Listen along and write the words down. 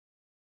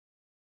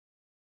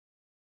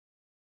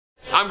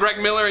I'm Greg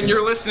Miller, and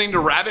you're listening to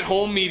Rabbit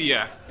Hole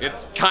Media. It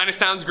kind of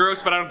sounds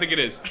gross, but I don't think it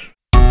is.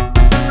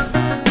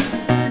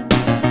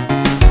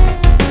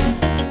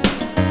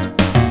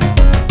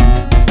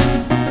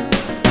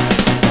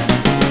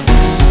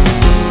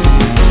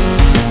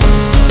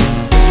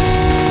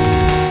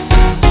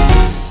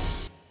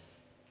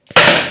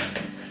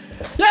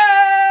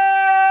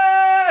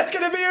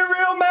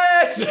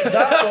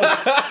 That was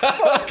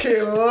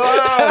fucking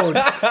loud.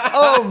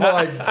 Oh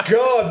my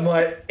god,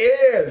 my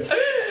ears.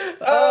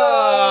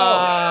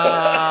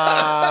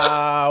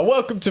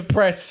 Welcome to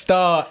Press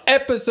Start,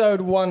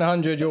 episode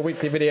 100, your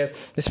weekly video.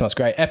 This smells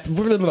great.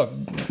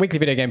 Weekly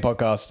video game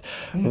podcast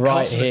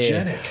right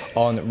here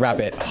on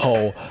Rabbit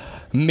Hole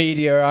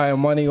Media. I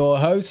am one of your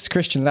hosts,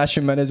 Christian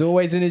Lasham, and as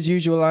always and as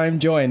usual, I am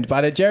joined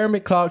by the Jeremy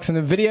Clarkson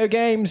of video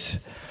games,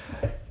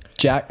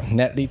 Jack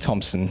Netley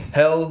Thompson.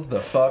 Hell the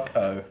fuck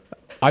oh.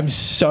 I'm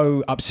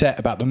so upset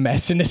about the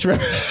mess in this room.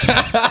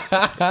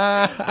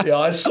 Yeah,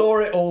 I saw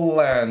it all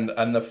land,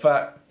 and the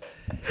fact.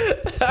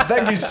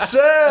 Thank you,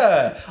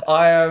 sir.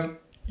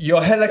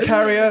 Your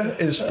helicarrier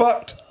is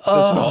fucked. It's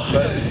not,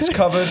 but it's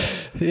covered.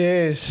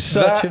 Yeah,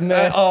 such a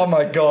mess. Oh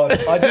my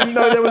god, I didn't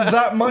know there was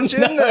that much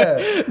in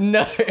there.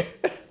 No.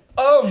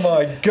 Oh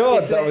my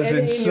god, that was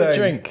insane. insane. In your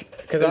drink,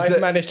 because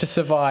I've managed to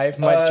survive.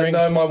 My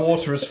drinks. No, my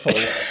water is full.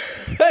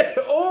 That's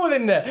all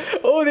in there.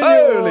 All in your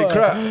Holy water.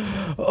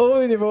 crap. All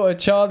in your water.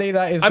 Charlie,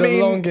 that is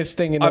the longest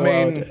thing in the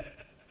world.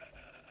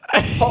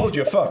 Hold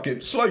your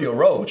fucking... Slow your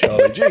roll,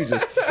 Charlie.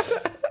 Jesus.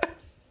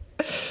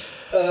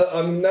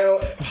 I'm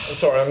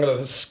going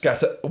to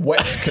scatter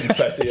wet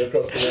confetti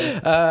across the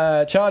room.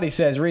 Charlie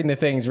says, reading the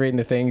things.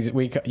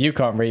 You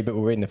can't read, but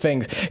we're reading the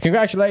things.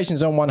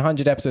 Congratulations on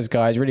 100 episodes,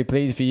 guys. Really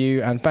pleased for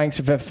you. And thanks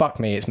for, fuck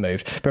me, it's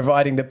moved,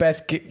 providing the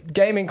best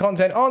gaming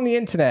content on the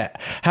internet.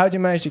 How do you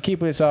manage to keep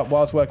this up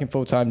whilst working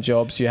full-time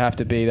jobs? You have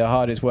to be the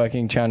hardest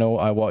working channel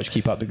I watch.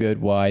 Keep up the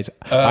good, wise.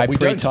 I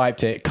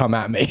pre-typed it. Come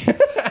at me.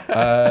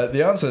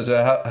 The answer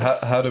to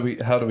how do we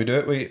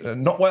do it?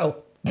 Not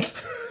well.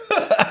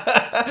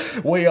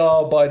 We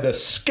are by the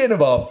skin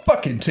of our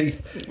fucking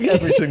teeth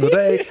every single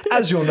day.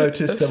 As you'll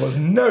notice, there was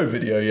no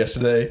video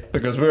yesterday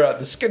because we're at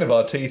the skin of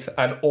our teeth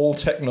and all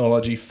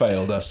technology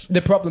failed us.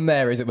 The problem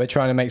there is that we're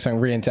trying to make something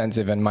really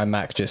intensive and my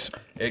Mac it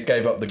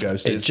gave up the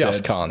ghost. It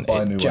just can't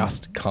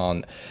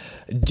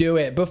do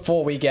it.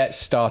 Before we get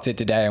started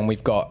today, and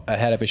we've got a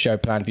hell of a show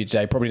planned for you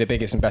today, probably the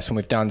biggest and best one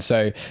we've done,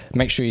 so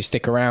make sure you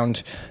stick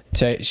around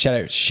to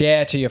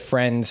share to your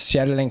friends,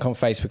 share the link on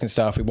Facebook and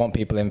stuff. We want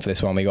people in for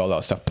this one. We got a lot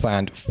of stuff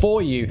planned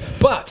for you,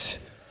 but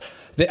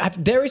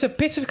there is a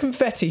bit of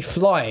confetti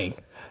flying.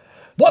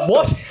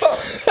 What? The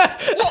fuck?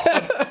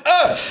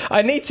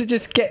 I need to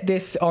just get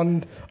this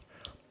on.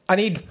 I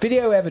need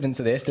video evidence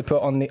of this to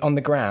put on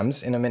the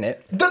grams in a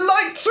minute. The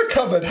lights are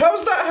covered.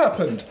 How's that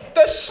happened?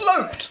 They're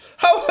sloped.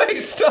 How are they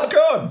stuck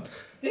on?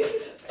 This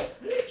is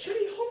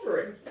literally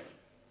hovering.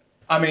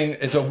 I mean,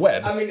 it's a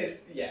web. I mean, it's...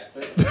 Yeah,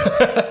 but...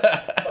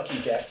 fuck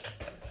you, Jack.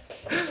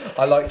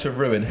 I like to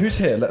ruin. Who's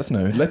here? Let us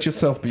know. Let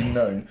yourself be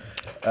known.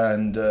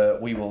 And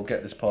we will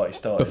get this party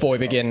started. Before we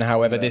begin,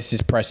 however, this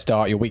is Press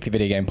Start, your weekly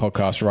video game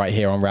podcast right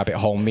here on Rabbit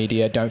Hole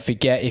Media. Don't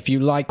forget, if you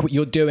like what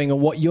you're doing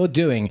and what you're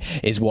doing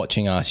is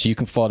watching us, you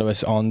can follow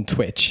us on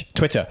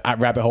Twitter at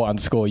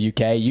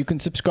rabbithole_UK. You can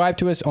subscribe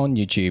to us on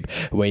YouTube,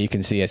 where you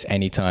can see us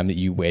anytime that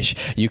you wish.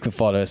 You can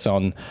follow us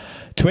on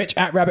Twitch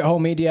at Rabbit Hole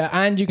Media,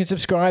 and you can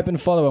subscribe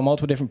and follow on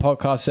multiple different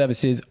podcast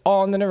services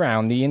on and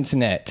around the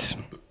internet.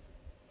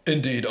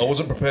 Indeed, I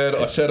wasn't prepared.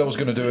 I said I was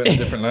going to do it in a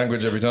different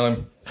language every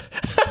time.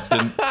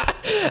 Didn't.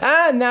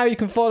 And now you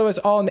can follow us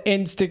on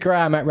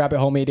Instagram at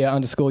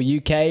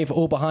rabbitholemedia_UK for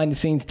all behind the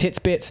scenes tits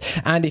bits.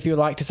 And if you'd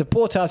like to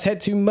support us,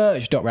 head to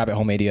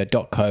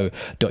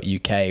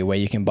merch.rabbitholemedia.co.uk, where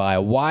you can buy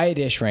a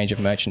wide-ish range of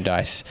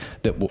merchandise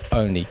that will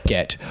only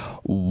get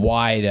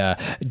wider.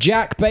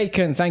 Jack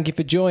Bacon, thank you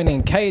for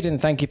joining. Caden,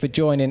 thank you for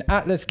joining.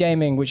 Atlas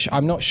Gaming, which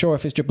I'm not sure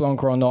if it's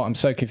Jablonka or not. I'm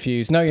so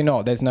confused. No, you're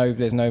not. There's no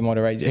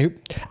moderator.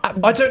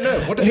 I don't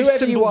know. What do these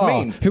symbols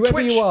mean?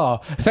 Whoever Twitch? you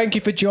are, thank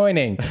you for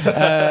joining.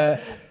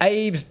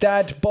 Abe's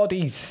Dad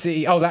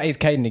Bodyssey. Oh, that is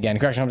Caden again.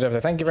 Congratulations, over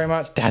there. Thank you very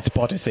much. Dad's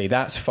Bodyssey.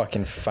 That's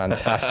fucking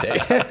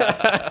fantastic.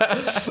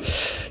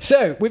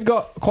 So, we've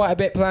got quite a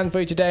bit planned for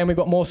you today, and we've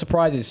got more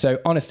surprises. So,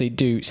 honestly,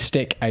 do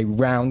stick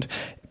around.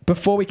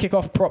 Before we kick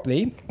off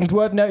properly, it's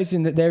worth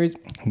noting there is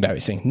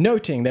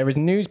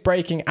news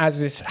breaking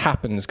as this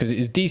happens, because it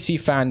is DC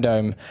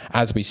Fandom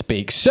as we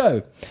speak.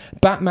 So,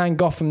 Batman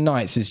Gotham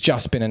Knights has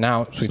just been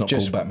announced. It's not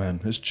called Batman.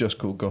 It's just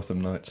called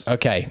Gotham Knights.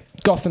 Okay.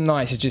 Gotham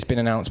Knights has just been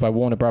announced by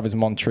Warner Brothers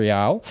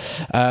Montreal.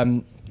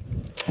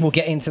 We'll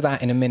get into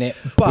that in a minute,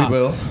 but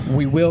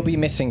we will be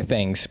missing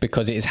things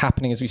because it is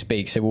happening as we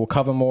speak. So we'll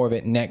cover more of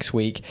it next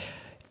week.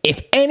 If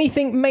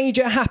anything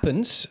major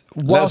happens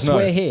whilst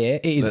we're here,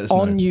 it is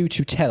on you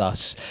to tell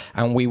us,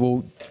 and we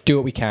will do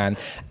what we can.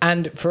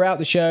 And throughout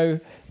the show,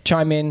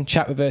 chime in,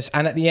 chat with us,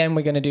 and at the end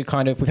we're going to do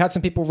we've had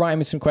some people writing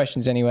with some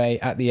questions anyway.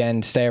 At the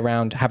end, stay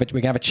around, we're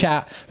going to have a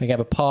chat, we're going to have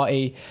a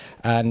party,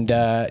 and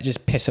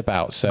just piss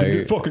about. So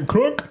get fucking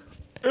crunk.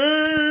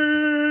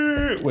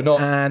 we're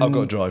not. And I've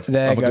got to drive.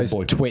 There I'm a goes good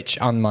boy. Twitch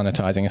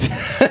unmonetizing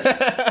us.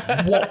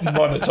 What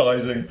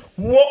monetizing?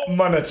 What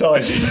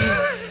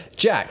monetizing?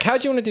 Jack, how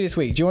do you want to do this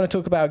week? Do you want to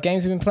talk about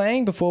games we've been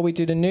playing before we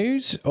do the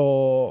news,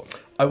 or?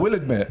 I will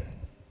admit,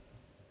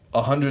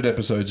 100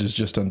 episodes is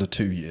just under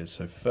 2 years,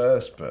 so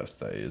first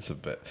birthday is a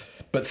bit.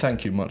 But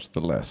thank you much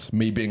the less.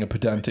 Me being a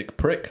pedantic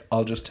prick,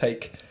 I'll just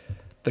take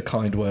the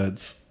kind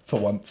words for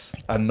once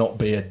and not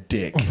be a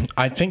dick.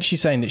 I think she's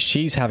saying that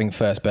she's having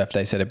first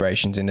birthday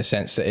celebrations in the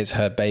sense that it's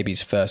her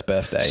baby's first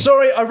birthday.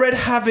 Sorry, I read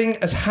having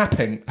as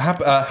happy.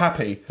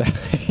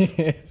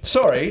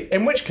 Sorry,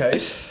 in which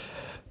case...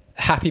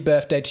 Happy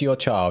birthday to your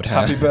child.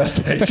 Hannah. Happy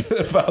birthday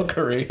to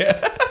Valkyrie.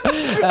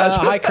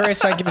 Hi, Chris.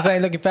 Thank you for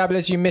saying looking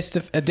fabulous. You missed.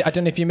 I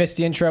don't know if you missed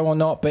the intro or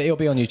not, but it'll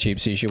be on YouTube,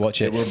 so you should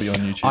watch it. It will be on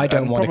YouTube. I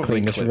don't And want to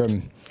probably clean this clipped.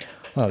 room.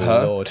 Oh,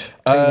 Lord.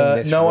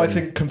 No, I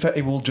think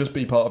confetti will just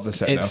be part of the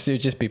set now. It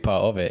would just be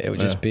part of it. It would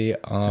just be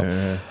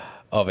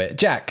of it.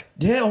 Jack.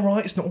 Yeah, all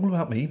right. It's not all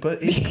about me, but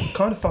it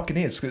kind of fucking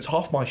is because it's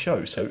half my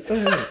show. So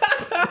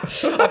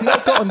I've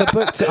not got on the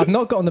book. I've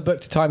not got on the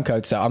book to time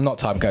code, so I'm not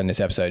time coding this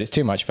episode. It's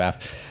too much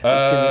faff.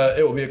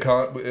 It'll be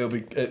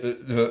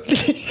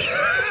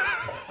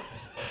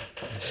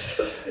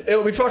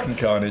it'll be fucking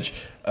carnage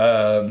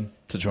to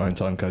try and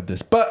time code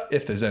this. But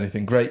if there's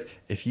anything great,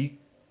 you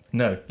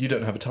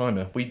don't have a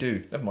timer. We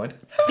do. Never mind.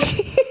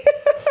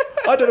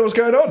 I don't know what's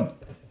going on.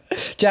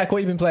 Jack, what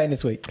have you been playing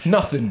this week?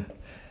 Nothing.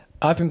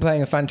 I've been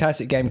playing a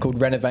fantastic game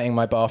called Renovating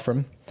My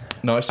Bathroom.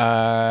 Nice.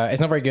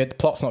 It's not very good. The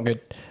plot's not good.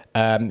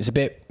 It's a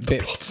bit.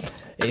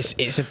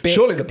 It's a bit.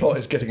 Surely the plot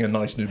is getting a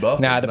nice new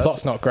bathroom. Nah, the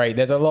plot's not great.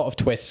 There's a lot of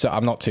twists that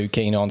I'm not too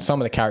keen on. Some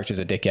of the characters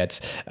are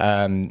dickheads.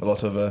 A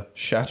lot of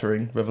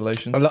shattering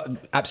revelations.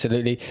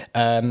 Absolutely.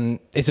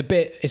 It's a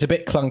bit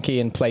clunky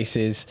in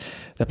places.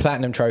 The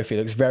platinum trophy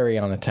looks very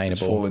unattainable. It's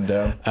falling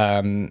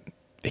down.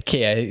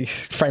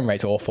 Frame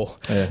rate's awful.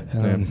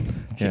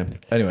 Yeah.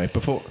 Anyway,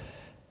 before.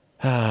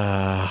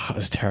 That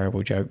was a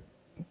terrible joke.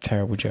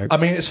 Terrible joke. I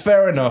mean, it's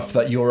fair enough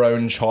that your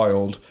own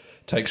child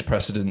takes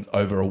precedent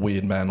over a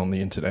weird man on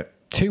the internet.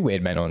 Two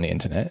weird men on the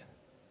internet.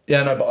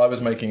 Yeah, no, but I was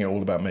making it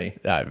all about me.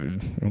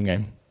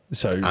 Okay.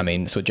 So I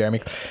mean, it's what Jeremy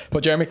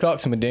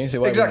Clarkson would do.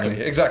 So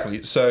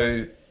exactly.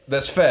 So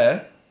that's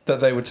fair that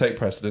they would take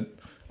precedent.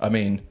 I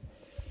mean,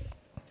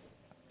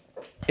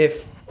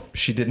 if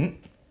she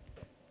didn't,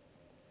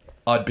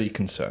 I'd be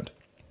concerned.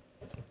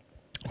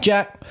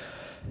 Jack,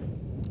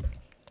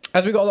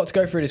 as we got a lot to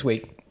go through this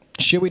week,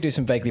 should we do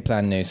some vaguely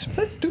planned news?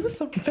 Let's do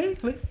some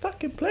vaguely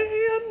fucking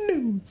planned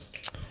news.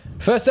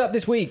 First up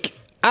this week,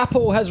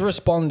 Apple has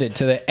responded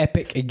to the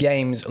Epic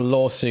Games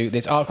lawsuit.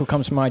 This article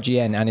comes from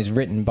IGN and is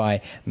written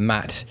by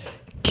Matt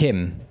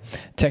Kim.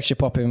 Texture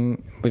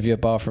popping with your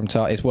bathroom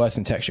tile is worse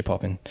than texture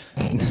popping.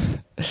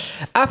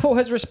 Apple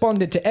has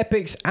responded to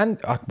Epic's and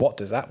what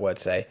does that word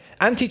say?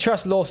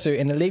 Antitrust lawsuit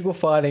in a legal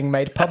filing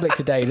made public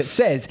today that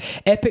says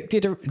Epic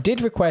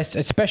did request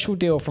a special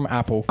deal from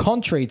Apple,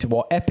 contrary to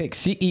what Epic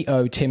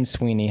CEO Tim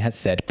Sweeney has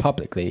said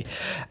publicly.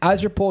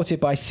 As reported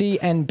by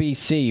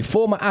CNBC,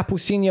 former Apple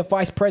senior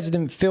vice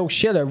president Phil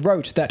Schiller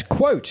wrote that,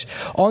 quote,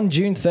 on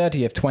June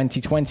 30th,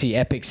 2020,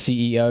 Epic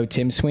CEO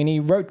Tim Sweeney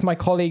wrote my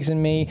colleagues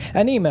and me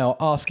an email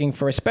asking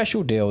for a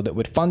special deal that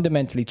would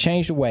fundamentally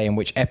change the way in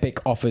which Epic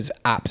offers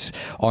apps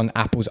on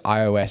Apple's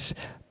iOS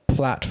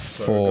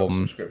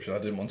platform. Subscription. I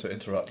didn't want to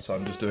interrupt, so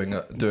I'm just doing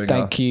a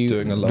Thank you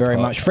love very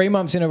heart. much. 3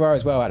 months in a row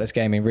as well, Atlas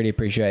Gaming. Really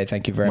appreciate it.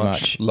 Thank you very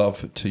much.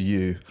 Love to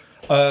you.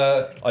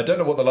 I don't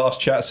know what the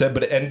last chat said,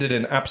 but it ended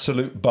in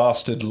absolute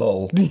bastard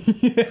lol.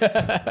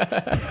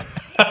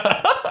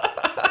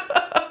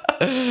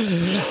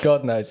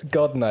 God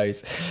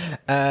knows.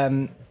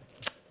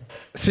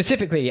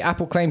 Specifically,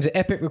 Apple claims that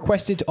Epic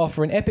requested to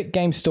offer an Epic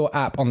Game Store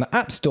app on the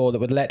App Store that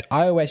would let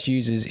iOS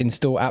users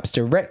install apps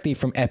directly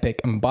from Epic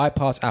and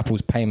bypass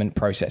Apple's payment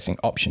processing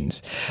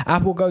options.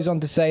 Apple goes on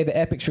to say that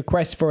Epic's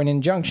request for an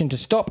injunction to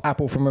stop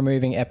Apple from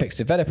removing Epic's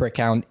developer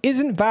account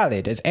isn't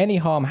valid, as any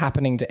harm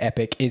happening to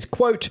Epic is,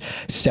 quote,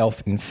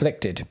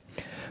 self-inflicted.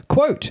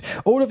 Quote,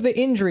 all of the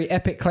injury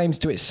Epic claims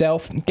to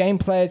itself, game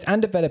players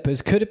and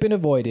developers could have been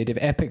avoided if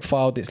Epic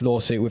filed its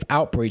lawsuit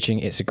without breaching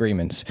its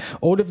agreements.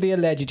 All of the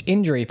alleged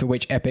injury for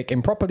which Epic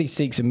improperly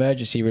seeks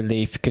emergency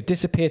relief could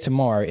disappear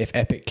tomorrow if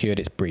Epic cured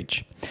its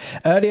breach.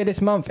 Earlier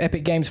this month,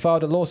 Epic Games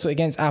filed a lawsuit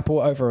against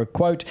Apple over a,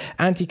 quote,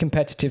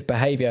 anti-competitive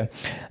behavior.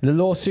 The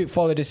lawsuit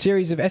followed a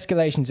series of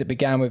escalations that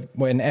began with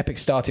when Epic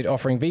started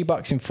offering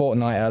V-Bucks in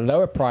Fortnite at a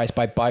lower price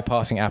by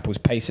bypassing Apple's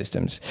pay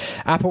systems.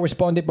 Apple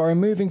responded by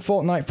removing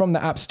Fortnite from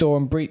the App Store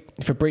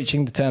for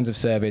breaching the terms of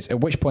service,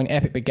 at which point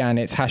Epic began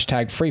its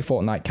hashtag Free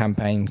Fortnite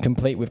campaign,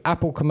 complete with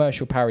Apple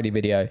commercial parody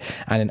video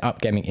and an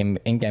upcoming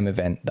in-game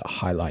event that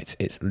highlights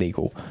its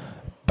legal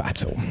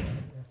battle.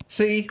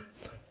 See,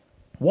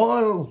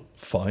 while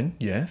fine,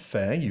 yeah,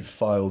 fair, you've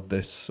filed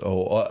this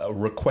or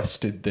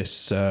requested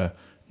this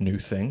new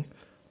thing,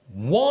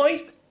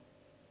 why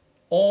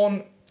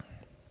on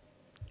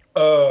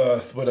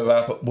earth would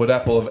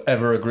Apple have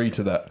ever agreed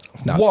to that?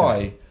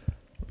 Why?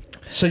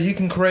 So you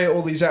can create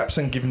all these apps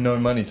and give no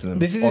money to them.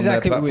 This is on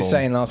exactly their what we were platform.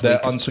 saying last They're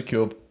week. They're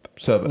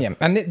server. Yeah,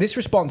 and this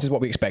response is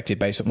what we expected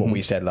based on what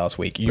we said last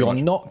week. You're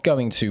not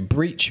going to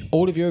breach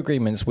all of your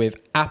agreements with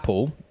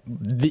Apple,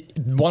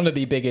 one of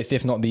the biggest,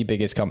 if not the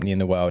biggest company in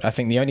the world. I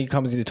think the only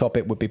company to top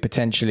it would be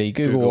potentially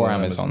Google or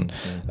Amazon.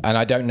 And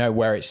I don't know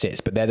where it sits,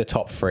 but they're the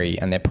top three,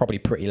 and they're probably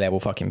pretty level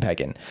fucking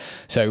pegging.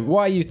 So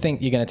why you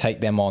think you're going to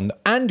take them on?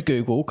 And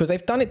Google, because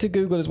they've done it to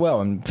Google as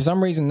well, and for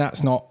some reason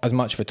that's not as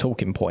much of a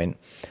talking point.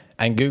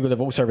 And Google have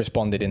also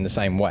responded in the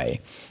same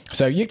way.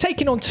 So you're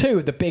taking on two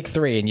of the big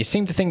three, and you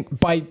seem to think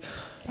by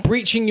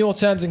breaching your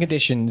terms and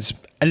conditions,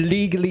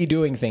 illegally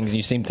doing things,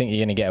 you seem to think you're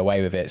going to get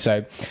away with it.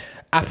 So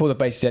Apple have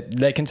basically said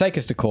they can take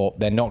us to court.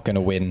 They're not going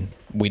to win.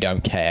 We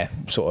don't care,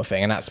 sort of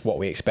thing. And that's what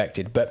we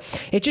expected. But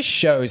it just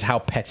shows how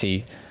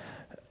petty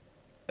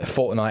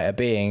Fortnite are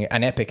being,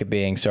 and Epic are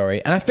being,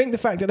 sorry. And I think the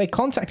fact that they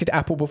contacted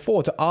Apple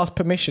before to ask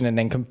permission and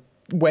then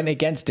went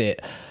against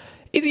it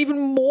is even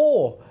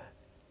more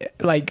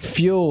like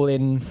fuel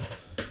in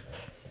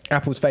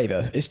Apple's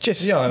favor. It's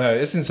just, yeah, I know,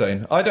 it's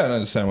insane. I don't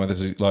understand where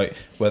this is, like,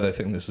 where they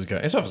think this is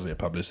going. It's obviously a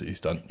publicity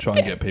stunt, try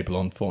and get people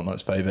on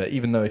Fortnite's favor,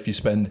 even though if you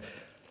spend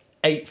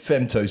 8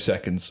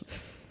 femtoseconds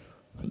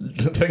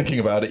thinking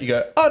about it, you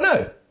go, oh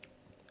no,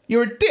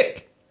 you're a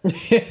dick.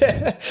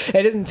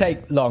 it doesn't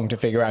take long to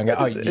figure out and go,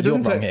 oh, you're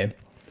wrong here.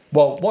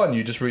 Well, one,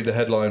 you just read the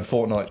headline,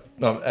 Fortnite,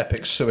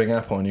 Epic suing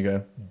Apple, and you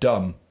go,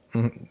 dumb.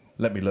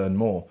 Let me learn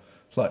more.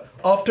 It's like,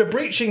 after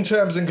breaching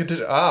terms and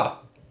conditions,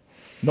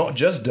 not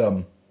just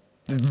dumb.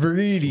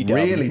 Really dumb.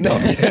 Really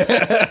dumb.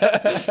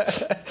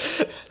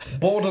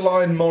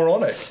 Borderline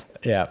moronic.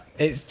 Yeah,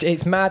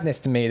 it's madness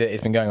to me that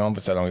it's been going on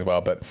for so long as well.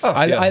 But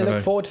I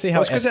look forward to see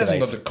how it's because it it hasn't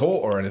gone to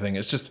court or anything.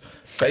 It's just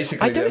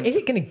basically. Is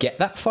it going to get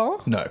that far?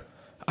 No,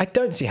 I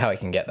don't see how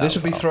it can get that. This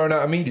will be thrown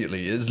out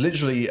immediately. It's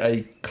literally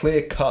a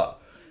clear cut.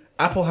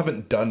 Apple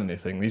haven't done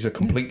anything. These are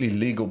completely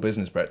legal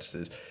business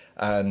practices,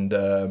 and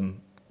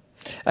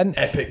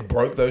Epic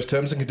broke those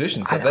terms and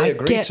conditions that they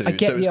agreed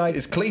to. So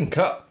it's clean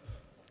cut.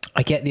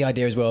 I get the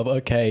idea as well of,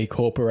 okay,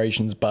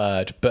 corporation's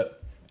bad,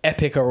 but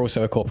Epic are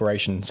also a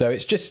corporation. So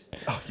it's just...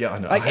 Oh, yeah, I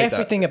know. Like, I hate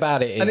everything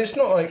about it is... And it's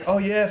not like, oh,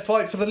 yeah,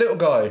 fight for the little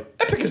guy.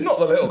 Epic is not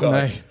the little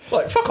guy. No.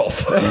 Like, fuck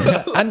off.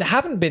 And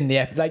haven't been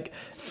the... Like,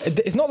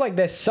 it's not like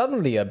they're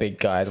suddenly a big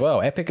guy as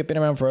well. Epic have been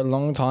around for a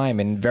long time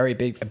and a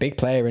big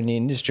player in the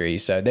industry.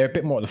 So they're a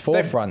bit more at the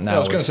forefront now. I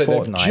was going to say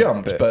Fortnite, they've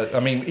jumped, but I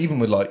mean, even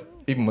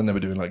when they were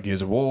doing like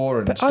Gears of War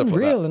and stuff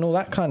Unreal like that. and all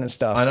that kind of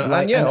stuff. I know,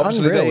 and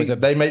obviously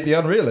they made the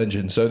Unreal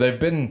Engine, so they've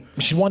been...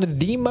 Which is one of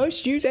the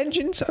most used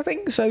engines, I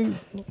think, so...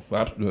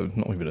 Well,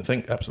 not even a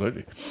think,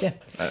 absolutely. Yeah.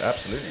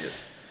 Absolutely.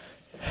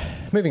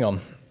 Moving on.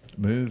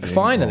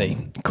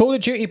 Finally, Call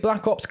of Duty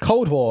Black Ops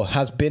Cold War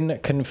has been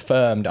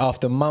confirmed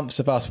after months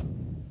of us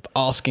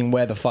asking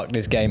where the fuck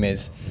this game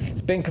is.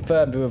 It's been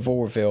confirmed with a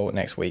full reveal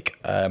next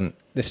week.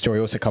 This story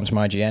also comes from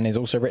IGN, is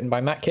also written by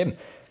Matt Kim.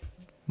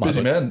 Might as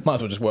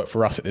well just work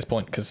for us at this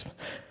point, because it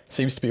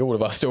seems to be all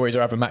of our stories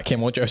are either Matt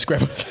Kim or Joe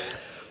Scrabble.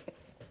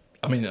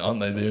 I mean,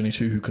 aren't they the only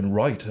two who can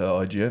write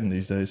IGN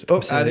these days?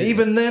 Oh, and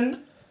even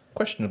then,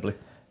 questionably.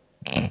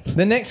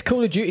 The next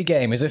Call of Duty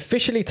game is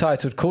officially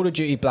titled Call of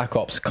Duty Black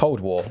Ops Cold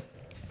War.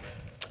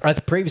 As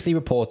previously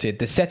reported,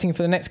 the setting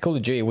for the next Call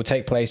of Duty will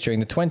take place during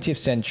the 20th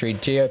century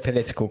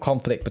geopolitical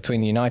conflict between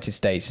the United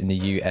States and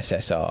the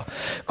USSR.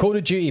 Call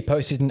of Duty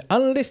posted an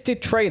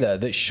unlisted trailer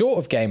that's short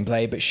of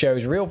gameplay but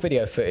shows real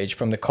video footage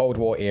from the Cold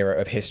War era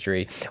of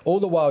history,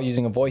 all the while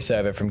using a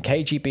voiceover from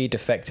KGB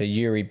defector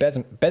Yuri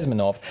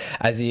Bezmenov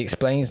as he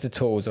explains the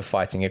tools of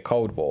fighting a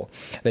Cold War.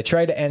 The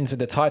trailer ends with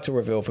the title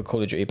reveal for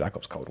Call of Duty Black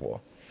Ops Cold War.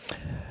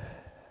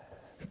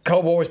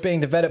 Cold War is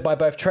being developed by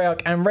both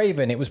Treyarch and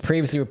Raven. It was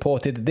previously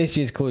reported that this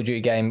year's Call of Duty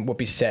game would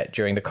be set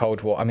during the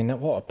Cold War. I mean,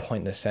 what a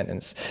pointless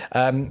sentence.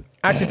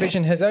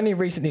 Activision has only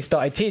recently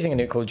started teasing a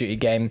new Call of Duty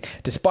game,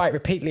 despite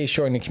repeatedly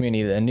assuring the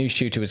community that a new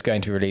shooter was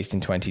going to be released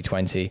in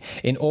 2020.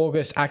 In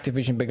August,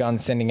 Activision began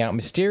sending out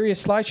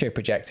mysterious slideshow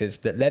projectors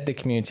that led the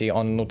community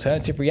on an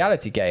alternative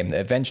reality game that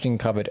eventually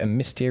uncovered a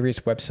mysterious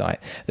website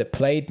that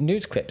played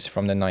news clips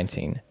from the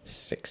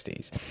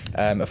 1960s.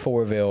 A full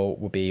reveal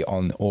will be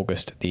on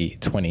August the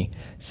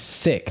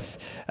 26th.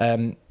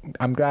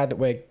 I'm glad that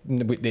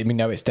we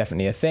know it's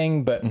definitely a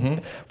thing, but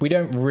we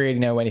don't really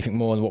know anything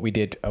more than what we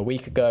did a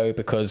week ago,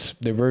 because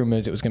the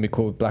rumours it was going to be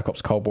called Black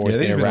Ops Cold War has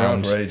been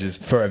around for ages,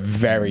 for a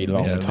very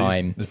long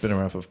time. It's been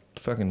around for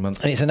fucking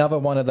months. And it's another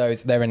one of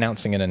those, they're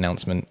announcing an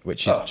announcement,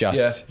 which is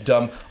just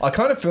dumb. I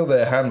kind of feel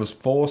their hand was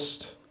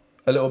forced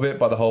a little bit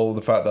by the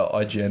fact that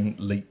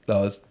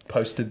IGN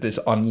posted this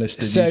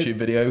unlisted YouTube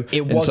video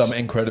in some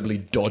incredibly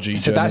dodgy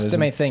journalism. That's the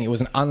main thing. It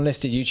was an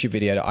unlisted YouTube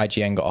video that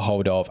IGN got a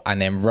hold of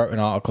and then wrote an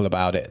article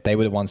about it. They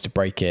were the ones to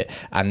break it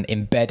and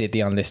embedded the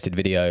unlisted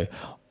video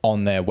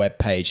on their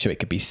webpage so it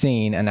could be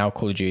seen. And now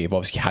Call of Duty have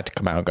obviously had to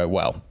come out and go,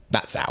 well,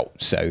 that's out.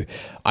 So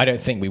I don't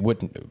think we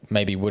would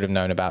have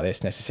known about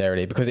this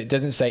necessarily, because it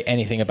doesn't say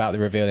anything about the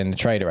reveal in the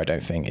trailer, I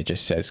don't think. It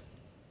just says,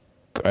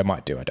 it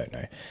might do, I don't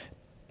know.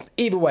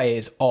 Either way,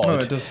 it's odd. No,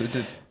 it does. It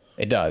did.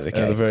 It does,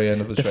 okay. At the very end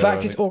of the trailer. The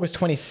fact it's August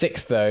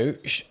 26th, though...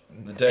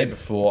 The day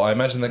before, I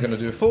imagine they're going to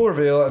do a full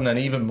reveal and then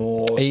even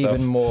more stuff.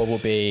 Even more will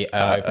be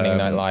opening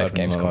night live,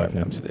 opening Gamescom. live,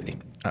 yeah. Absolutely.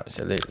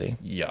 Absolutely.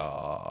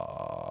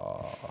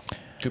 Yeah.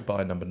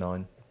 Goodbye, number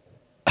 9.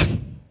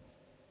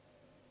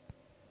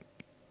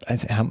 I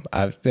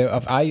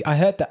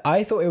heard that.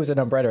 I thought it was an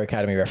Umbrella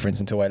Academy reference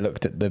until I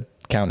looked at the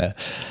counter.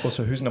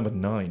 Also, who's number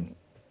 9?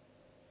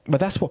 But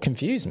that's what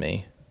confused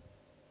me.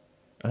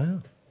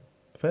 Oh,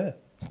 fair.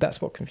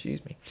 That's what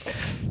confused me.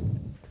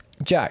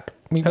 Jack,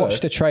 we Hello.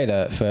 watched a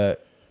trailer for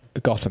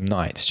Gotham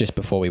Knights just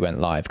before we went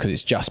live because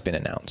it's just been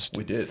announced.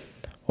 We did.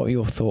 What were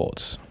your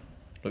thoughts?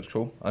 Looks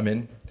cool. I'm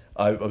in.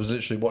 I was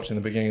literally watching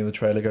the beginning of the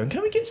trailer going,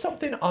 can we get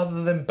something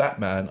other than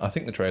Batman? I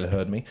think the trailer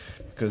heard me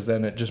because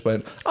then it just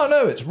went, oh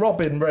no, it's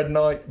Robin, Red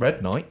Knight, Red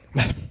Hood,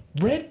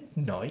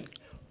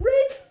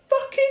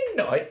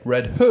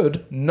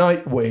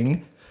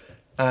 Nightwing,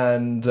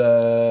 and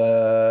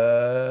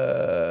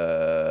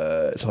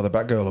it's either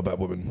Batgirl or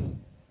Batwoman.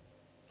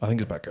 I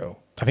think it's Batgirl.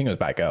 I think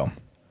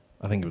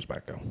it was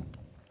Batgirl.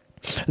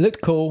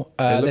 Looked cool.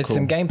 There's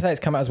some gameplay that's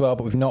come out as well,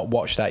 but we've not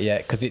watched that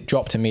yet because it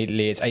dropped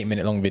immediately. It's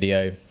 8-minute long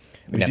video.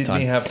 We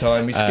didn't have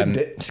time. We skimmed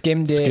it.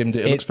 Skimmed it.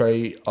 It looks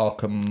very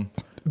Arkham.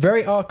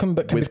 Very Arkham,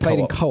 but can be played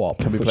in co-op.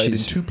 Can be played in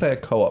 2-player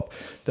co-op.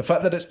 The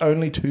fact that it's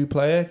only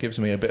 2-player gives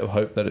me a bit of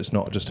hope that it's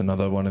not just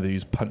another one of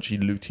these punchy,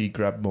 looty,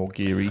 grab more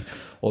geary.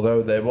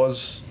 Although there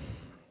was...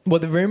 Well,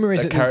 the rumor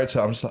is that character,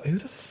 I'm just like, who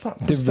the fuck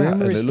was that?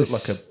 And it looked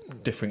like a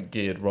different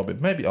geared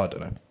Robin. Maybe, I don't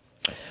know.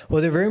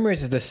 Well, the rumor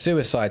is the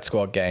Suicide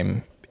Squad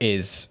game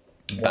is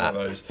One of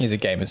those. Is a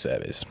game of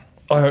service.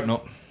 I hope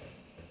not.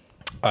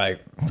 I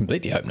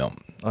completely hope not.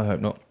 I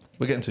hope not.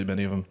 We're getting too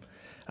many of them.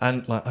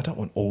 And, like, I don't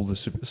want all the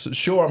super...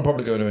 Sure, I'm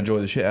probably going to enjoy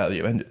the shit out of the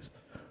Avengers.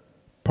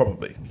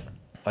 Probably.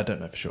 I don't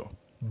know for sure.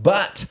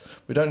 But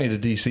we don't need a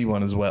DC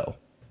one as well.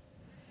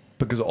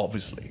 Because,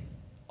 obviously,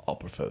 I'll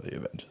prefer the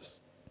Avengers.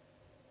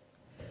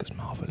 Because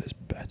Marvel is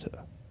better.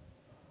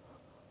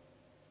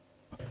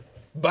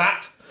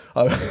 But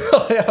I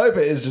hope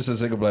it is just a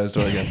single-player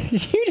story again.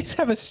 You just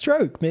have a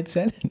stroke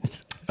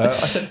mid-sentence.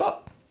 I said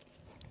but.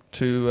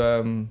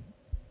 To...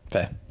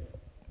 Fair.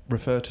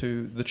 Refer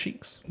to the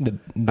cheeks.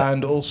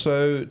 And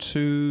also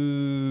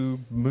to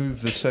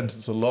move the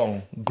sentence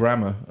along,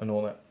 grammar and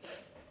all that.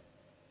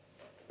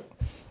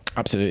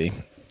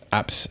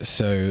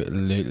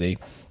 Absolutely.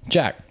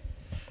 Jack, do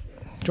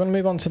you want to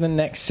move on to the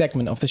next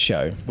segment of the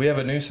show? We have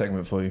a new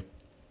segment for you.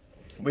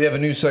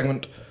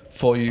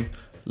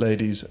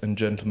 Ladies and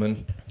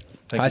gentlemen.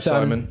 Thank you,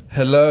 Simon.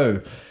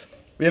 Hello.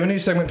 We have a new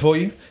segment for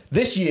you.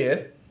 This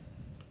year,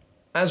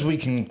 as we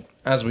can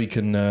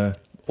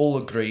all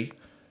agree,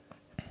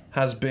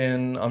 has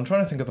been, I'm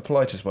trying to think of the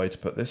politest way to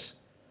put this,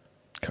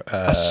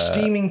 a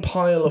steaming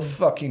pile of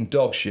fucking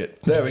dog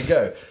shit. There we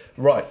go.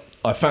 Right,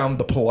 I found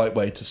the polite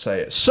way to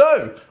say it.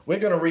 So, we're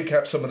going to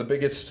recap some of the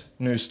biggest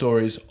news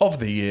stories of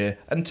the year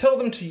and tell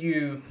them to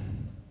you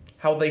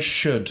how they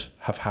should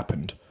have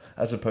happened,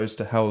 as opposed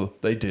to how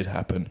they did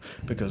happen,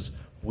 because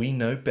we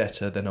know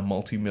better than a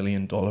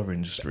multi-million-dollar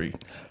industry.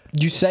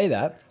 You say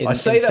that I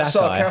say that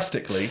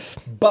sarcastically,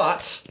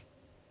 but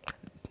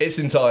it's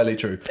entirely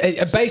true.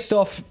 Based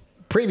off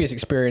previous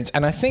experience,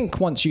 and I think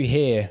once you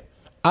hear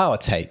our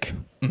take,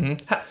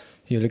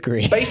 you'll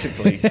agree.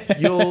 Basically,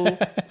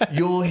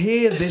 you'll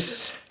hear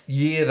this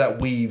year that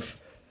we've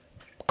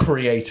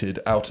created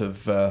out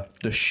of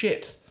the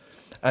shit,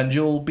 and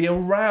you'll be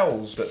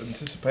aroused at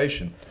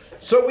anticipation.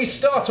 So we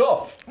start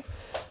off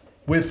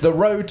with the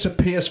road to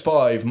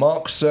PS5,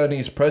 Mark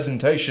Cerny's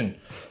presentation.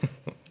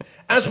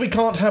 As we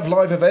can't have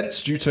live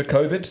events due to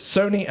COVID,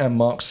 Sony and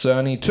Mark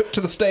Cerny took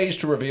to the stage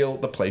to reveal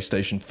the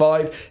PlayStation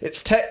 5,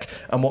 its tech,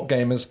 and what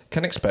gamers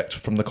can expect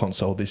from the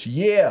console this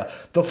year.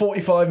 The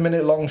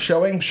 45-minute long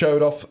showing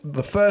showed off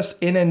the first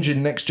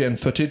in-engine next-gen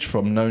footage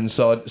from known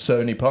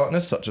Sony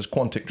partners such as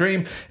Quantic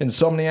Dream,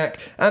 Insomniac,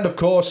 and of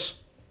course,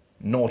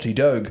 Naughty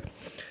Dog.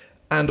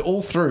 And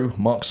all through,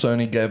 Mark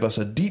Cerny gave us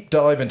a deep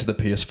dive into the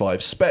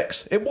PS5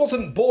 specs. It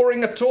wasn't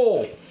boring at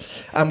all,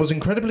 and was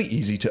incredibly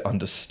easy to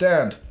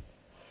understand.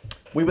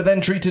 We were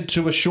then treated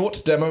to a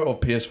short demo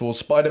of PS4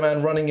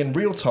 Spider-Man running in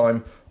real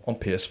time on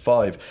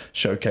PS5,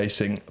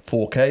 showcasing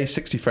 4K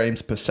 60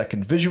 frames per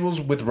second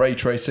visuals with ray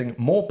tracing,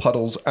 more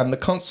puddles, and the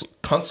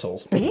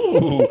consoles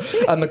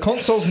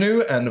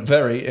new and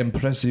very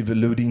impressive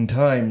loading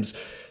times.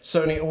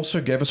 Sony also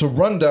gave us a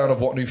rundown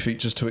of what new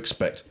features to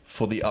expect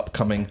for the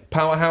upcoming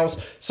powerhouse,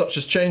 such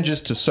as changes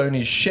to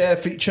Sony's share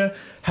feature,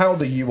 how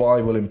the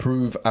UI will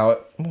improve our...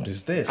 What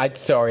is this?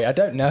 Sorry, I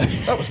don't know.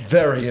 That was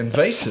very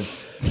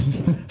invasive.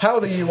 How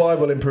the UI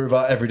will improve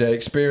our everyday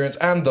experience,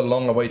 and the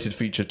long-awaited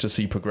feature to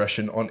see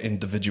progression on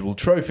individual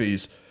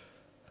trophies.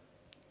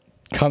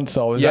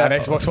 Console, is that an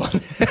Xbox One?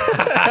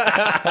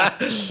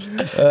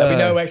 There'll be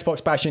no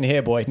Xbox bashing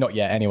here, boy. Not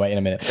yet, anyway, in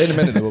a minute. In a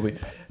minute there will be.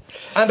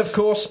 And of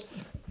course...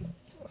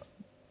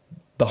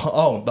 The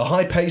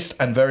high-paced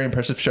and very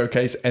impressive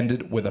showcase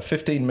ended with a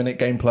 15-minute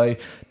gameplay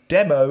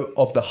demo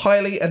of the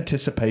highly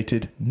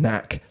anticipated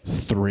Knack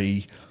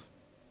 3.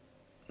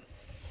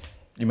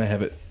 You may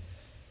have it.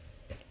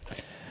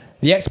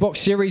 The Xbox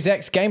Series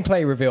X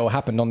gameplay reveal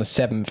happened on the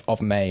 7th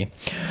of May.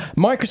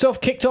 Microsoft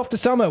kicked off the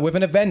summer with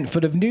an event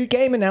full of new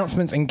game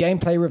announcements and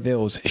gameplay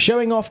reveals,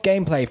 showing off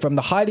gameplay from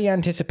the highly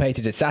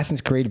anticipated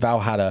Assassin's Creed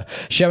Valhalla,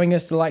 showing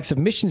us the likes of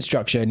mission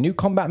structure, new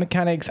combat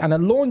mechanics, and a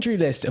laundry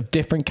list of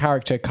different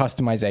character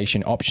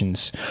customization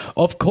options.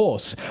 Of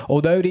course,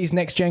 although these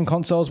next-gen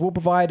consoles will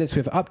provide us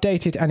with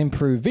updated and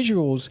improved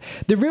visuals,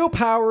 the real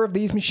power of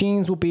these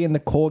machines will be in the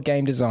core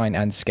game design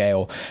and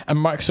scale, and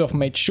Microsoft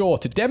made sure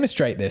to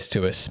demonstrate this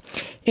to us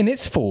in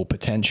its full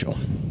potential.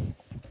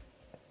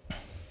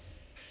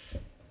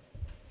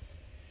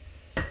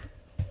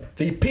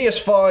 The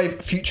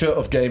PS5 Future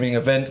of Gaming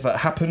event that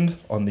happened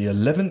on the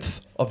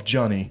 11th of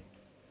Johnny.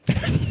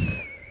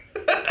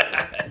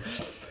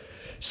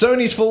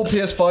 Sony's full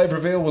PS5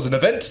 reveal was an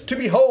event to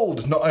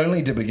behold. Not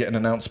only did we get an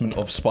announcement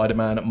of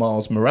Spider-Man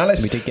Miles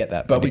Morales, we did get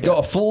that, but we got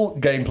a full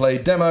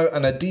gameplay demo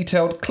and a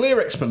detailed, clear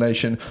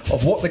explanation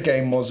of what the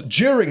game was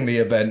during the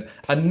event,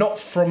 and not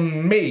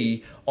from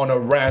me on a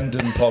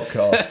random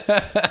podcast.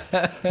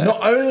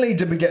 Not only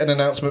did we get an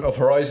announcement of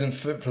Horizon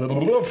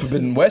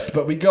Forbidden West,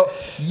 but we got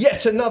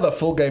yet another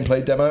full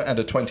gameplay demo and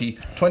a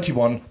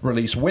 2021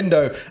 release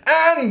window.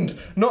 And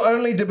not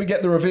only did we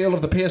get the reveal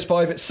of the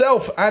PS5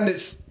 itself and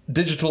its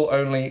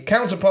digital-only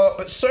counterpart,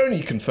 but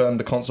Sony confirmed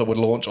the console would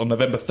launch on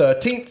November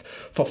 13th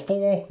for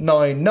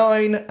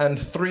 $499 and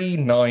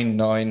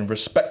 $399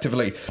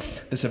 respectively.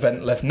 This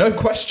event left no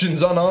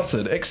questions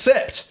unanswered,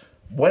 except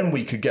when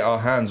we could get our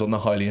hands on the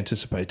highly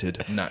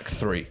anticipated NAC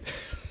 3.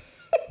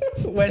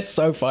 We're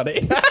so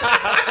funny.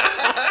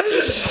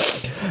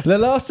 The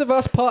Last of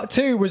Us Part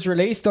 2 was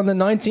released on the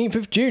 19th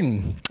of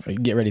June.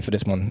 Get ready for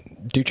this one.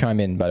 Do chime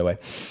in, by the way.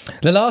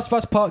 The Last of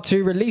Us Part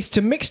 2 released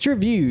to mixed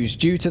reviews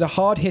due to the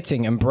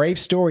hard-hitting and brave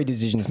story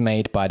decisions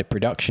made by the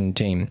production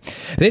team.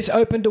 This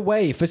opened a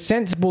way for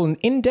sensible and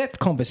in-depth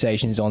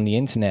conversations on the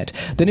internet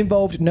that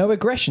involved no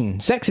aggression,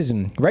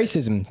 sexism,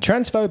 racism,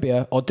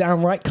 transphobia, or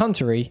downright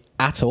cuntery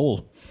at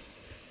all.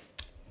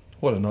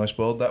 What a nice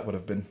world that would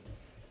have been.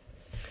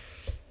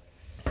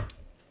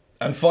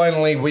 And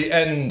finally, we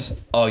end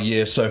our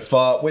year so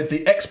far with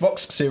the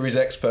Xbox Series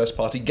X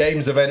first-party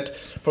games event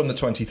from the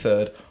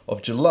 23rd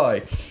of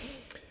July.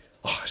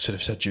 Oh, I should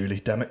have said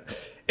Julie, damn it.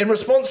 In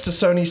response to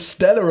Sony's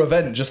stellar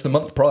event just the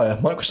month prior,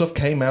 Microsoft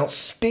came out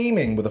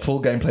steaming with a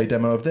full gameplay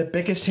demo of their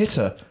biggest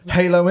hitter,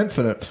 Halo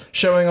Infinite,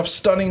 showing off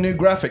stunning new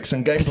graphics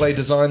and gameplay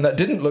design that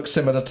didn't look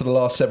similar to the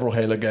last several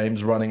Halo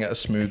games running at a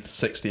smooth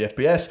 60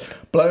 FPS,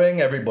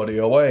 blowing everybody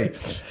away.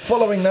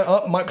 Following that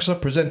up,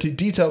 Microsoft presented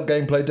detailed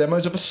gameplay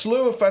demos of a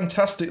slew of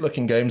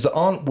fantastic-looking games that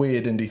aren't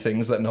weird indie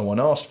things that no one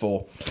asked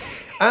for.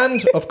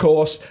 And, of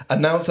course,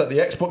 announced that the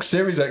Xbox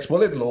Series X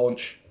will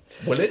launch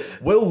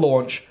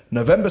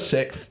November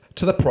 6th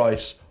to the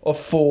price of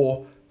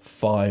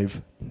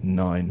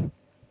 $459.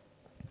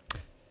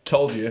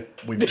 Told you,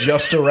 we've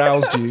just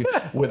aroused you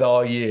with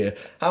our year.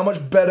 How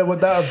much better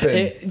would that have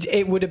been?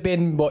 It would have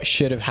been what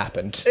should have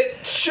happened.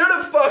 It should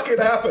have fucking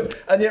happened,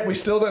 and yet we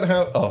still don't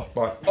have. Oh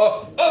my!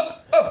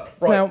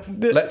 Right. Now,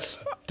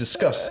 let's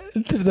discuss.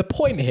 The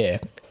point here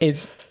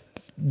is,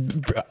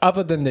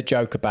 other than the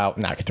joke about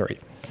NAC 3,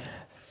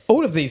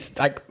 all of these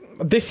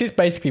this is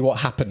basically what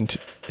happened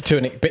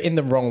but in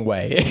the wrong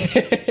way,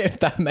 if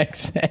that makes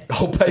sense.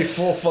 I'll pay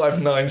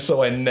 $459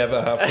 so I never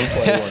have to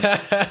play one.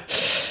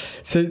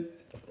 So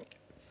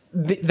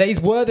these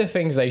were the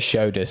things they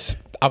showed us,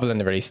 other than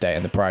the release date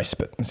and the price,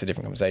 but that's a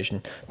different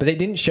conversation. But they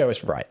didn't show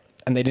us right,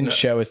 and they didn't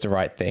show us the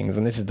right things,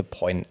 and this is the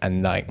point.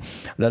 And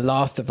the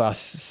Last of Us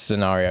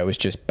scenario was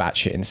just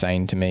batshit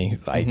insane to me.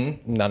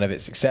 None of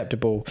it's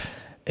acceptable.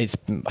 I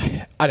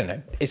don't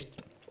know.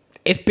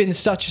 It's been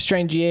such a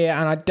strange year,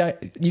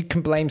 and you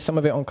can blame some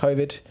of it on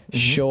COVID,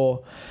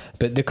 sure,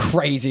 but the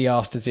crazy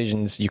ass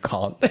decisions you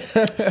can't.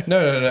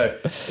 No.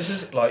 This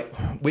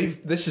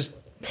is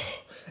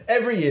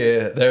every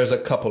year there's a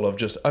couple of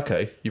just,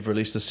 okay, you've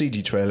released a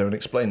CG trailer and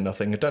explained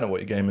nothing. I don't know what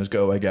your game is.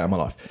 Go away, get out of my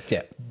life.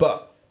 Yeah.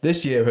 But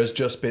this year has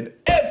just been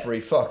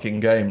every fucking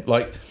game.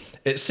 Like,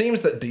 it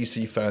seems that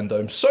DC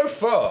fandom so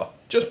far,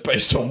 just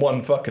based on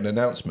one fucking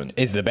announcement,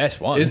 is the best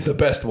one.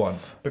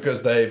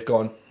 Because they've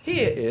gone,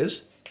 here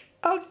is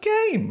a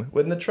game,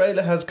 when the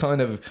trailer has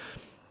kind of,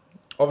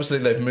 obviously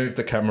they've moved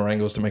the camera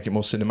angles to make it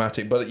more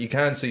cinematic, but you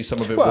can see some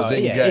of it was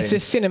in game. It's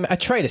a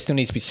trailer still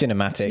needs to be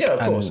cinematic. Yeah,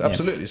 of course,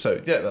 absolutely.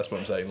 So yeah, that's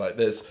what I'm saying. Like,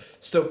 there's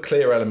still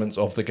clear elements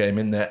of the game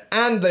in there,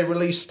 and they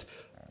released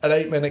an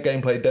 8-minute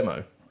gameplay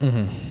demo.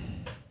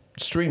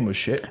 Stream was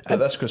shit, but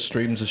that's because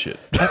streams are shit.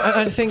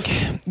 I think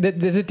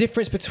that there's a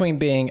difference between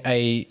being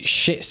a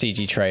shit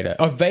CG trailer,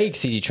 or a vague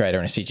CG trailer,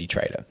 and a CG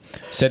trailer.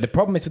 So the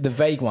problem is with the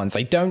vague ones,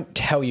 they don't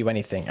tell you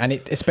anything, and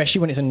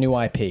especially when it's a new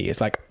IP, it's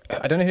like,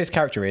 I don't know who this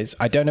character is,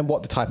 I don't know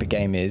what the type of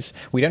game is,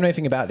 we don't know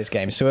anything about this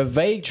game, so a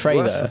vague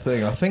trailer that's the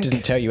thing. I think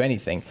doesn't tell you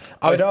anything.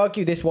 I would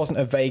argue this wasn't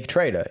a vague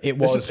trailer. It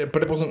was,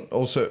 but it wasn't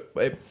also.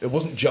 It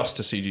wasn't just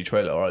a CG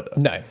trailer either.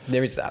 No,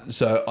 there is that.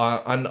 So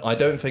I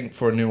don't think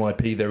for a new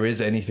IP there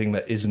is anything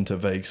that isn't a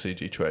vague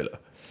CG trailer.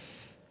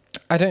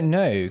 I don't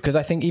know, because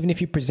I think even if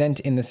you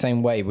present it in the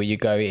same way, where you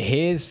go,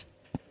 here's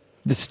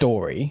the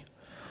story,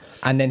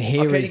 And then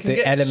here is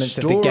the elements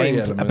of the game,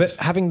 elements.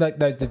 but having like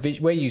the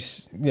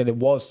where there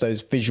was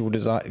those visual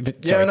design,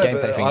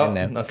 gameplay things in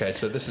there. Okay,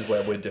 so this is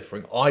where we're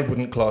differing. I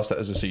wouldn't class that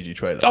as a CG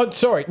trailer. Oh,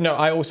 sorry, no,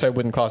 I also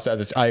wouldn't class it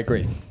as I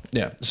agree.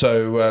 Yeah,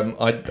 so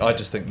I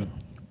just think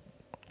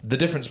the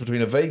difference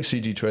between a vague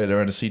CG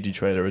trailer and a CG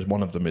trailer is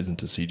one of them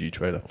isn't a CG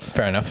trailer.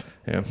 Fair enough.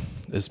 Yeah,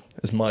 is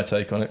my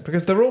take on it,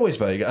 because they're always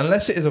vague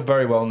unless it is a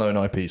very well known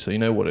IP, so you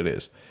know what it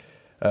is.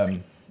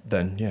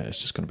 Then yeah,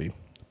 it's just going to be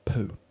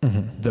poo,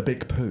 the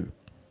big poo.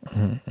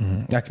 I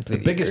completely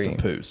the biggest agree. of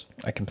poos.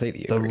 I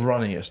completely agree. The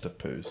runniest of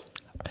poos.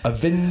 A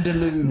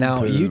Vindaloo Now,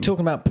 poo. you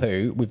talking about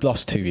poo, we've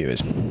lost 2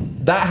 viewers.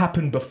 That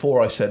happened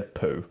before I said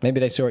poo. Maybe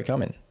they saw it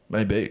coming.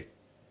 Maybe.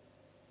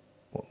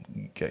 Well,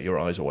 get your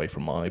eyes away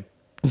from my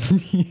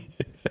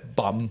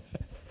bum.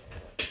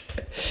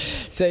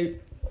 So,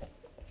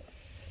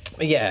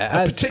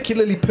 yeah.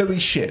 Particularly pooey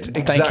shit.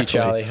 Exactly. Thank you,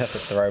 Charlie. That's a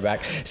throwback.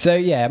 So,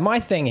 yeah,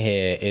 my thing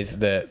here is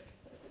that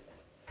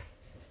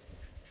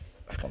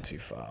I've gone too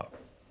far.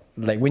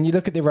 Like, when you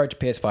look at the Road to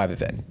PS5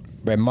 event,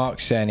 where Mark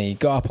Cerny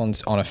got up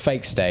on a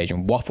fake stage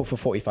and waffled for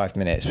 45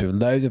 minutes with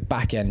loads of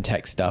back-end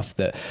tech stuff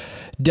that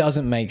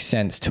doesn't make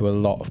sense to a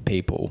lot of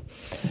people.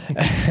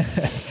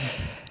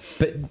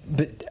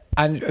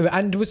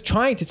 And was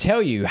trying to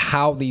tell you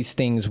how these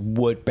things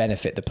would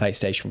benefit the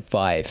PlayStation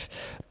 5,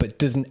 but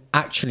doesn't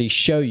actually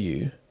show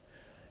you.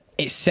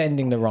 It's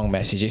sending the wrong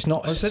message. It's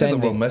not sending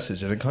the wrong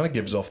message, and it kind of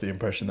gives off the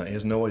impression that he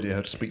has no idea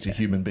how to speak to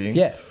human beings.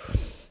 Yeah.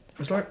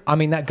 It's like, I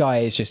mean, that guy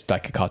is just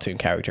like a cartoon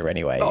character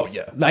anyway. Oh,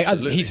 yeah. Like,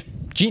 absolutely. he's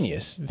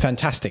genius.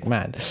 Fantastic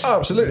man. Oh,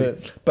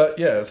 absolutely. But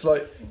yeah, it's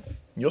like,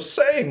 you're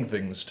saying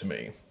things to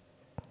me,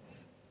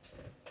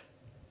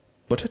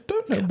 but I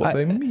don't know what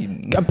they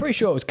mean. I'm pretty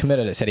sure it was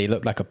Camilla that said he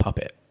looked like a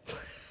puppet.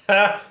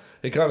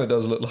 He kind of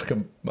does look like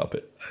a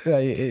Muppet.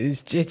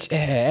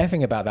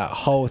 Everything about that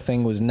whole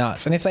thing was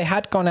nuts. And if they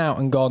had gone out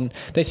and gone,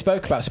 they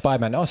spoke about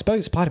Spider-Man. Oh,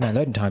 Spider-Man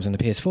loading times on the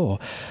PS4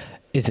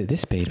 is at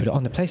this speed, but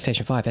on the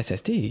PlayStation 5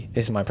 SSD,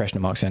 this is my impression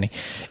of Mark Cerny,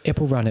 it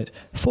will run at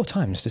 4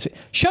 times the speed.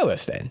 Show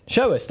us then.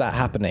 Show us that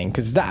happening,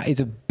 because that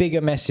is a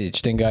bigger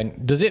message than going,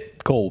 does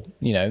it? Cool.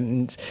 You know,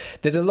 and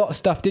there's a lot of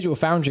stuff. Digital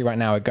Foundry right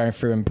now are going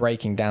through and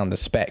breaking down the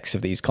specs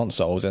of these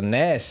consoles, and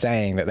they're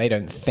saying that they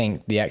don't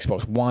think the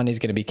Xbox One is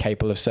going to be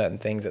capable of certain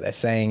things that they're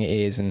saying it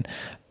is, and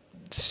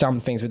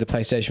some things with the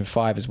PlayStation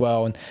 5 as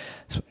well. And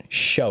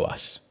show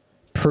us.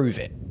 Prove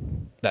it.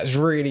 That's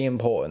really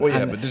important. Well,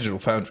 yeah, but Digital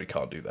Foundry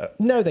can't do that.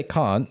 No, they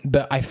can't.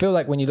 But I feel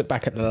like when you look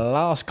back at the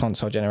last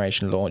console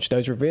generation launch,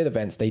 those reveal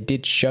events, they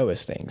did show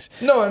us things.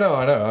 No, I know.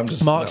 I'm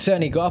just... Mark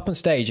Cerny got up on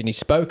stage and he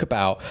spoke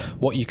about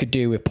what you could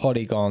do with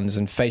polygons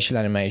and facial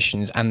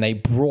animations, and they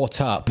brought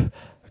up a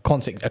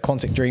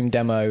Quantic Dream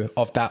demo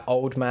of that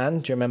old man.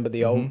 Do you remember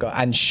the old guy?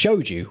 And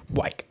showed you,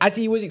 like, as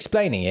he was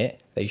explaining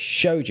it, they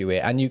showed you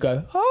it, and you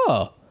go,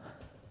 oh,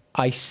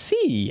 I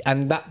see.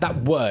 And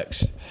that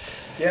works.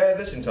 Yeah,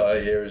 this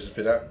entire year has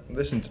been out.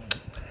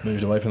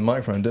 Moved away from the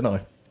microphone, didn't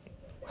I?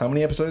 How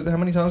many times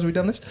have we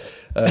done this?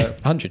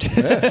 100.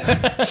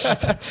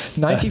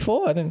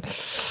 94? I don't...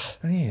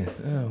 Yeah.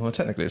 Well,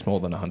 technically it's more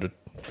than 100.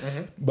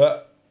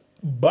 But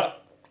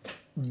what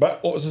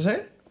was I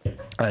saying?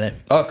 I know.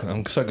 Oh,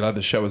 I'm so glad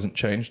the show hasn't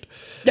changed.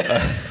 Fuck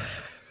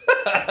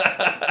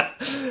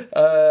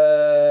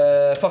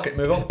it,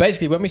 move on.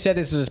 Basically, when we said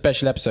this was a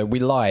special episode, we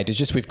lied. It's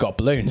just we've got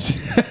balloons.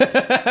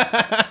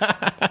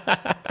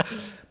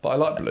 But I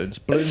like balloons.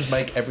 Balloons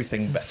make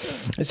everything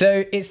better.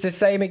 So it's the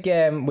same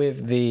again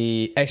with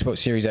the Xbox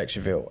Series X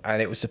reveal,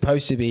 and it was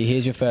supposed to be,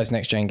 here's your first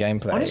next-gen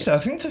gameplay. Honestly, I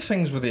think the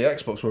things with the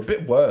Xbox were a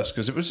bit worse,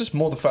 because it was just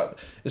more the fact...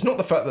 It's not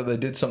the fact that they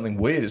did something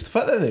weird, it's the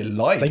fact that they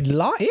lied. They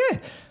lied, yeah.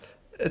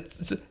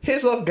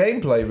 Here's our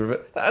gameplay with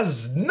it. That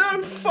has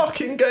no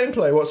fucking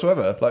gameplay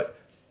whatsoever. Like...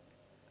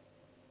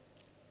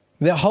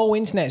 The whole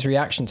internet's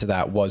reaction to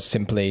that was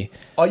simply...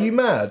 Are you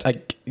mad?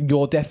 Like,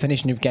 your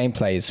definition of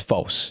gameplay is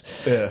false.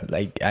 Yeah.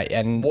 Like,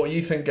 and... What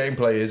you think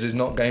gameplay is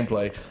not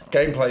gameplay.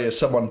 Gameplay is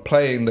someone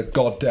playing the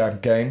goddamn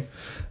game.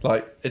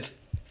 Like, it's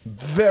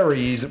very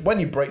easy. When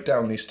you break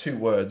down these two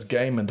words,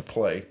 game and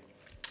play,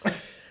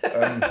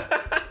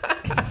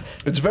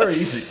 it's very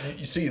easy.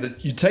 You see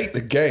that you take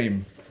the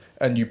game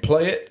and you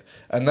play it,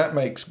 and that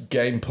makes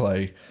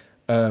gameplay.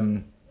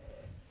 And,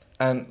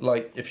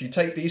 like, if you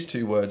take these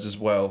two words as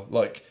well,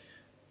 like...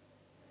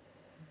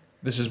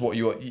 This is what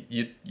you are.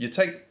 You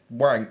take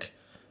wank,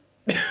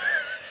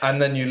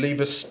 and then you leave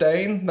a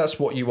stain. That's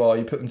what you are.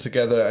 You put them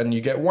together, and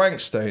you get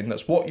wank stain.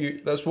 That's what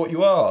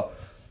you are.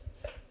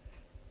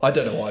 I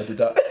don't know why I did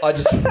that. I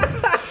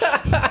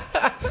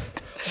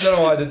don't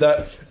know why I did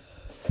that.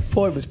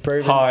 Point was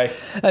proven. Hi.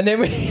 And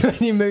then when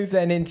you move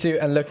then into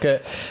and look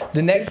at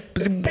the next...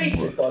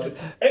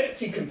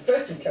 Empty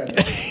confetti cannon.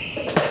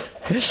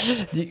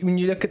 When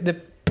you look at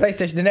the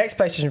next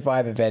PlayStation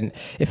 5 event,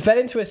 it fell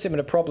into a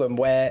similar problem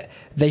where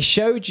they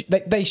showed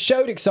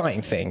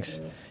exciting things.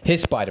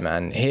 Here's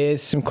Spider-Man.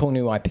 Here's some cool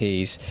new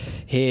IPs.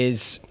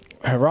 Here's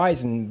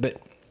Horizon.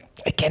 But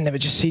again, they were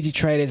just CG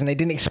trailers and they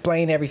didn't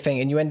explain everything,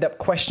 and you end up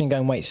questioning,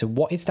 going, wait, so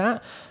what is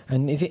that?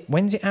 And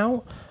when's it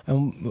out?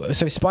 And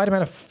so is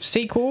Spider-Man a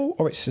sequel,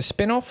 or it's a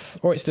spin-off,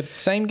 or it's the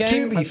same game?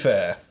 To be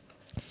fair,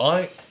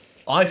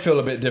 I feel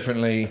a bit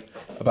differently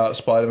about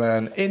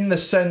Spider-Man in the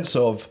sense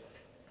of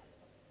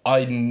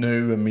I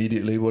knew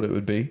immediately what it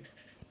would be.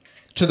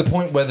 To the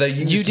point where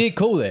you did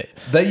call it.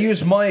 They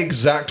used my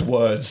exact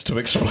words to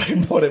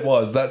explain what it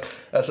was. That's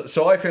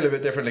so I feel a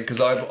bit differently because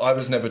I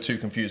was never too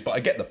confused, but I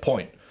get the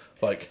point.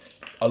 Like,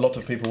 a lot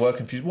of people were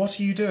confused. What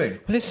are you doing?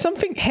 Well, there's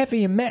something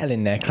heavy and metal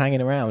in there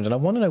clanging around, and I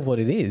want to know what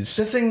it is.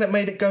 The thing that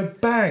made it go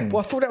bang.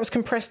 Well, I thought that was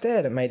compressed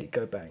air that made it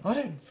go bang. I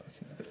don't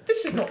fucking know.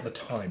 This is not the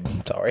time.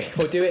 Sorry.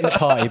 We'll do it in the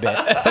party bit.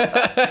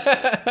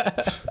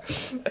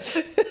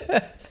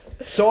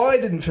 So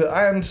I didn't feel...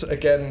 And,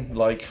 again,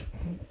 like...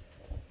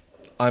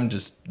 I'm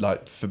just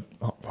like for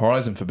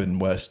Horizon Forbidden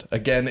West.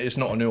 Again, it's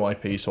not a new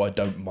IP, so I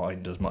don't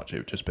mind as much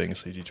it just being a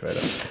CG trailer,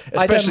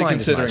 especially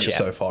considering it's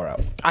so far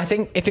out. I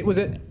think if it was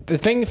the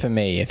thing for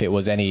me, if it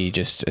was any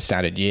just a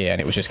standard year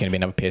and it was just going to be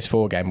another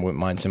PS4 game, I wouldn't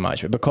mind so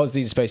much. But because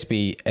these are supposed to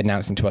be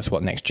announcing to us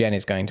what next gen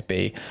is going to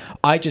be,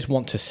 I just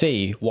want to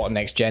see what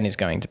next gen is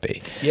going to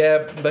be. Yeah,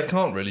 they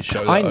can't really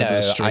show that over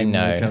the stream,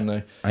 can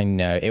they? I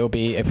know. It will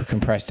be a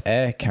compressed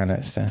air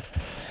canister.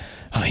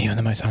 Oh, you're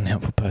the most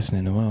unhelpful person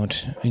in the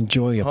world.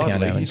 Enjoy your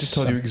piano. He just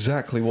told you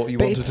exactly what you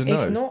wanted to know.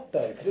 It's not,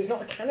 though, because it's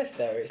not a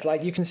canister. It's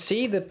like you can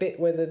see the bit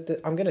where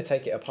the I'm going to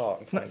take it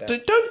apart and find out.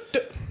 Don't.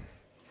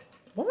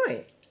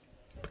 Why?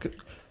 Because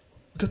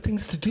we've got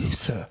things to do,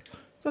 sir.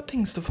 We've got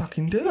things to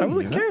fucking do. No,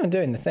 we'll carry on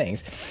doing the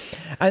things.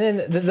 And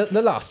then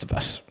the Last of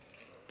Us.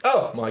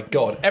 Oh, my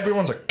God.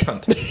 Everyone's a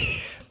cunt.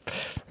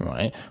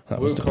 Right.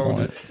 That was the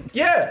point.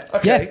 Yeah,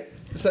 okay.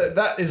 Yeah. So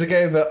that is a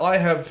game that I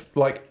have,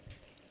 like...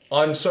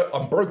 I'm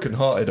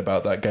broken-hearted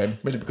about that game,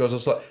 really, because I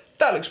was like,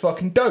 that looks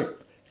fucking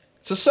dope.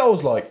 So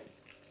Souls-like.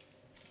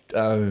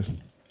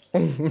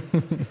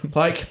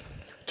 Like,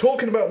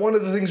 talking about one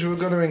of the things we were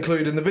going to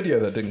include in the video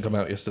that didn't come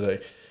out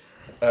yesterday.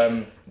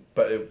 But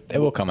it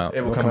will come out.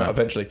 It will come out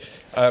eventually.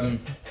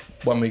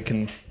 When we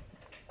can...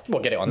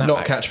 We'll get it on that.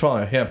 Not catch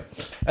fire, yeah.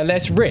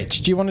 Unless,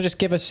 Rich, do you want to just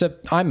give us an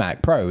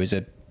iMac Pro as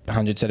a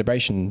 100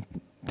 celebration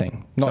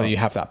thing? Not that you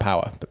have that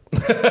power, but...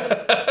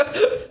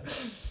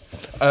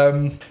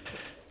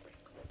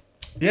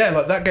 Yeah,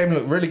 like that game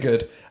looked really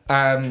good,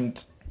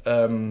 and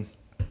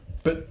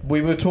but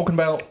we were talking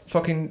about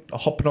fucking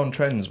hopping on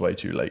trends way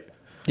too late.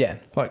 Yeah,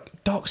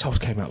 like Dark Souls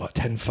came out like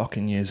 10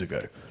 fucking years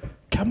ago.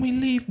 Can we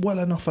leave well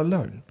enough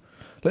alone?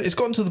 Like, it's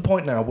gotten to the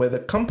point now where the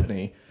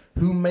company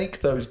who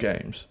make those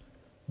games,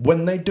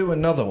 when they do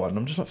another one,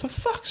 I'm just like, for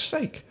fuck's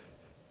sake,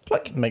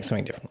 like make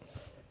something different.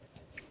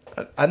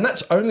 And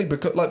that's only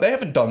because, like, they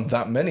haven't done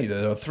that many.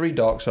 There are 3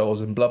 Dark Souls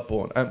and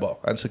Bloodborne, and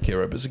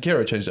Sekiro, but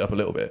Sekiro changed it up a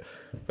little bit.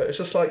 But it's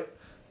just like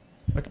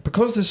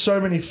because there's so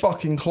many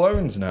fucking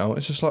clones now,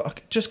 it's just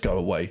like, just go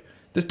away.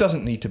 This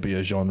doesn't need to be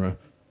a genre.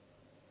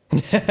 I'm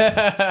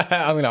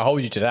going to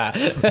hold you to that.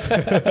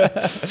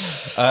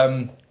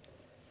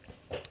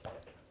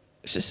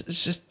 It's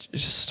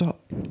just stop.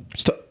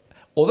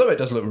 Although it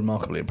does look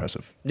remarkably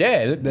impressive.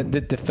 Yeah,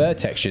 the fur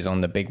textures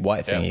on the big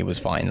white thingy was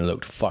fine. It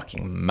looked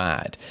fucking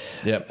mad.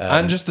 Yeah,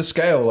 and just the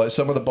scale, like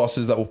some of the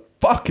bosses that were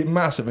fucking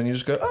massive, and you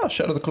just go, oh,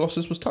 Shadow of the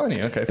Colossus was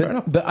tiny. Okay, fair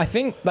enough. But I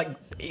think, like,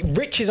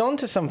 Rich is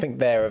onto something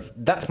there of,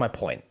 that's my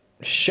point.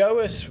 Show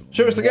us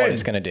the what game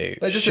it's going to do.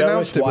 They just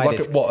announced it with like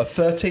a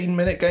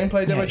 13-minute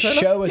gameplay demo trailer?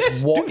 Show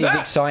us what is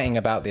exciting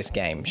about this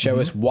game.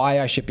 Show us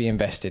why I should be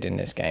invested in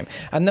this game.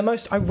 And the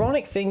most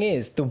ironic thing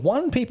is, the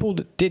one people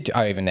that did...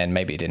 Oh, even then,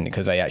 maybe it didn't,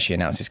 because they actually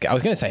announced this game. I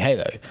was going to say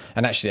Halo,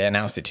 and actually they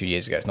announced it 2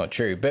 years ago. It's not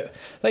true. But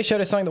they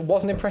showed us something that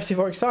wasn't impressive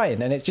or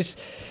exciting, and it's just...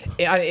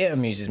 It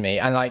amuses me.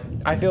 And like,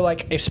 I feel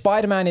like if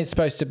Spider-Man is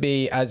supposed to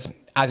be as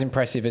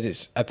impressive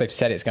as they've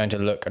said it's going to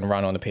look and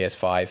run on the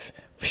PS5...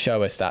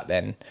 Show us that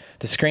then.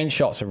 The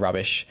screenshots are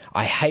rubbish.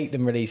 I hate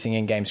them releasing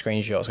in-game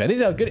screenshots.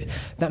 These are good.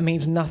 That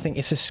means nothing.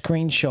 It's a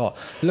screenshot.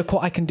 Look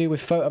what I can do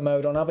with photo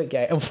mode on other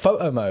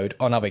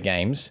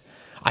games.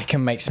 I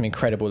can make some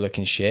incredible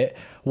looking shit.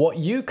 What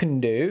you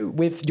can do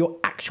with your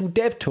actual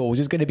dev tools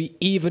is going to be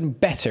even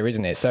better,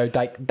 isn't it? So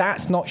like,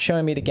 that's not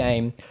showing me the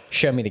game.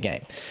 Show me the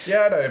game.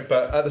 Yeah, I know.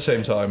 But at the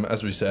same time,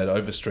 as we said,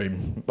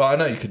 overstream. But I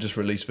know you could just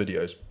release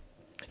videos.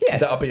 Yeah,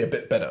 that'll be a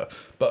bit better.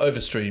 But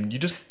overstream, you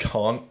just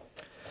can't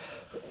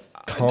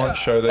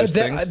show those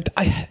things.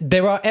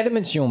 There are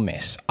elements you'll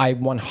miss. I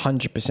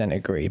 100%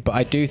 agree. But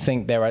I do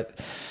think there are...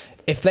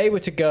 If they were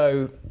to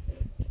go...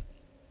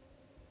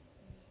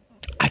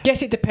 I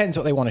guess it depends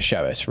what they want to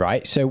show us,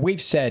 right? So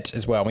we've said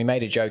as well, we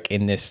made a joke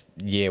in this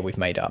year we've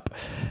made up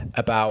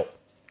about...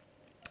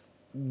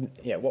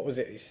 Yeah, what was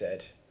it you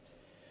said?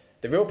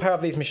 The real power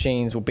of these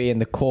machines will be in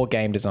the core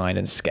game design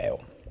and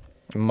scale.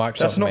 Microsoft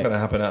That's not going to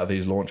happen out of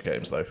these launch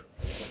games, though.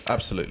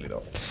 Absolutely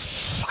not.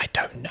 I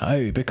don't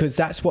know, because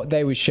that's what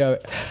they would show.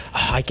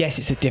 I guess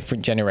it's a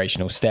different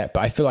generational step,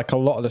 but I feel like a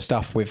lot of the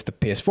stuff with the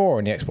PS4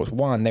 and the Xbox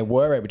One, they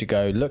were able to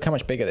go, look how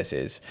much bigger this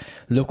is.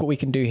 Look what we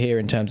can do here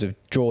in terms of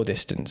draw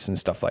distance and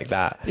stuff like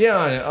that.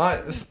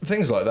 Yeah,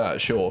 things like that,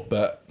 sure.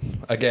 But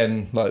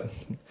again, like,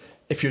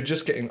 if you're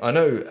just getting... I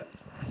know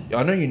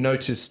you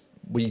noticed...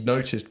 We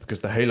noticed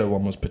because the Halo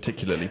one was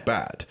particularly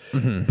bad.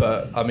 Mm-hmm.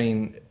 But, I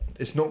mean...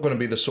 It's not going to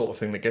be the sort of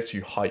thing that gets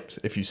you hyped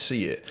if you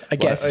see it. I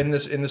guess in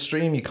the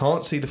stream you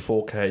can't see the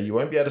 4K, you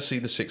won't be able to see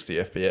the 60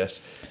 FPS,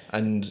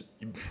 and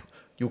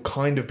you'll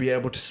kind of be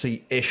able to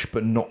see ish,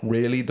 but not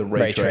really the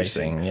ray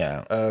tracing.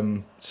 Yeah.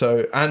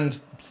 And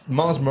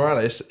Miles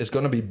Morales is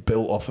going to be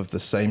built off of the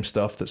same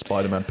stuff that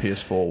Spider-Man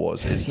PS4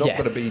 was. It's not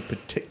going to be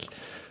particular.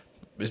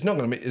 It's not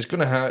going to be. It's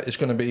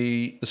going to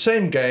be the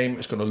same game.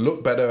 It's going to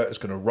look better. It's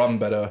going to run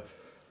better.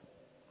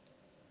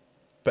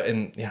 But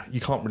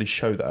you can't really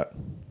show that.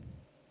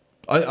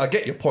 I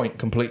get your point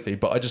completely,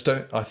 but I just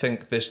don't. I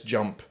think this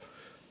jump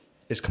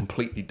is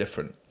completely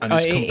different, and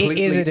it's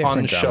completely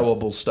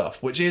unshowable stuff,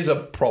 which is a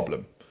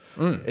problem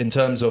in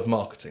terms of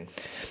marketing.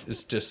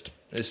 It's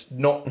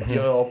not.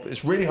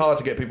 It's really hard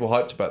to get people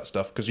hyped about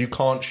stuff because you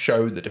can't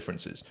show the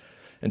differences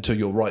until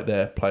you're right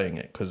there playing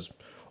it. Because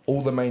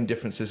all the main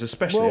differences,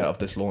 especially out of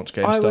this launch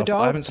game stuff,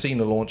 I haven't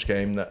seen a launch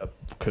game that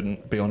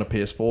couldn't be on a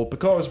PS4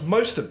 because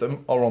most of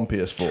them are on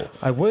PS4.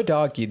 I would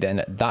argue then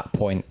at that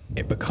point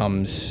it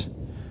becomes.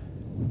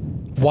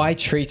 Why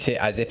treat it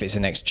as if it's a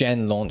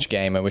next-gen launch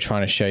game and we're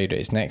trying to show you that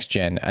it's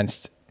next-gen?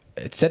 And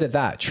instead of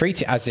that,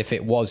 treat it as if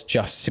it was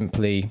just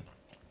simply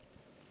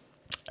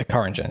a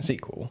current-gen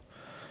sequel.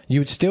 You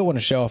would still want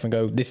to show off and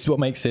go, this is what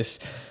makes this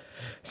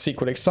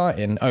sequel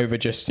exciting over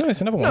just, it's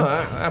another one. No,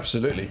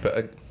 absolutely.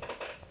 But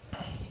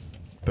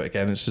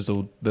again, it's just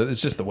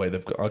the way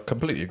they've got... I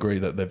completely agree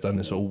that they've done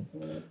this all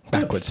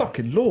backwards. Oh,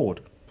 fucking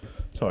Lord.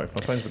 Sorry,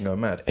 my phone's been going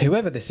mad.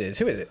 Whoever this is,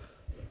 who is it?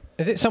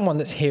 Is it someone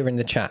that's here in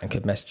the chat and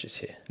could message us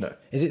here? No.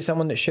 Is it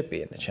someone that should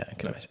be in the chat and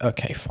could message?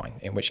 Okay, fine.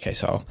 In which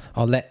case, I'll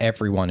let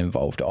everyone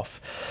involved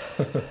off.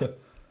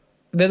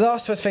 The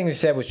Last of Us thing we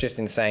said was just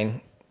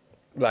insane.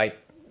 Like,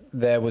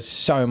 there was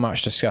so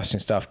much disgusting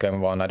stuff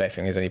going on. I don't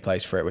think there's any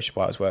place for it, which is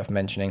why it was worth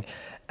mentioning.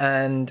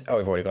 And,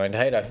 we've already gone into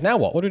Halo. Now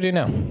what? What do we do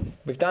now?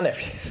 We've done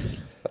everything.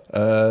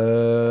 Right.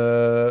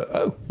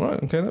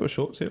 Okay, that was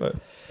short. See you later.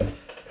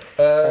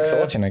 Thanks for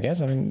watching, I guess.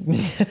 I mean,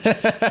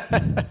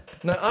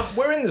 no,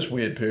 we're in this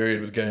weird period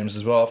with games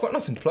as well. I've got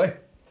nothing to play.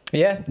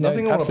 Yeah,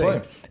 nothing I want to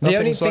play. The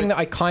only thing that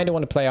I kind of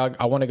want to play,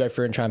 I want to go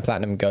through and try and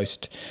platinum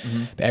Ghost.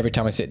 Mm-hmm. But every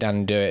time I sit down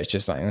and do it, it's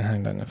just like I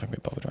don't know if I can be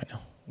bothered right now.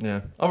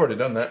 Yeah, I've already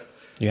done that.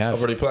 You have? I've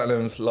already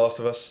platinumed Last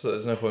of Us, so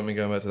there's no point in me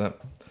going back to that.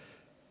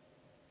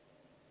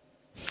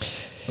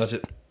 That's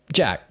it.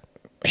 Jack,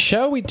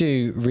 shall we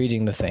do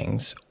reading the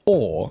things,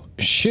 or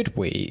should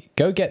we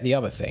go get the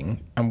other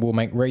thing and we'll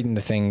make reading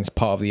the things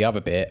part of the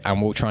other bit,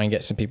 and we'll try and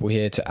get some people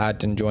here to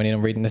add and join in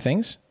on reading the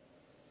things?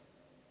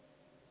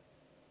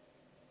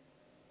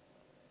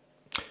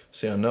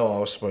 See, I know I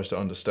was supposed to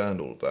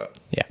understand all of that.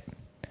 Yeah.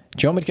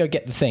 Do you want me to go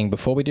get the thing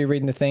before we do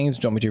reading the things?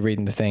 Or do you want me to do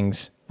reading the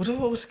things? We'll do it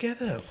all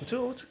together.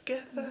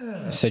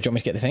 So do you want me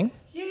to get the thing?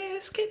 Yeah,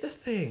 let's get the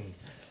thing.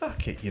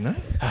 Fuck it, you know?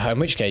 In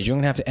which case, you're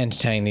going to have to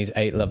entertain these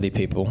 8 lovely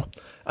people.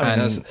 I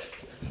mean,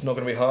 it's not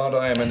going to be hard.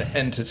 I am an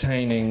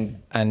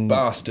entertaining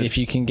bastard. If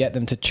you can get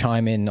them to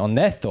chime in on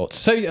their thoughts.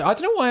 So, I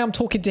don't know why I'm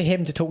talking to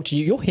him to talk to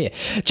you. You're here.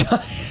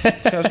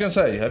 I was going to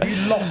say, have you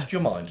lost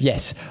your mind?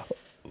 Yes.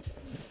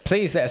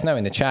 Please let us know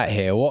in the chat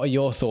here. What are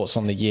your thoughts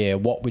on the year?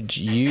 What would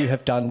you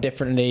have done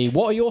differently?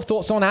 What are your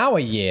thoughts on our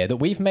year that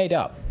we've made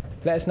up?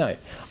 Let us know.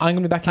 I'm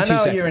going to be back in 2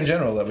 seconds. And our year in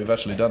general that we've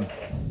actually done.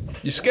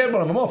 You scared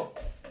one of them off.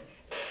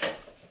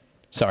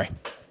 Sorry.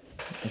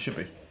 You should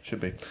be.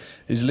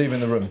 He's leaving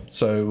the room.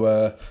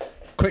 So,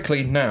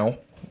 quickly now,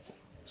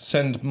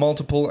 send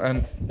multiple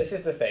and... This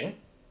is the thing.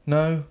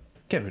 No,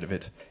 get rid of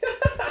it.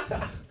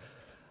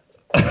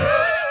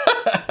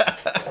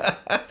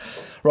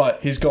 Right,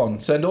 he's gone.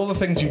 Send all the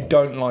things you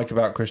don't like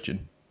about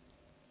Christian.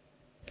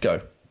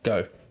 Go.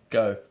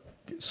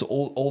 So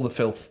all the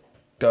filth.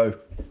 Go.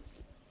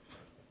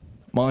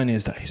 Mine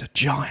is that he's a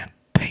giant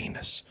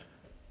penis.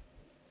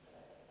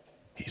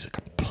 He's a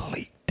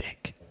complete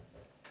dick.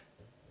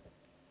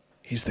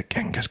 He's the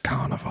Genghis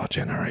Khan of our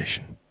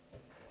generation.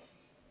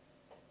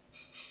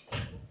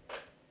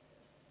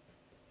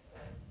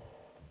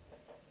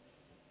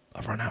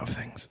 I've run out of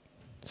things.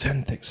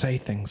 Send things, say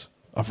things.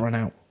 I've run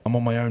out. I'm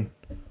on my own.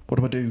 What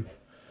do I do?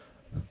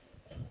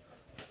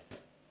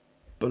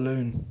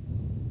 Balloon.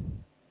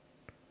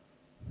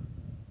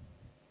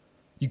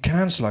 You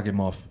can slag him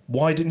off.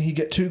 Why didn't he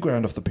get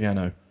 $2,000 off the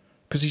piano?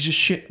 Because he's a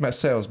shit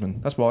salesman.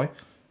 That's why.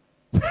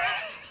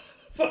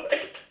 Sorry.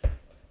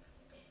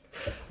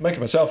 I'm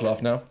making myself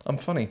laugh now. I'm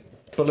funny.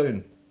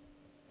 Balloon.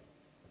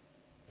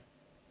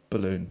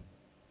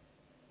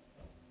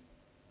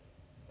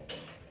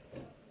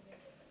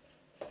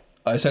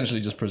 I essentially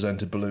just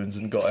presented balloons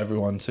and got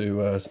everyone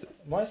to...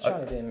 Why is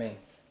Charlie being me?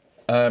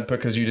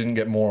 Because you didn't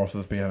get more off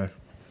of the piano.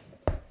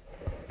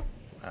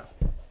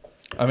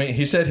 I mean,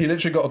 he said he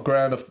literally got a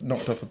grand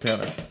knocked off the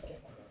piano.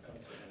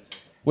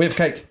 We have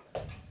cake.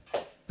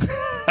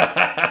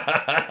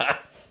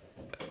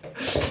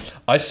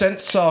 I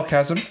sense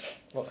sarcasm.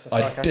 What's the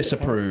sarcastic I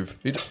disapprove.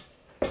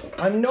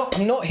 I'm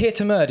not here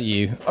to murder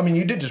you. I mean,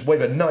 you did just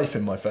wave a knife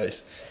in my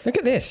face. Look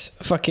at this.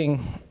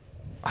 Fucking...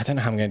 I don't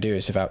know how I'm going to do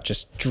this without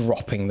just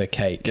dropping the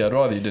cake. Yeah, I'd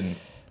rather you didn't.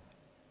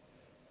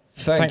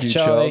 Thanks,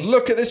 Charlie. Charles.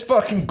 Look at this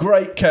fucking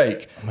great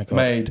cake. Oh my God.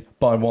 Made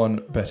by one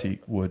Betty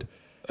Wood.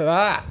 Look at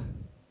that.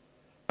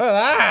 Look at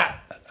that.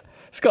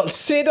 It's got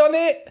Sid on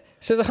it. It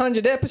says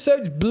 100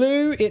 episodes.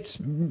 Blue. It's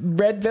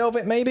red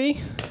velvet,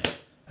 maybe.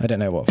 I don't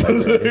know what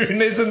flavour it is.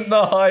 Balloon isn't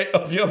the height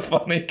of your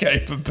funny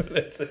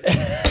capability.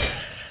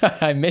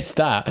 I missed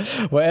that.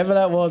 Whatever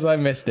that was, I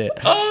missed it.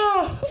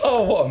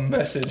 Oh, what a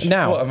message.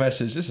 Now- what a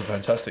message. This is a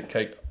fantastic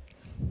cake.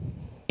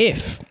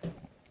 If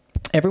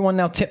everyone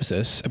now tips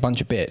us a bunch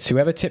of bits,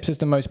 whoever tips us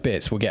the most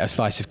bits will get a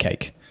slice of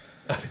cake.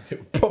 I mean, it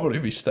will probably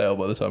be stale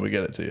by the time we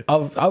get it to you.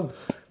 I'll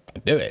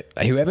do it.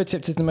 Whoever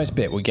tips us the most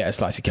bit will get a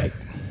slice of cake.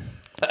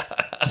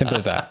 Simple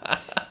as that.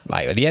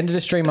 Like, at the end of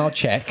the stream, I'll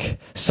check.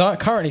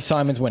 Currently,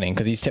 Simon's winning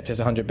because he's tipped us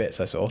 100 bits,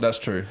 I saw. That's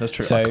true. That's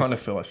true. So- I kind of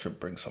feel I should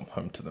bring some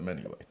home to them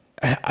aneway.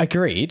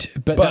 Agreed,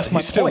 but But that's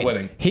my he's still point.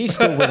 winning. He's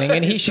still winning,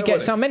 and he He's should still get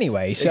winning. some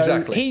anyway. So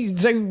Exactly.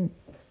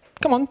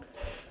 come on,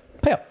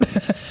 pay up. We're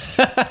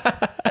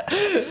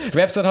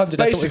episode 100.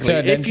 That's what we've Basically,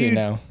 turned if into you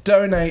now.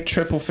 donate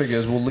triple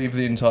figures, we'll leave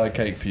the entire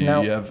cake for you.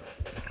 Now- You have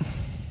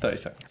 30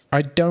 seconds.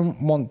 I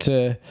don't want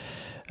to.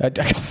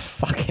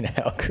 Fucking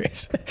hell,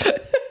 Chris.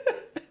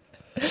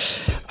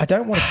 I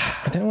don't want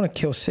to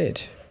kill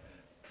Sid.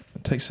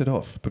 It takes it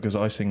off because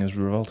icing is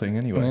revolting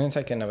I'm anyway. going to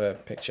take another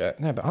picture.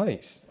 No, but I'll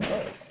eat Sid.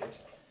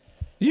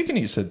 You can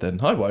eat Sid then.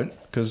 I won't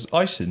because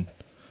icing.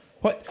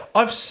 What?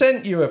 I've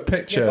sent you a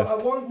picture. Yeah, but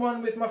I want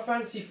one with my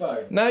fancy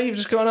phone. Now you've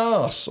just got an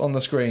arse on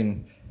the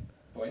screen.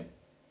 Point.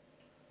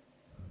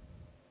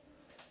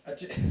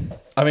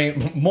 I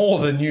mean, more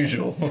than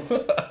usual.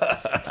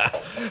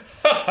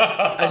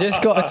 I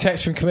just got a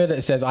text from Camilla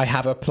that says I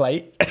have a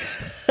plate.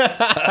 All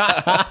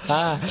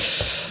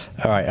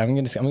right, I'm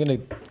gonna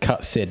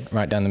cut Sid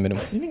right down the middle.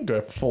 You didn't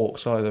grab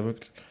forks either.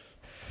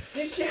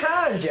 Use your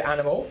hand, you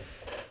animal.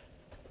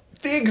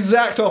 The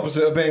exact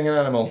opposite of being an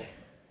animal.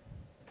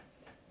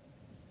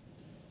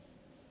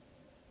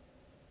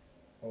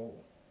 Oh.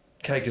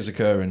 Cake is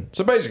occurring.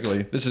 So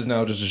basically, this is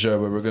now just a show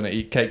where we're going to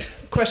eat cake.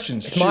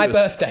 Questions. It's shoot my us.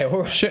 birthday,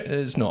 all right?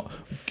 It's not.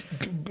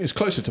 It's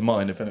closer to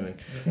mine, if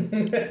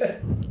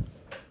anything.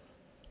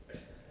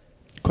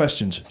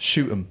 Questions.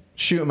 Shoot them.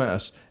 Shoot them at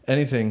us.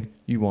 Anything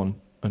you want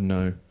to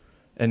know.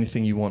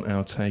 Anything you want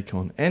our take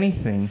on.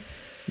 Anything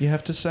you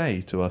have to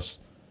say to us.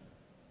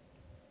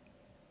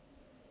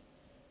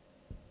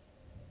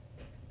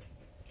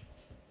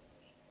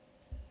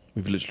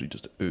 We've literally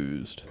just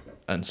oozed.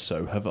 And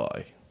so have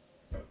I.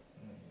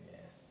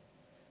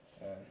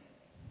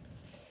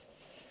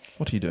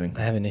 What are you doing?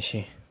 I have an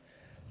issue.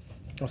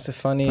 What's the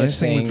First funniest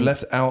thing thing we've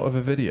left out of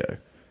a video.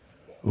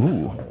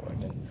 Ooh. I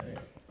don't know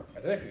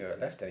if we've ever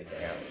left anything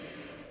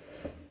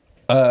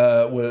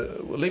out. We're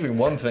leaving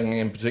one thing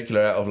in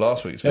particular out of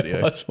last week's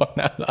video. What's one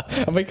out loud?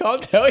 And we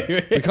can't tell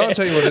you. We can't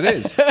tell you what it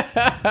is.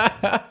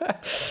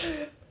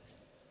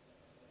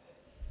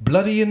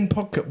 Bloody in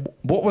pocket.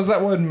 What was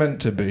that word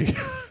meant to be?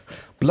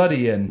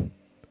 Bloody in.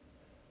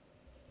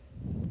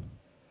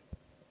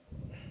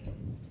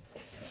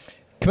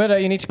 Camilla,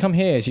 you need to come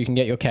here so you can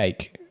get your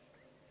cake.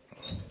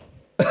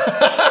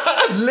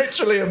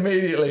 Literally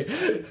immediately.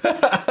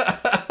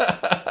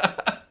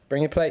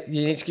 Bring your plate.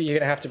 You're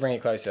gonna have to bring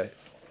it closer.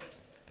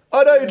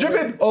 Oh no, you're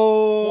dripping.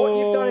 Oh. What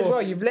you've done as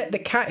well, you've let the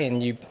cat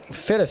in, you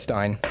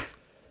Philistine.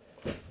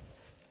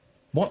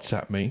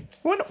 WhatsApp me.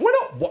 We're not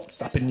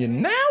WhatsApping you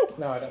now.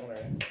 No, I don't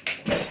want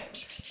to.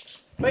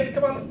 Wait,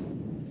 come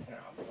on. No,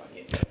 fuck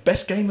it.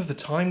 Best game of the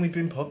time we've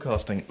been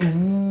podcasting.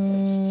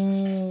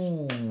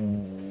 Ooh.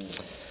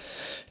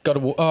 God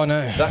of War. Oh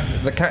no.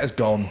 The cat is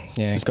gone.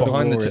 Yeah, it's God of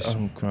behind War the. is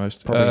Oh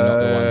Christ. probably not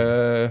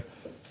the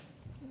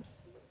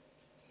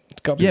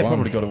It's got to be Yeah, one.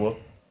 probably God of War.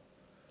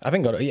 I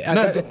think God of War.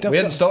 No, we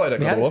hadn't started at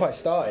We God of hadn't War. quite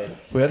started.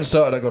 We hadn't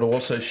started at God of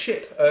War, so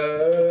shit.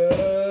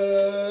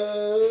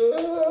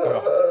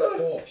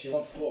 Forks. You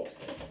want forks?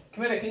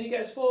 Camilla, can you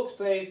get us forks,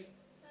 please?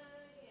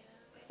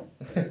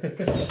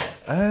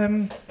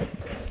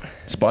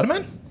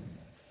 Spider-Man?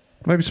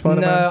 Maybe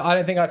Spider-Man? No, I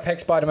don't think I'd peg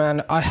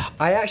Spider-Man.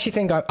 I actually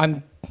think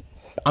I'm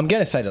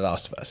going to say The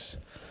Last of Us.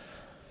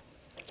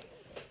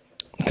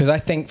 Because I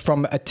think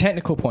from a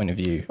technical point of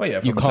view, Oh,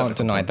 yeah, you from a can't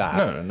technical deny point.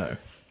 that. No.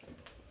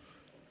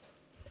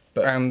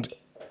 And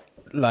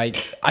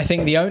like, I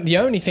think the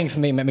only thing for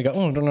me that made me go,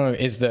 oh, no,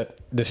 is that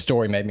the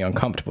story made me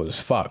uncomfortable as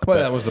fuck. Well,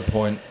 but, that was the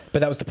point. but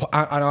that was the point.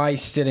 And I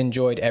still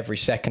enjoyed every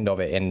second of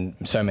it in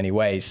so many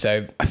ways.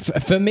 So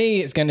for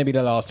me, it's going to be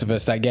The Last of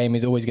Us. That game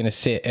is always going to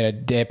sit in a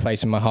dear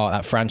place in my heart.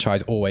 That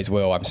franchise always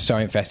will. I'm so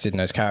invested in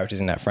those characters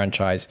in that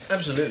franchise.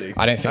 Absolutely.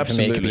 I don't think for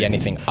me it could be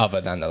anything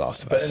other than The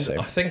Last of But Us.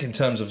 I think in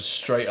terms of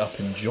straight up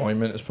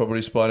enjoyment, it's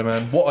probably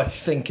Spider-Man. What I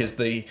think is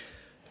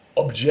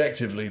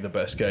objectively the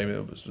best game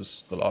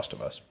was The Last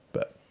of Us.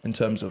 But in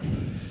terms of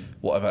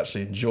what I've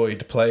actually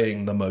enjoyed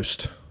playing the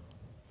most.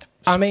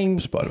 I mean,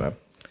 Spider-Man.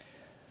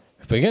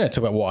 if we're going to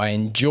talk about what I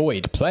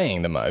enjoyed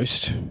playing the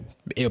most,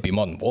 it'll be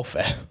Modern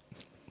Warfare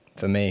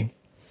for me.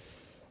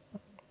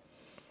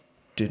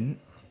 Didn't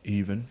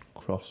even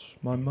cross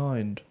my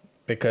mind.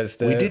 Because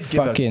We the did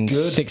give a fucking good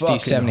 60, fucking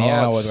 70 hard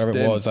hours, whatever it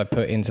stint. was, I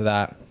put into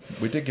that.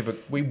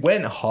 We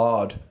went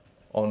hard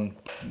on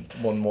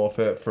Modern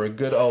Warfare for a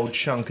good old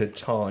chunk of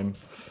time.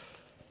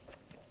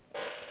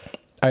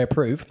 I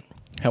approve.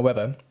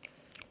 However,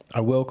 I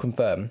will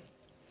confirm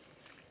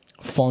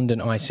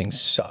fondant icing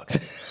sucked.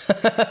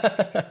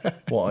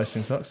 What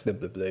icing sucks?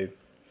 The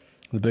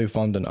blue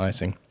fondant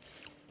icing.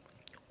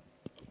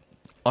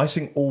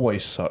 Icing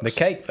always sucks. The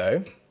cake,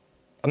 though,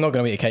 I'm not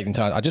going to eat a cake in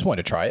time. I just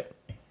wanted to try it.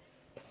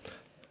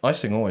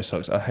 Icing always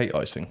sucks. I hate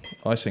icing.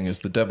 Icing is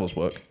the devil's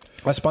work.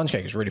 That sponge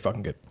cake is really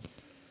fucking good.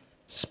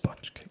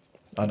 Sponge cake.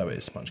 I know it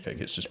is sponge cake.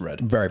 It's just red.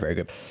 Very, very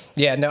good.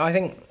 Yeah, no, I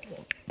think...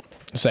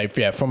 So,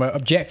 yeah, from an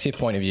objective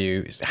point of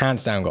view, it's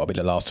hands down got to be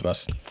The Last of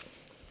Us.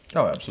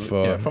 Oh, absolutely.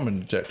 For- Yeah, from an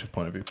objective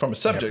point of view. From a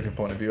subjective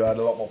point of view, I had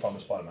a lot more fun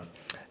with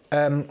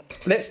Spider-Man.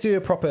 Let's do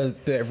a proper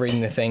bit of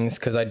reading the things,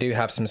 because I do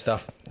have some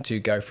stuff to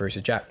go through.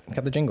 So, Jack,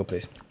 have the jingle,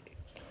 please.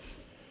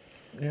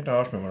 You don't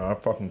ask me when I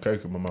have fucking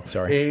cake in my mouth.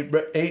 Sorry.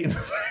 Eating.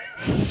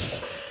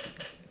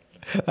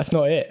 That's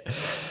not it.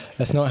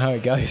 That's not how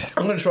it goes.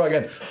 I'm going to try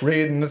again.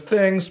 Reading the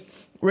things.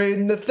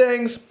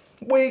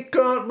 We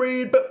can't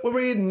read, but we're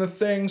reading the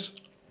things.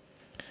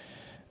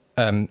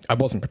 I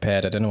wasn't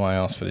prepared. I don't know why I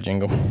asked for the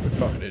jingle. You're a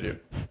fucking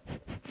idiot.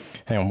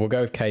 Hang on, we'll go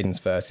with Caden's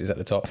first. He's at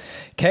the top.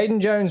 Caden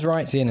Jones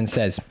writes in and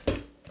says,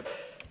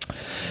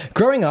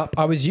 growing up,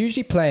 I was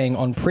usually playing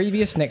on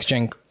previous next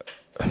gen.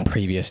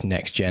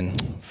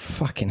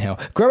 Fucking hell.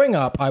 Growing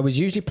up, I was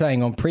usually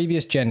playing on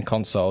previous gen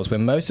consoles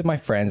when most of my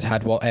friends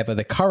had whatever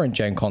the current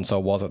gen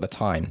console was at the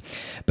time.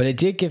 But it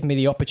did give me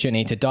the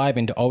opportunity to dive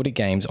into older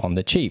games on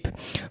the cheap.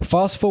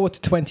 Fast forward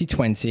to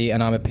 2020,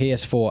 and I'm a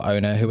PS4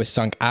 owner who has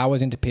sunk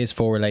hours into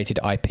PS4 related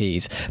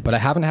IPs, but I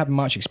haven't had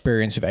much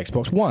experience with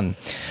Xbox One.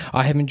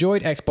 I have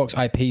enjoyed Xbox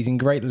IPs in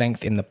great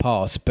length in the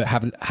past, but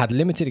have had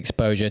limited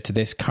exposure to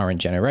this current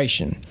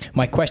generation.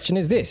 My question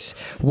is this: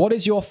 what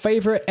is your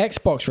favorite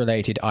Xbox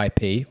related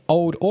IP,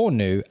 old or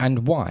new,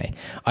 and why?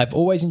 I've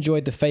always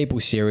enjoyed the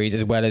Fable series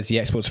as well as the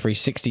Xbox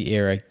 360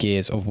 era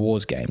Gears of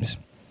Wars games.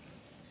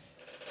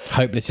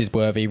 Hope this is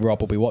worthy.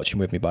 Rob will be watching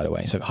with me, by the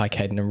way. So hi,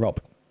 Caden and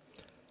Rob.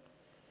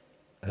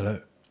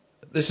 Hello.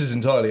 This is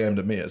entirely aimed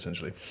at me,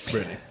 essentially.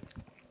 Really.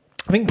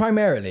 I think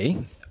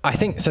primarily,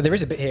 so there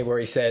is a bit here where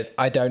he says,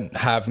 I don't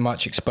have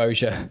much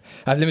exposure.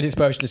 I have limited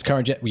exposure to this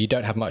current gen. Well, you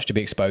don't have much to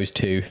be exposed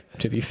to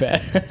be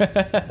fair.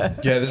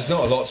 Yeah, there's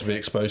not a lot to be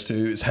exposed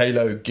to. It's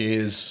Halo,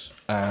 Gears,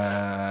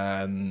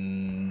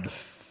 and...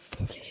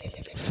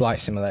 Flight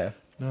Simulator.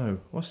 No.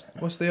 What's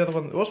the other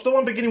one? What's the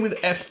one beginning with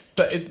F,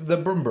 but the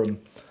Brum Brum?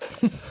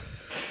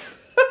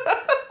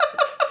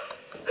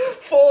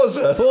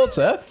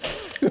 Forza.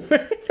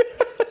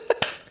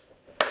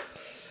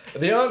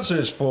 The answer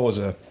is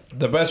Forza.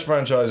 The best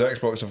franchise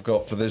Xbox have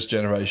got for this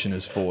generation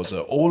is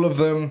Forza. All of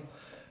them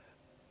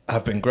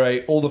have been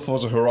great. All the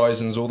Forza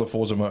Horizons, all the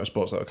Forza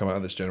Motorsports that have come out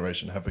of this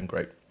generation have been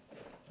great.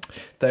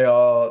 They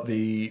are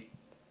the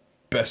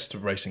best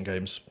racing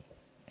games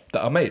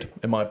that are made,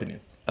 in my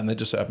opinion. And they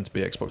just so happen to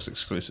be Xbox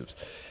exclusives,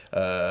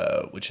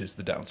 which is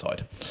the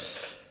downside.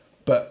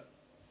 But...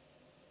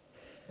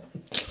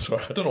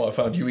 Sorry, I don't know why I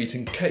found you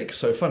eating cake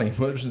so funny.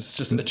 It's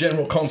just a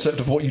general concept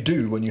of what you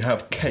do when you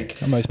have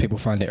cake. Most people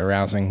find it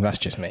arousing. That's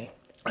just me.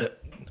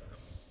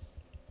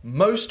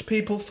 Most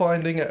people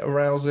finding it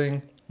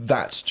arousing,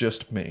 that's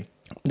just me.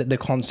 The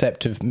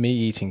concept of me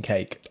eating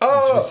cake.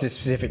 Oh!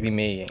 Specifically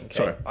me eating cake.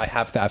 Sorry. I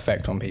have that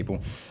effect on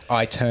people.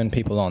 I turn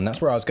people on.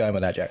 That's where I was going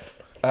with that, Jack.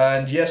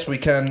 And yes, we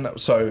can...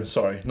 So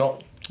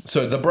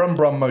the Brum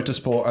Brum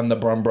Motorsport and the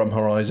Brum Brum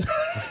Horizon.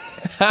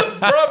 The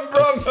Brum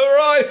Brum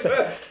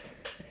Horizon!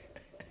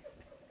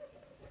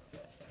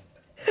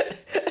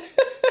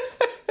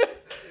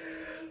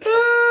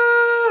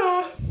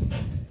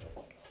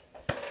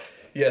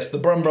 Yes, the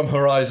Brum Brum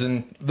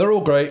Horizon, they're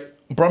all great.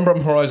 Brum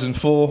Brum Horizon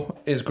 4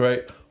 is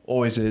great,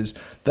 always is.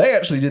 They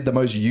actually did the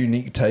most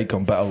unique take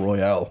on Battle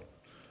Royale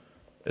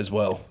as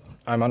well.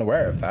 I'm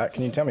unaware of that.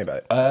 Can you tell me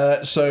about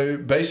it? So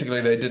basically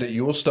they did it,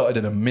 you all started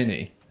in a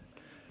Mini.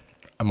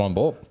 I'm on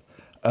board.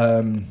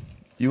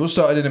 You all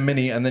started in a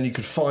Mini and then you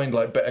could find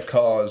like better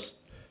cars.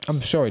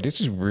 I'm sorry, this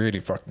is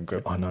really fucking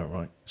good. I know,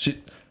 right?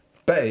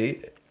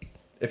 Betty,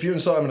 if you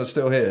and Simon are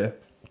still here...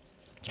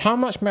 How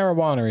much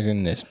marijuana is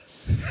in this?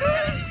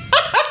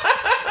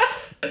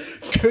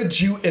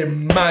 Could you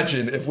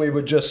imagine if we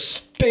were just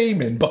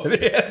steaming by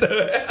the end of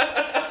it?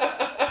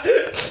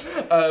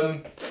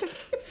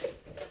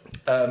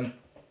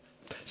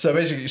 So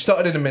basically, you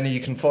started in a Mini,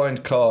 you can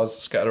find cars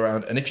scattered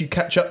around, and if you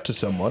catch up to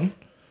someone,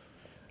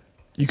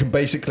 you can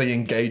basically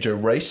engage a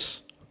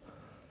race.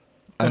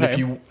 And Okay.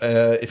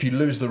 if you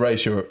lose the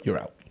race, you're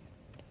out.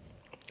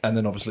 And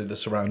then obviously the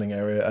surrounding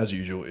area, as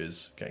usual,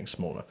 is getting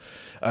smaller.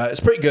 It's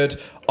pretty good.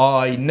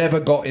 I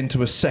never got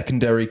into a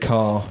secondary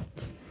car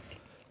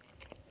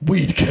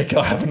Weed cake,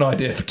 I have an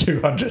idea for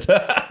 200.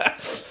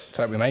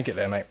 So we make it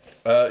there, mate.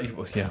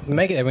 Yeah. We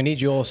make it there. We need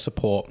your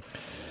support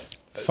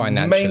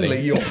financially.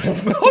 Mainly your,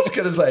 I was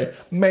going to say,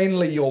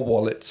 mainly your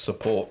wallet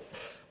support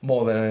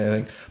more than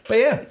anything.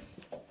 But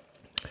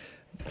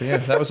yeah,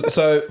 that was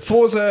so.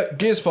 Forza,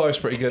 Gears 5 is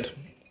pretty good.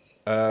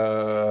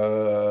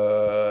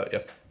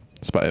 Yeah,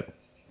 that's about it.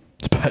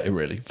 That's about it,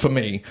 really. For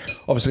me,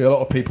 obviously, a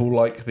lot of people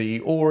like the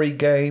Ori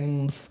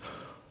games,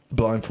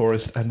 Blind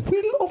Forest, and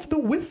Will of the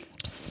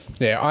Wisps.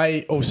 Yeah,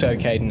 I also,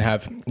 Caden,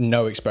 have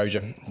no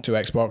exposure to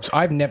Xbox.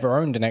 I've never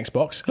owned an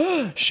Xbox.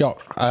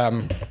 Shock.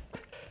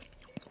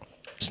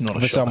 It's not a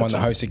For shock someone at that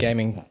all. hosts a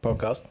gaming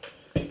podcast.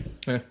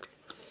 Yeah.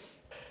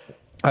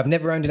 I've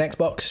never owned an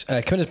Xbox.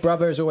 Kunda's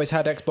brother has always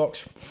had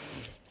Xbox.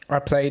 I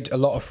played a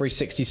lot of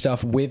 360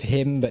 stuff with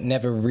him, but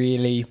never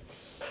really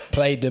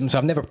played them. So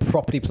I've never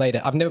properly played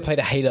it. I've never played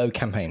a Halo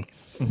campaign.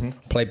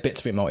 Played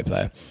bits of it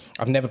multiplayer.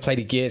 I've never played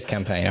a Gears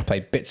campaign. I've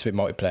played bits of it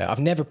multiplayer.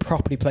 I've never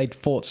properly played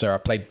Forza.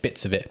 I've played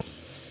bits of it.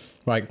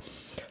 Like,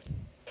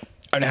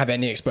 I don't have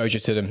any exposure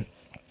to them.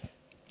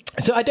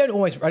 So I don't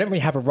really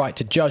have a right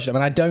to judge them,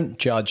 and I don't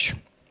judge.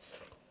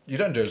 You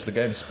don't judge the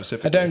game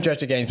specifically. I don't judge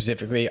the game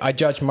specifically. I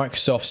judge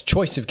Microsoft's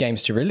choice of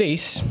games to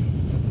release.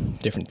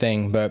 Different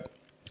thing, but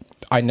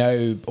I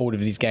know all of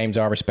these games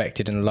are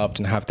respected and loved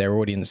and have their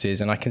audiences,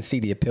 and I can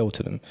see the appeal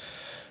to them.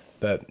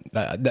 But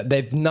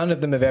none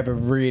of them have ever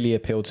really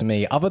appealed to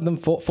me. Other than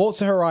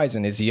Forza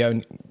Horizon is the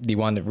only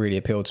one that really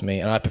appealed to me,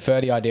 and I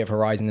prefer the idea of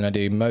Horizon than I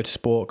do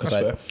Motorsport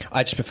because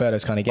I just prefer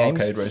those kind of games.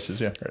 Arcade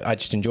races, yeah. I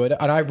just enjoyed it,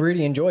 and I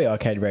really enjoy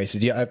arcade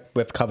races. Yeah,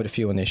 we've covered a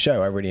few on this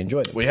show. I really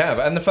enjoyed it. We have,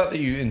 and the fact that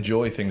you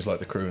enjoy things like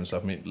The Crew and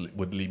stuff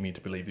would lead me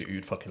to believe that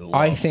you'd fucking love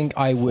I think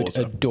I would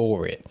Forza.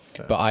 adore it,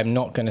 but I'm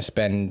not going to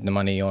spend the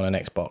money on an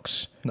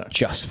Xbox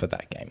just for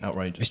that game.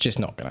 Outrageous. It's just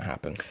not going to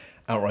happen.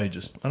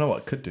 Outrageous. I know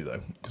what I could do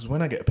though, because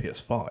when I get a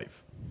PS5,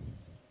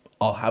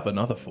 I'll have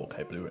another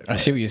 4K Blu-ray. I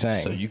see what you're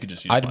saying. So you could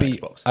just use my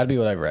Xbox. I'd be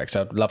all over X.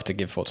 I'd love to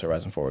give Forza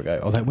Horizon 4 a go.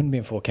 Although it wouldn't be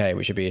in 4K,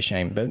 which would be a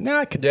shame. But no,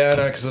 I could. Yeah,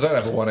 no, because I don't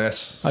have a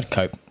 1S. I'd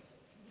cope.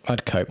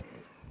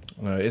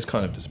 No, it's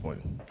kind of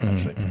disappointing,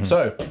 actually.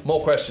 So,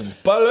 more questions.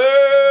 Balloon!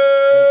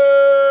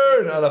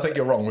 And I think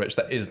you're wrong, Rich.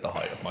 That is the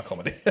height of my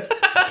comedy.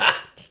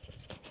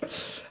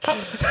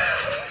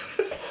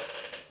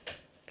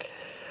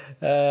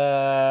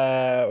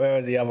 Where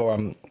was the other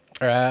one?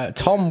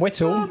 Tom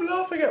Whittle. I'm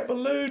laughing at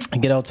Balloon. A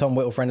good old Tom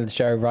Whittle, friend of the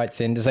show, writes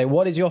in to say,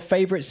 what is your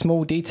favourite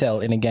small detail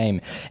in a game?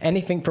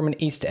 Anything from an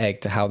Easter egg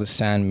to how the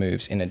sand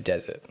moves in a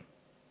desert.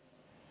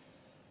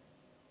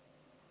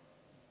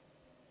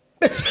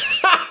 I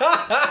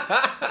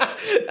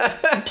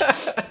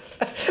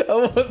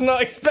was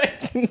not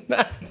expecting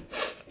that.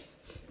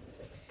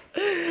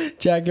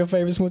 Jack, your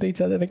favourite small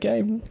detail in a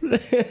game?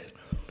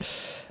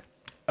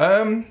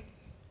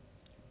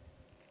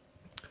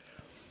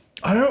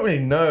 I don't really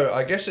know.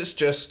 I guess it's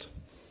just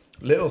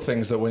little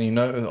things that when you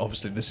know.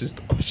 Obviously, this is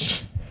the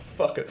question.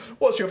 Fuck it.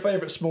 What's your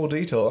favourite small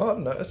detail? I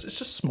don't know. It's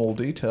just small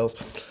details.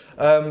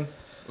 Like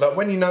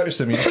when you notice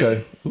them, you just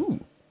go,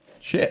 "Ooh,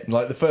 shit!"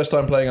 Like the first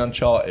time playing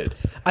Uncharted,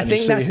 I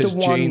think that's the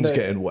one jeans that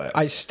getting wet.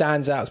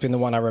 stands out as being the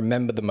one I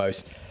remember the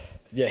most.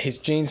 Yeah, his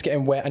jeans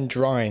getting wet and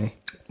drying.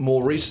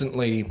 Most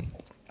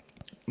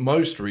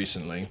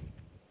recently.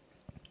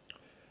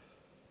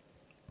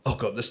 Oh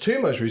god, there's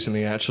two most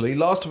recently actually.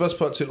 Last of Us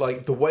Part 2,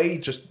 like the way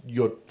just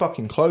your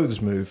fucking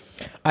clothes move.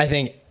 I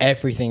think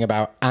everything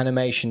about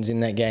animations in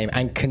that game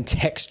and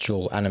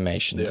contextual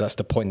animations, that's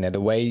the point there.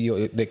 The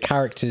way the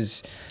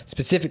characters,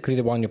 specifically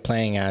the one you're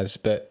playing as,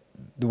 but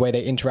the way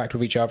they interact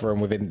with each other and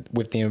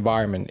with the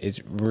environment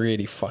is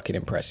really fucking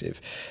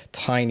impressive.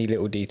 Tiny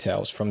little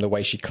details, from the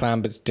way she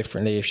clambers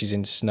differently if she's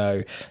in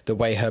snow, the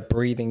way her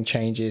breathing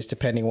changes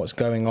depending on what's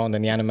going on,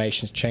 and the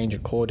animations change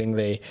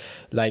accordingly.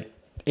 Like,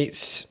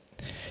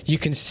 you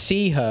can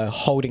see her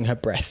holding her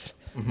breath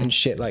and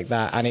shit like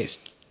that, and it's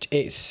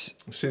You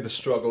see the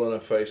struggle on her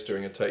face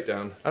during a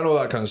takedown and all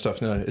that kind of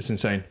stuff. No, it's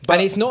insane. But,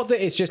 and it's not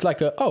that it's just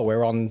like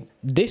we're on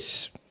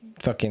this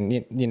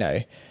fucking,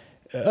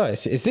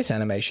 it's this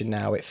animation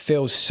now. It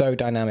feels so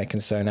dynamic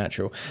and so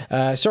natural.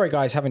 Sorry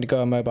guys, having to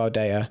go on mobile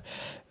data.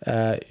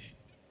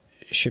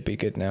 Should be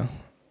good now.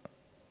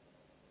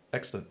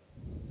 Excellent.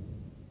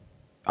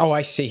 Oh,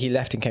 I see. He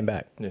left and came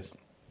back. Yes.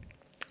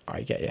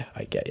 I get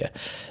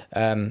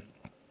you.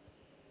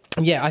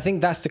 Yeah, I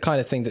think that's the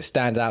kind of thing that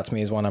stands out to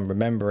me as one I'm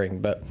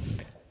remembering, but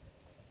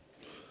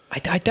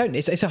I don't.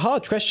 It's a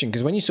hard question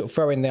because when you sort of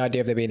throw in the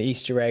idea of there being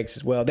Easter eggs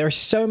as well, there are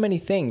so many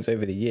things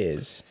over the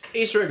years.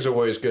 Easter eggs are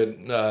always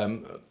good.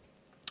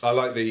 I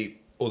like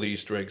all the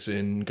Easter eggs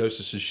in Ghost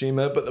of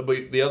Tsushima, but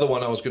the other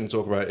one I was going to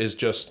talk about is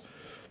just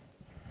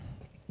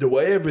the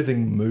way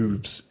everything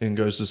moves in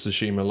Ghost of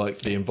Tsushima, like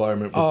the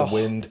environment with the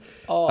wind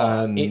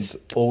and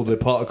all the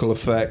particle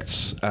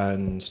effects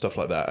and stuff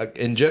like that.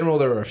 In general,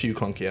 there are a few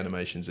clunky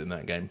animations in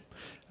that game.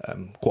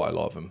 Quite a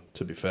lot of them,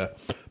 to be fair.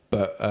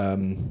 But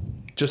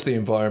just the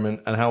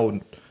environment and how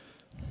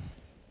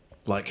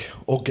like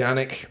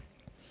organic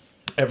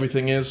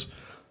everything is.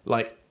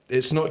 Like,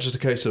 it's not just a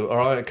case of, all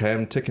right, okay,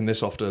 I'm ticking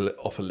this off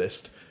a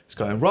list. He's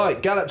going, right,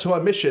 gallop to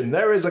our mission.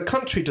 There is a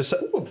country to say.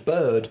 Oh, a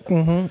bird.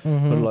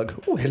 And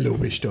like, oh, hello,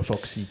 Mr.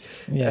 Foxy.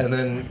 Yeah. And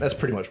then that's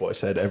pretty much what I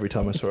said every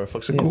time I saw a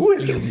fox. Like, oh,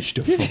 hello,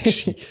 Mr.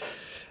 Foxy.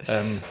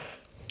 I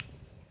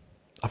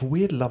have a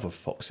weird love of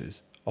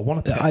foxes. I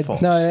want a pet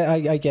fox. No,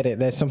 I get it.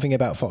 There's something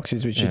about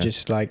foxes which are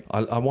just like...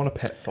 I want a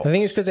pet fox. I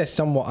think it's because they're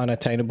somewhat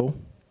unattainable.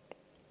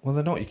 Well,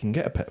 they're not. You can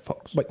get a pet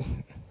fox. But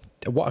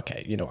what?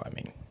 Okay, you know what I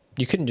mean.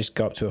 You couldn't just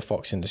go up to a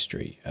fox in the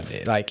street and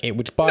it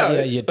would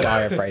bite you. You'd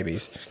die of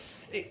rabies.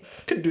 It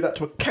couldn't do that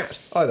to a cat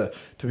either.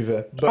 To be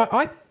fair, but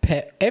I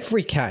pet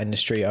every cat in the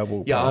street I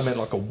walk past. I meant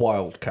like a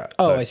wild cat.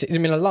 Oh, I see. You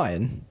mean a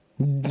lion?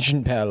 You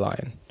shouldn't pet a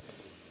lion.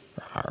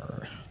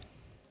 Arr.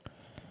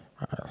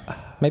 Arr.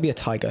 Maybe a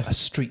tiger. A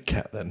street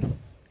cat then.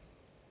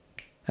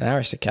 An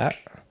aristocrat.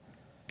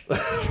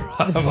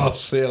 I'll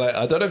see you later.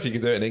 I don't know if you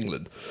can do it in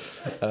England,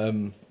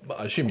 but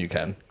I assume you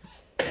can.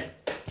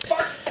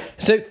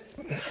 So,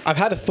 I've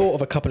had a thought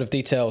of a couple of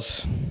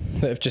details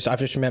that I've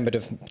just remembered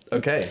of.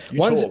 Okay.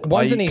 One's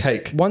an Easter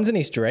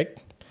Easter egg.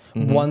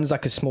 One's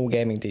like a small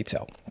gaming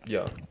detail.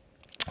 Yeah.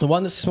 The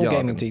one that's a small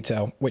gaming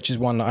detail, which is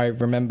one that I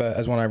remember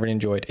as one I really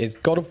enjoyed, is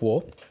God of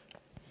War.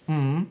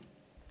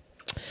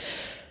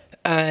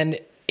 And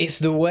it's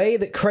the way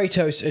that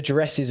Kratos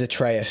addresses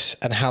Atreus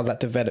and how that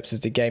develops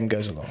as the game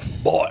goes along.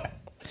 Boy.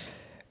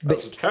 That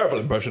was a terrible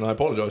impression. I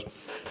apologise.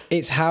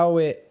 It's how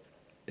it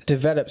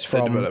develops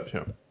from...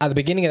 At the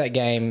beginning of that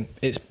game,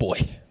 it's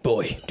boy,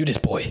 do this,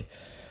 boy.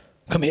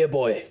 Come here,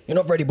 boy. You're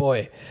not ready,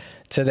 boy.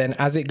 So then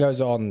as it goes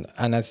on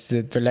and as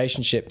the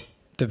relationship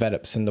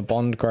develops and the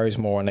bond grows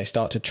more and they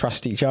start to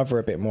trust each other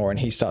a bit more and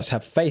he starts to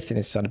have faith in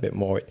his son a bit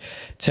more, it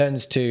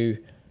turns to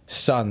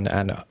son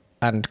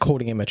and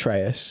calling him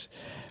Atreus.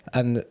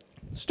 And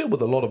still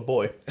with a lot of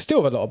boy.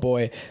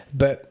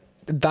 But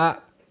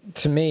that,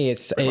 to me,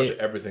 it's... Pretty much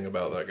everything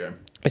about that game.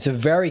 It's a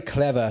very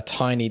clever,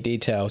 tiny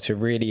detail to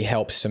really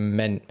help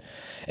cement.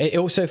 It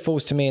also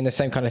falls to me in the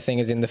same kind of thing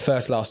as in the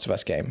first Last of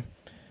Us game.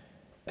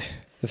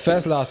 The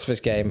first Last of Us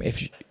game,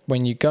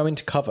 when you go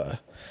into cover,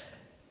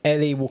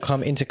 Ellie will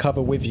come into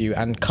cover with you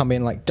and come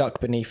in like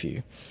duck beneath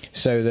you,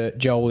 so that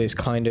Joel is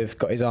kind of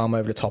got his arm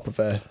over the top of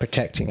her,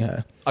 protecting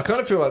her. I kind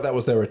of feel like that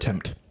was their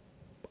attempt.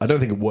 I don't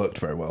think it worked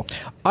very well.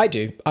 I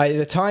do. At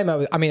the time,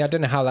 I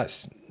don't know how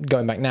that's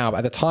going back now, but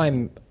at the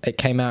time it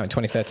came out in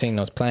 2013 and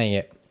I was playing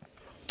it,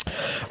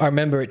 I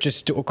remember it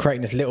just sort of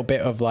creating this little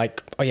bit of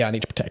like, oh yeah, I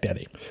need to protect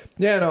Ellie.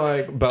 Yeah, no,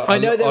 I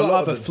know there were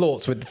other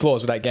flaws with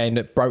that game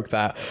that broke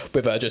that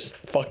with her just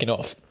fucking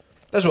off.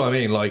 That's what I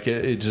mean. Like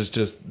it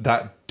just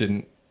that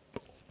didn't.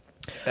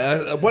 I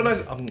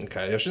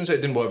shouldn't say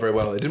it didn't work very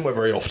well. It didn't work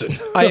very often.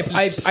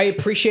 I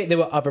appreciate there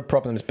were other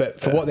problems,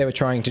 but for what they were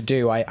trying to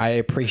do, I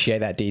appreciate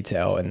that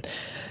detail. And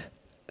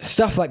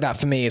stuff like that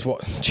for me is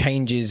what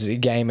changes a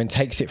game and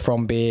takes it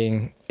from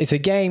being... It's a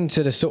game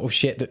to the sort of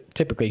shit that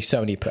typically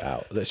Sony put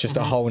out. That's just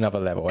a whole nother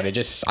level. And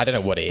I don't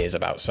know what it is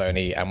about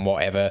Sony and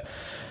whatever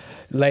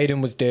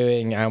Layden was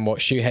doing and what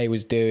Shuhei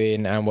was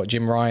doing and what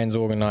Jim Ryan's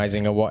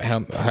organising and what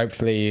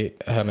hopefully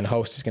Herman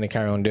Holst is going to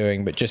carry on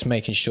doing, but just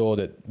making sure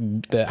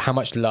that how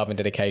much love and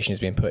dedication is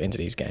being put into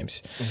these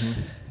games.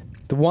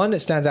 The one that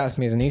stands out to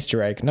me as an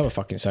Easter egg, another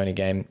fucking Sony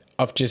game,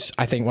 I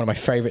think one of my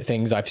favourite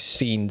things I've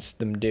seen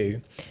them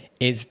do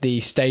is the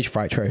Stage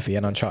Fright trophy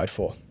in Uncharted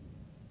 4.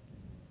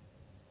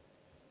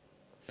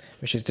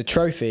 Which is the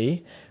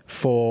trophy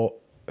for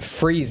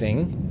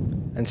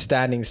freezing and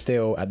standing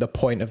still at the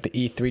point of the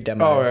E3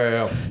 demo. Oh,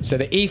 yeah. So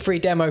the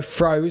E3 demo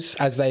froze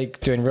as they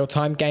do in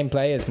real-time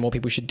gameplay, as more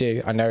people should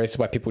do. I know this is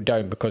why people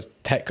don't, because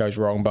tech goes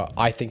wrong, but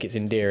I think it's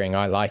endearing.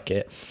 I like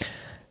it.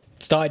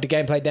 Started the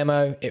gameplay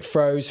demo. It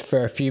froze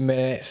for a few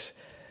minutes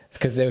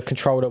because the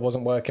controller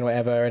wasn't working or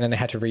whatever, and then they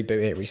had to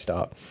reboot it,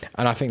 restart.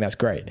 And I think that's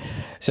great.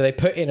 So they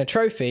put in a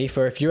trophy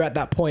for if you're at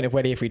that point of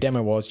where the E3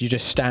 demo was, you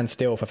just stand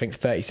still for, I think,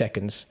 30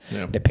 seconds.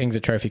 Yeah. It pings a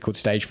trophy called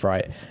Stage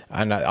Fright.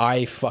 And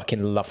I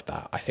fucking love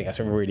that. I think that's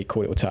a really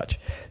cool little touch.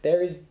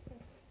 There is...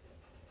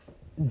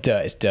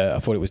 Dirt is dirt. I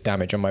thought it was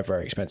damage on my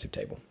very expensive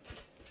table.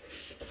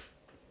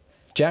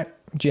 Jack,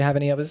 do you have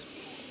any others?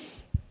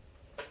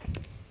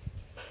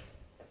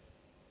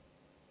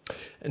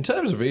 In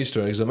terms of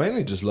Easter eggs, I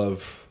mainly just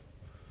love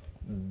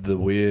the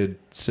weird,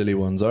 silly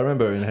ones. I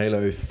remember in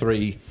Halo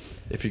 3,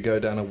 if you go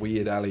down a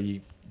weird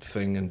alley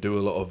thing and do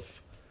a lot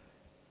of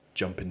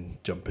jumping,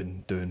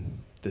 doing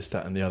this,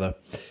 that, and the other,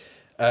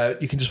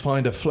 you can just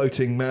find a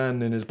floating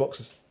man in his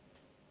boxes.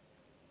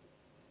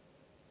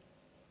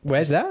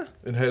 Where's that?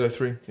 In Halo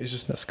 3.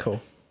 That's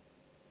cool.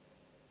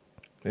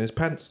 In his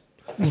pants.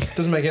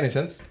 Doesn't make any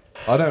sense.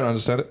 I don't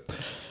understand it.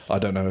 I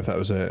don't know if that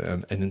was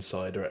an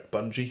insider at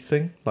Bungie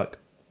thing. Like,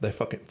 they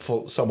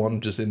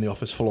someone just in the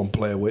office full on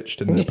Blair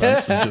Witched in their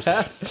pants and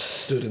just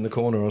stood in the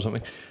corner or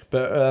something.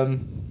 But,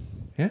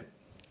 yeah.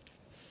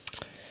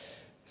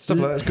 Stuff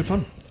like that's good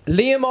fun.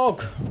 Liam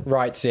Ogg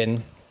writes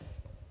in,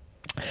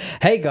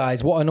 Hey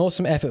guys, what an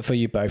awesome effort for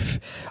you both.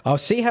 I'll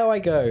see how I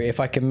go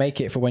if I can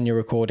make it for when you're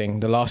recording.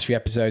 The last few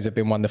episodes have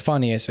been one of the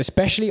funniest,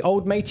 especially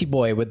old matey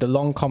boy with the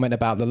long comment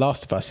about the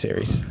Last of Us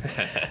series.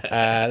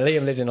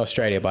 Liam lives in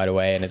Australia, by the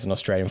way, and is an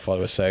Australian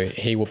follower, so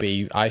he will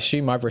be, I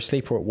assume, either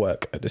asleep or at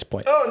work at this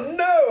point. Oh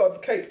no,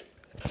 I've caked.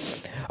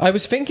 I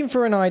was thinking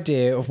for an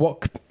idea of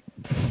what...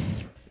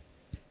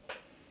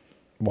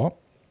 What?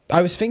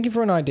 I was thinking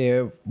for an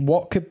idea of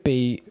what could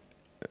be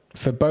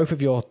for both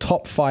of your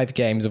top 5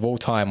 games of all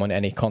time on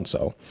any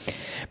console.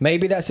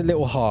 Maybe that's a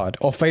little hard,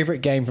 or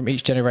favourite game from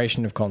each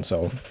generation of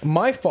console.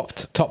 My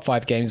top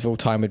 5 games of all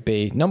time would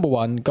be, number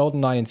 1,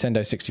 GoldenEye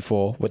Nintendo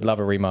 64, would love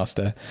a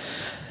remaster.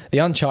 The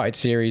Uncharted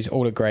series,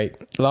 all are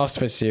great. Last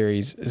of Us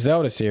series,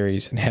 Zelda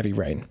series, and Heavy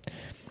Rain.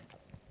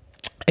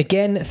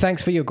 Again,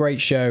 thanks for your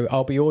great show.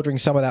 I'll be ordering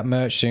some of that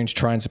merch soon to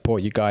try and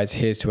support you guys.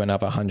 Here's to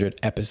another 100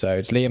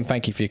 episodes. Liam,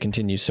 thank you for your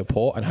continued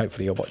support, and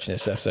hopefully you're watching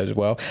this episode as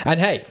well. And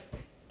hey,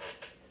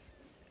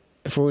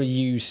 for all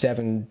you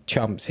 7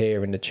 chumps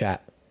here in the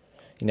chat,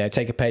 you know,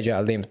 take a page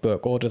out of Liam's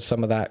book, order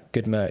some of that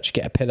good merch,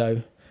 get a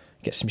pillow,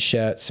 get some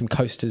shirts, some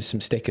coasters, some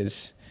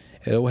stickers.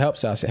 It all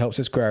helps us. It helps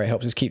us grow. It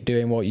helps us keep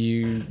doing what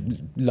you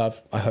love.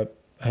 I hope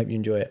you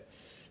enjoy it.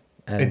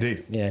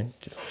 Indeed. Yeah.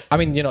 I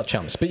mean, you're not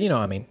chumps, but you know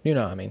what I mean. You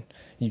know what I mean.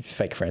 You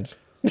fake friends.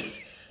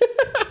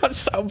 That's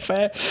so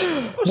unfair.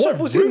 What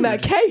was in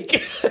that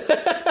cake?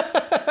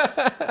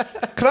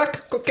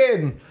 Crack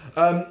cocaine.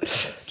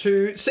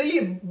 To see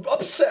you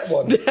upset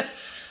one.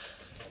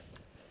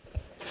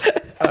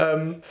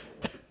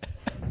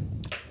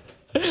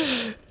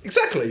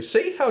 Exactly.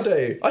 See, how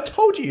dare you? I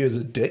told you he was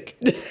a dick.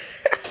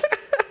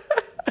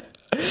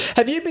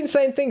 Have you been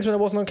saying things when I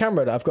wasn't on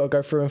camera that I've got to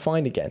go through and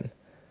find again?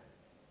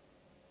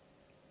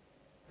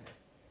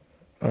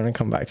 I'm going to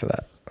come back to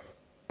that.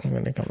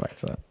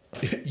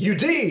 You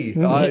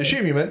did. I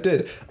assume you meant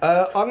did.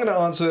 I'm going to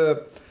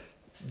answer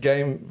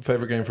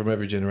favorite game from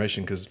every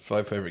generation, because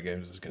 5 favorite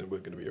games is we're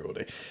going to be here all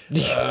day.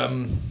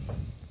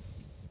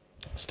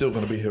 Still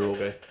going to be here all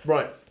day.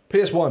 Right.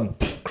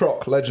 PS1,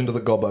 Croc, Legend of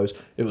the Gobbos.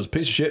 It was a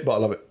piece of shit, but I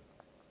love it.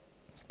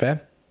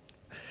 Fair.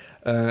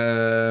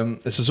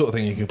 It's the sort of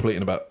thing you can complete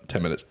in about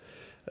 10 minutes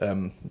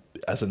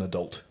as an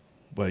adult,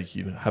 where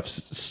you have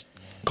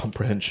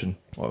comprehension.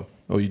 Or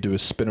all you do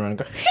is spin around and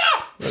go,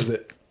 yeah! That's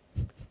it.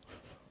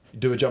 You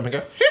do a jump and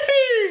go,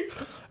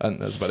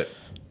 and that's about it.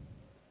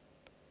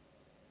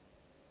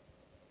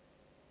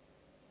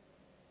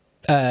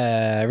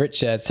 Rich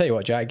says, tell you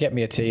what, Jack, get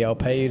me a tea. I'll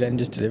pay you, then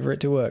just deliver it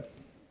to work.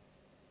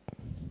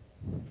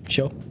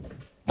 Sure.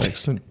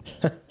 Excellent.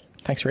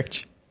 Thanks,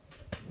 Rich.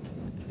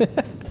 What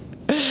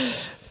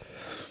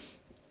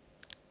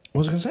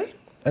was I going to say?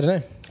 I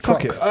don't know.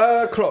 Fuck it.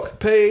 Croc.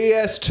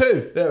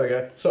 PS2. There we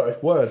go. Sorry.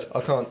 Words.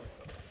 I can't.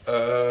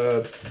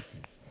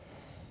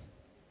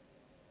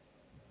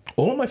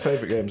 All of my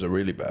favourite games are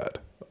really bad.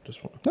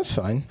 That's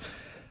fine.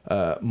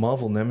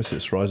 Marvel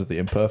Nemesis, Rise of the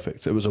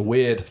Imperfects. It was a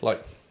weird,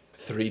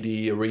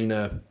 3D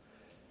arena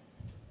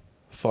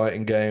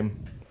fighting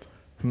game.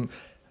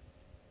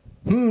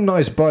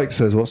 Nice bike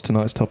says, what's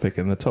tonight's topic?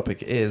 And the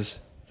topic is,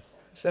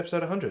 it's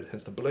episode 100,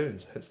 hence the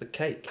balloons, hence the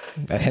cake.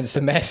 Hence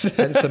the mess.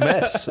 Hence the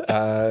mess.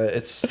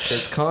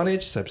 It's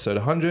Carnage, it's episode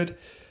 100.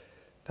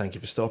 Thank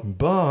you for stopping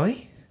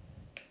by.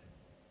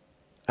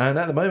 And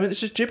at the moment, it's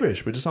just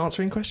gibberish. We're just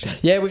answering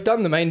questions. Yeah, we've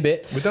done the main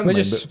bit. We're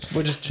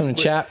just trying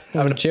to chat,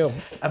 having a chill.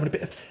 Having a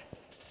bit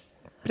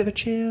of a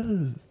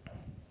chill.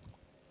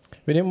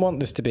 We didn't want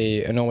this to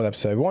be a normal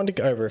episode. We wanted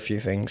to go over a few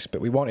things,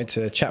 but we wanted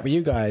to chat with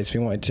you guys. We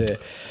wanted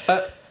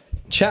to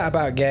chat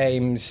about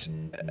games.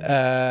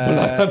 Well,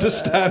 I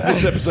understand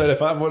this episode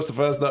if I haven't watched the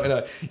first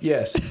 99.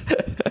 Yes.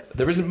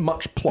 There isn't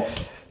much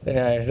plot.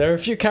 There are a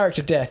few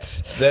character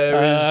deaths.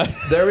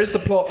 There is the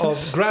plot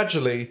of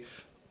gradually...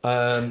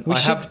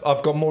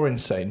 I've gone more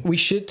insane. We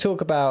should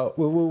talk about...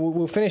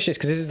 We'll finish this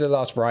because this is the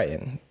last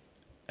write-in.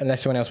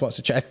 Unless someone else wants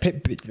to chat.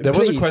 There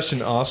was a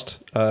question asked.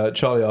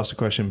 Charlie asked a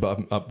question,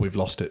 but we've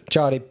lost it.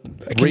 Charlie,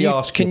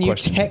 can you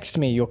text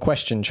me your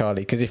question,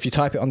 Charlie? Because if you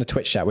type it on the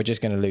Twitch chat, we're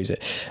just going to lose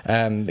it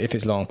if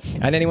it's long.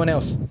 And anyone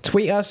else,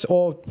 tweet us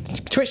or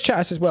Twitch chat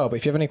us as well. But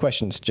if you have any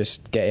questions,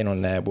 just get in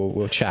on there.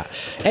 We'll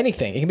chat.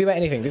 Anything. It can be about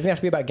anything. It doesn't have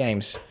to be about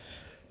games.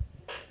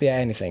 Yeah,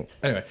 anything.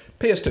 Anyway,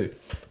 PS2.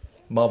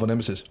 Marvel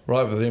Nemesis.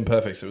 Rise of the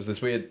Imperfects. It was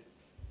this weird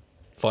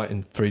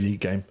fighting 3D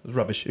game. It was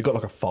rubbish. It got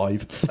like a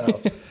 5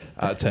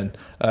 out of 10.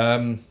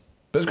 But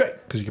it was great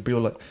because you could be all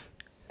like,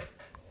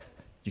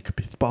 you could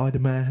be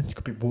Spider-Man, you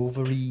could be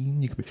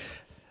Wolverine,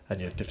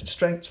 and you have different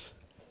strengths,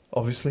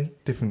 obviously,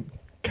 different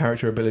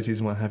character abilities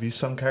and what have you.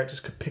 Some characters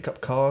could pick up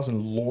cars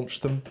and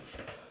launch them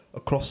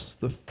across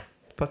the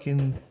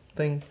fucking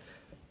thing.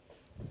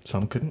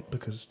 Some couldn't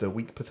because they're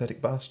weak, pathetic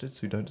bastards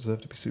who don't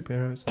deserve to be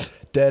superheroes.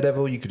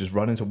 Daredevil, you could just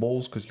run into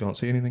walls because you can't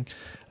see anything.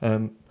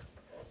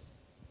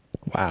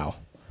 Wow.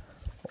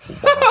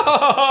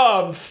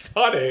 I'm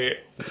funny.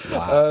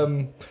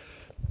 Wow.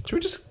 Should we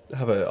just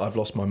have a I've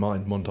lost my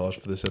mind montage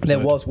for this episode. There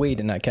was weed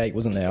in that cake,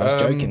 wasn't there? I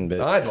was joking,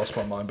 but I'd lost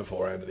my mind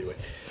beforehand anyway.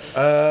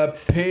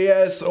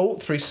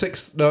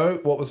 PS360. No,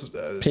 what was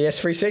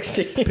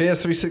PS360?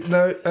 PS360?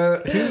 No.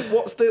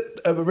 What's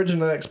the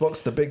original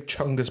Xbox? The big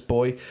chungus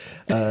boy.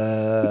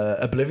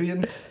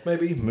 Oblivion,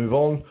 maybe. Move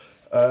on.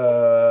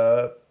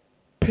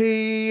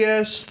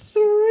 PS3.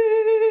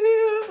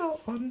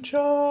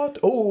 Uncharted.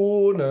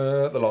 Oh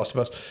no, The Last of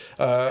Us.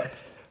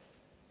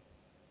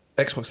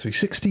 Xbox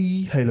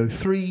 360, Halo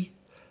 3,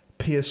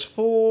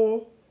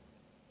 PS4,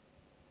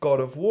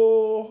 God of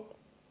War,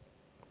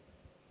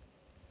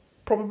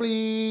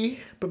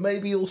 probably, but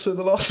maybe also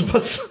The Last of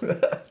Us.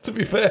 To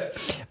be fair,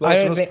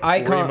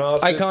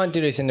 I can't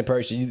do this in the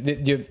process.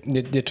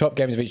 The top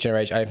games of each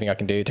generation, I don't think I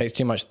can do. It takes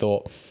too much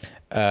thought.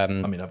 I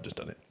mean, I've just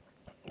done it.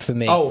 For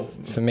me,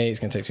 it's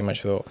going to take too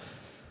much thought.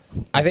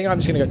 I think I'm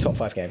just going to go top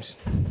 5 games,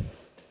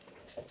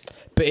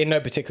 but in no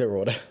particular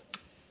order.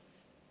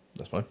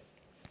 That's fine.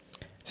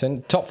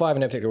 So top 5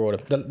 in no particular order.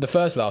 The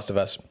first Last of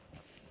Us,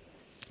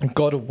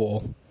 God of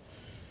War,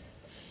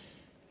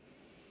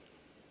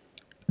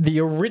 the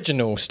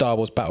original Star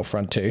Wars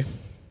Battlefront 2,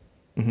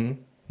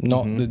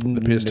 not the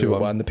PS2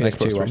 one, the PS2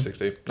 Xbox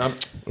 360.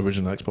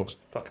 Original Xbox.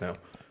 Fuck now.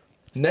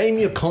 Name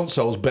your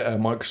consoles better,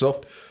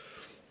 Microsoft.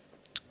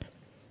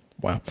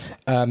 Wow.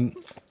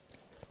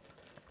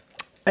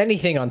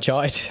 Anything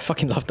Uncharted.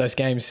 Fucking love those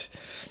games.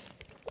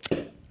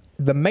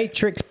 The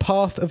Matrix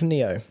Path of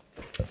Neo.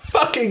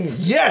 Fucking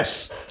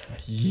yes!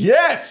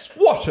 Yes!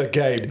 What a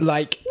game!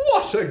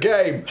 What a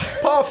game!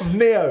 Path of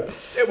Neo.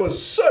 It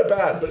was so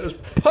bad, but it was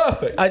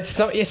perfect.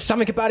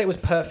 Something about it was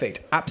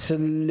perfect.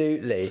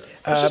 Absolutely.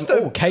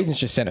 Caden's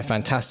just sent a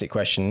fantastic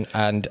question,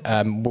 and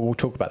we'll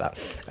talk about that.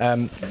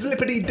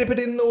 Flippity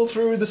dippity all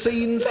through the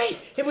scenes. Mate,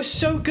 it was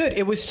so good.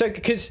 It was so good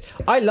because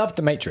I loved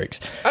The Matrix.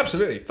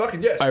 Absolutely.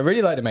 Fucking yes. I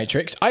really like The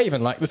Matrix. I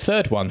even like the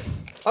third one.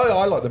 Oh,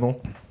 I like them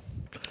all.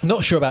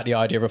 Not sure about the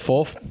idea of a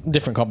fourth.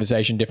 Different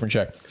conversation, different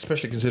show.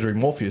 Especially considering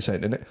Morpheus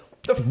ain't in it.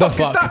 The fuck is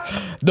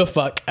that? The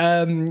fuck.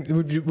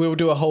 We'll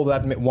do a whole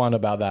Admit 1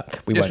 about that.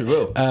 We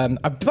will.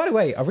 By the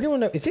way, I really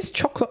want to know, is this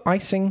chocolate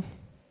icing?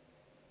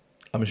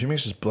 I'm assuming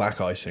it's just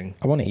black icing.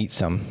 I want to eat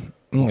some.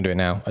 I'm not going to do it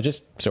now. I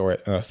just saw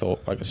it and I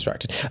thought I got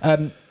distracted.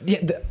 I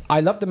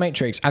love The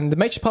Matrix. And The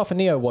Matrix Path of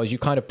Neo was you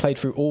kind of played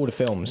through all the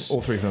films. All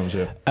 3 films,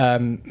 yeah.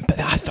 But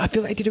I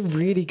feel like they did a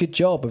really good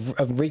job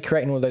of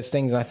recreating all those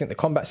things. And I think the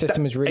combat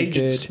system is really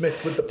Agent good.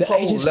 Smith with the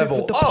pole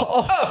level.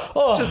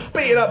 Just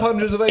beating up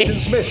hundreds of Agent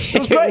Smiths. It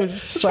was great. It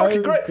was so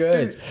fucking great.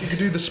 Good. You could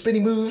do the spinny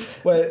move,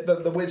 where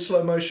the weird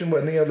slow motion,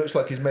 where Neo looks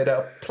like he's made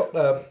out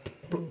of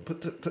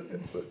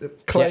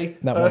clay.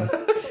 Yeah, that one.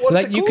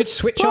 Like you could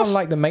switch on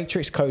like the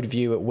Matrix code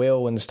view at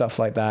will and stuff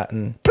like that.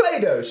 And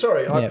Play-Doh.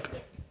 Sorry,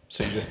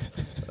 seizure.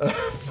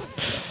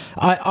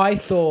 I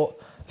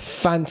thought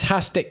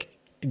fantastic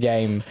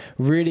game,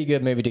 really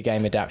good movie to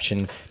game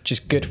adaptation,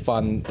 just good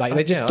fun. Like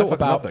they just thought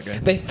about that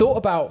game. They thought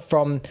about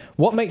from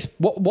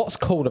what's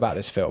cool about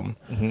this film,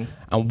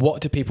 and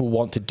what do people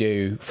want to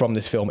do from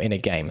this film in a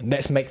game.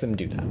 Let's make them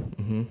do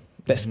that.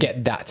 Let's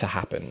get that to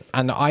happen.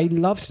 And I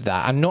loved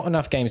that. And not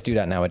enough games do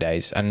that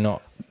nowadays.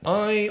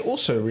 I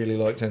also really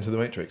liked Enter the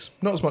Matrix.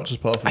 Not as much as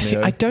Path of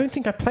Neo. I don't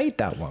think I played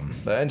that one.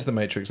 But Enter the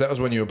Matrix, that was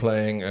when you were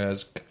playing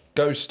as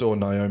Ghost or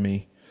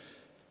Naomi.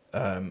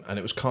 And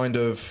it was kind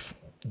of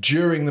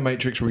during the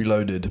Matrix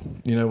Reloaded,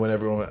 you know, when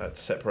everyone had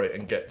to separate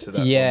and get to that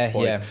one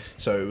point. Yeah.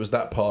 So it was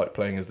that part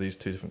playing as these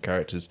 2 different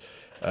characters.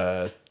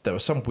 There were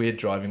some weird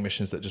driving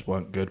missions that just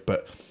weren't good.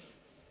 But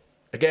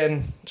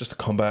again, just the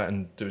combat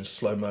and doing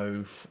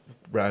slow-mo,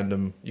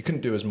 random. You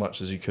couldn't do as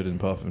much as you could in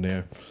Path of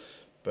Neo.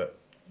 But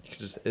you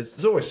could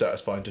it's always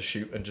satisfying to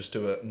shoot and just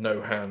do a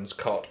no-hands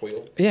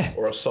cartwheel. Yeah.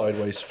 Or a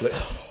sideways flip.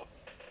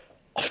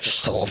 I've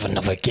just thought of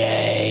another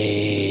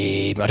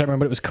game. I don't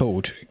remember what it was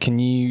called. Can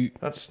you...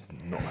 That's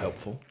not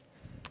helpful.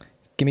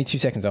 Give me 2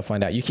 seconds, I'll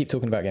find out. You keep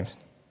talking about games.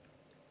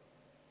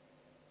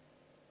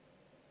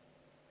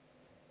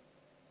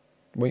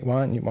 Wait, why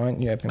aren't you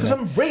opening that? Because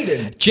I'm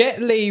reading. Jet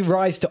Li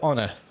Rise to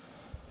Honor.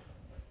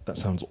 That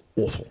sounds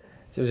awful.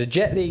 So it was a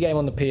Jet Li game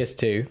on the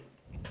PS2.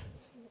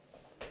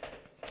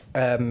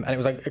 And it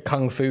was like a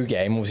kung fu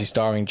game, obviously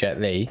starring Jet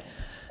Li.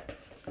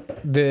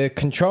 The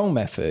control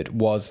method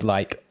was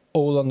like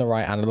all on the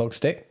right analog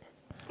stick.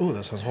 Oh,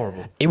 that sounds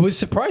horrible. It was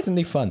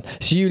surprisingly fun.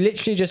 So you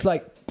literally just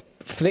like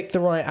flick the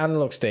right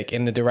analog stick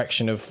in the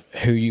direction of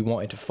who you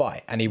wanted to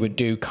fight, and he would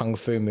do kung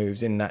fu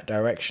moves in that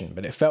direction.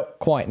 But it felt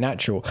quite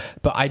natural.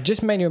 But I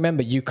just made me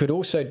remember you could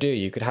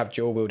have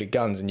dual wielded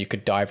guns and you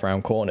could dive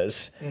around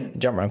corners,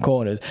 jump around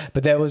corners.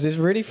 But there was this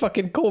really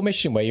fucking cool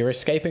mission where you're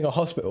escaping a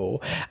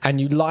hospital and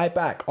you lie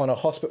back on a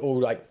hospital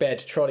like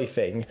bed trolley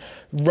thing,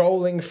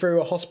 rolling through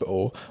a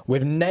hospital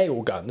with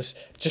nail guns,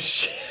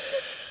 just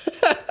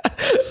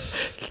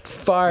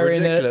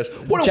firing ridiculous.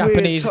 What a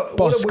Japanese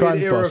boss what a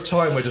weird era of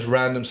time where just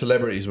random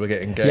celebrities were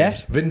getting games. Yeah.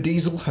 Vin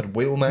Diesel had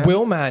Wheelman.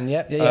 Wheelman,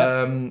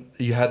 yeah.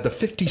 You had the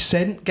 50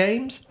 Cent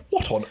games.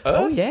 What on earth?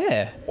 Oh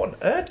yeah. What on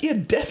earth? Yeah,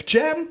 Def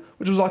Jam,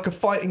 which was like a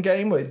fighting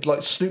game where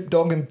like Snoop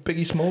Dogg and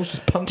Biggie Smalls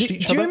just punched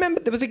each other. Do you remember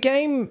there was a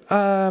game?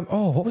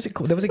 What was it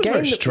called? There was a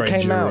game that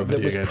came out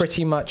that was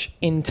pretty much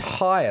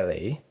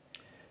entirely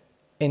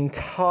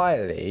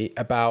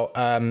about.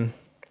 Oh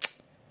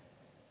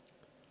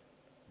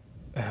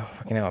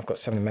fucking hell! I've got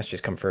so many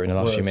messages come through in the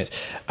last few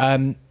minutes.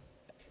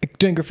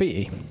 Doing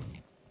graffiti.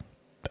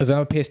 It was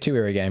another PS2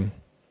 era game.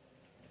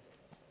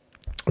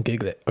 I'll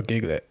Google it.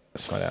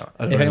 Let's find out.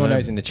 If anyone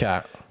knows in the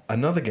chat.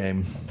 Another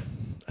game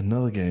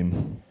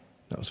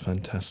that was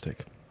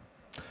fantastic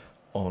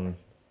on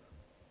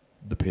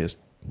the PS.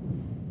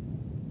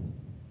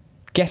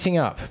 Getting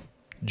Up.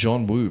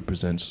 John Woo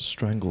presents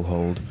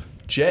Stranglehold.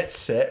 Jet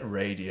Set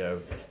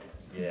Radio.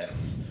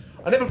 Yes.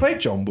 I never played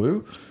John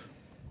Woo.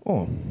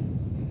 Oh.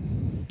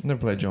 Never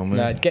played John Woo.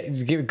 No,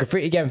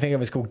 graffiti game thing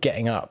of it's called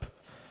Getting Up.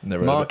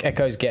 Never Mark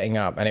Echo's Getting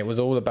Up, and it was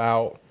all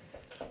about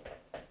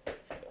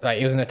like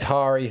it was an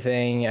Atari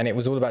thing, and it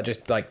was all about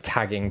just like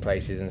tagging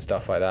places and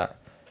stuff like that.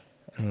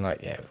 And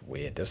like, yeah, it was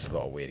weird. There's a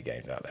lot of weird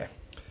games out there.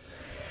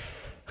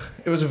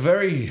 It was a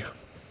very.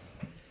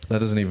 That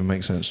doesn't even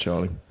make sense,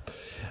 Charlie.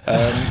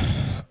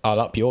 I'll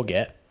up your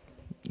get.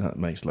 That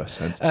makes less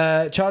sense.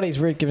 Charlie's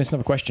really giving us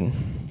another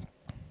question.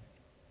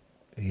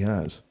 He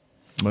has.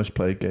 Most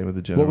played game of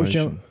the generation. What was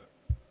your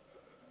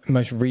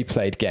most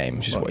replayed game?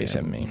 Which is what you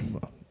sent me.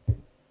 Well,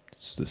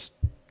 it's the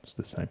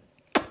same.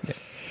 Yeah.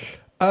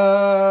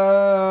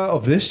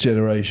 Of this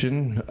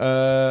generation,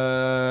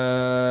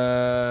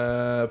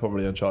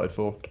 probably Uncharted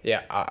 4.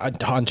 Yeah,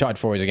 Uncharted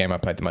 4 is a game I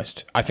played the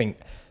most. I think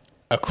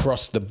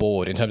across the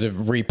board in terms of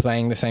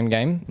replaying the same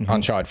game,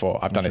 Uncharted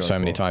 4. I've done it so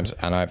many times,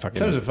 and I fucking.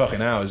 In terms of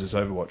fucking hours, it's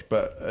Overwatch,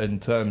 but in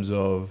terms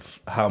of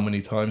how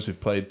many times we've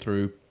played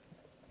through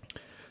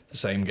the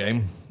same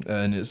game,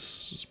 and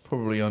it's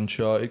probably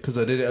Uncharted because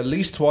I did it at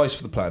least twice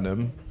for the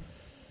platinum.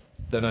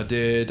 Then I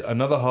did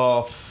another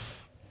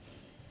half,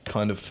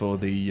 kind of for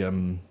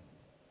the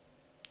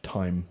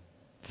time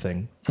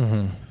thing,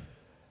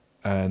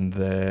 and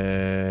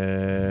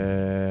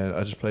then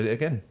I just played it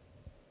again.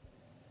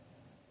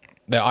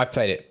 I've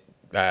played it,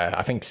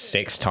 I think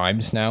 6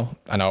 times now,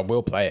 and I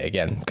will play it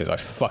again because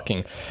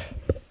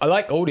I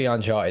like all the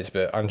Uncharted,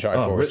 but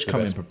Uncharted 4 Rich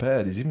coming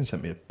prepared. He's even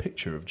sent me a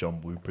picture of John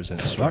Woo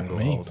presents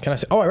Stranglehold. Can I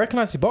say? Oh, I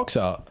recognise the box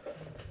art.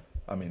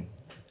 I mean,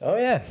 oh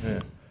yeah.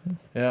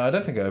 I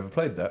don't think I ever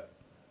played that,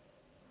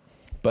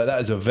 but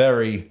that is a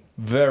very,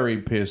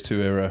 very PS2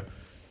 era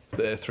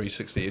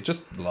 360. It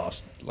just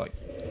last like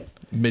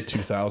mid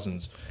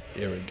 2000s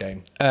era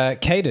game.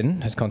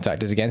 Caden has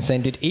contacted us again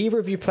saying, did either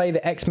of you play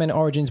the X-Men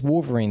Origins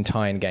Wolverine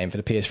tie-in game for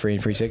the PS3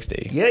 and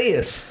 360?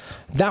 Yes.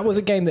 That was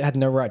a game that had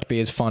no right to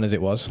be as fun as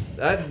it was.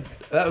 That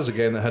was a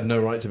game that had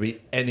no right to be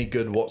any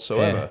good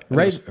whatsoever.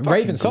 Yeah.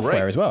 Raven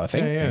Software as well, I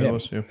think. Yeah, it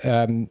was.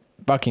 Yeah.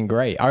 Fucking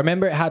great. I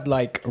remember it had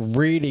like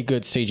really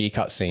good CG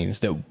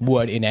cutscenes that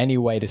weren't in any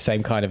way the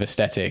same kind of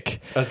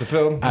aesthetic as the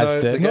film.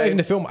 Not even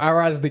the film,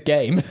 or as the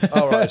game.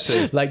 Oh, right, I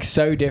see. Like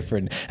so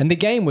different. And the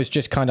game was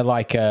just kind of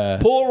like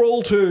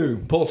Portal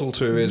 2. Portal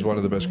 2 is one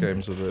of the best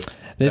games of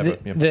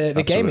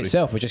the game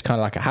itself was just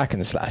kind of like a hack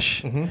and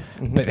slash.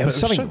 But there was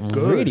something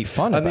really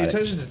fun about it. And the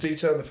attention to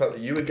detail and the fact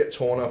that you would get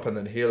torn up and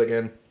then heal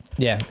again.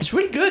 Yeah. It's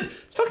really good.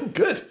 It's fucking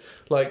good.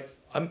 Like,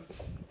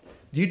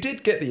 you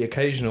did get the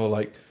occasional,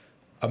 like,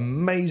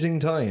 amazing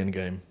tie-in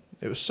game.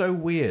 It was so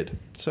weird.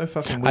 So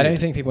fucking weird. I don't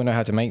think people know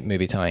how to make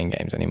movie tie-in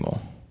games anymore.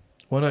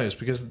 Well, no, it's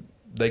because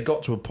they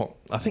got to a point.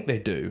 I think they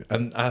do.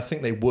 And I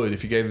think they would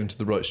if you gave them to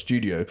the right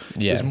studio.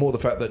 Yeah. It's more the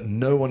fact that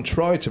no one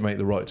tried to make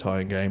the right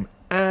tie-in game.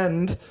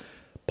 And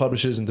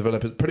publishers and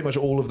developers, pretty much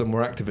all of them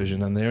were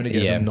Activision, and they only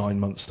gave them 9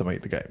 months to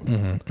make the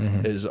game.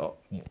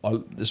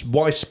 It's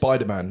why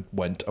Spider-Man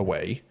went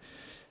away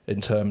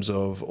in terms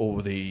of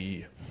all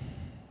the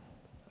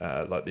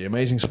like the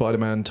Amazing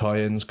Spider-Man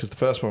tie-ins, because the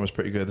first one was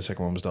pretty good, the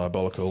second one was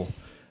diabolical.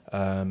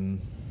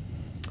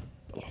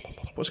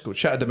 What's it called?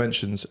 Shattered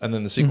Dimensions, and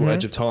then the sequel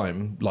Edge of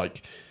Time,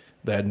 like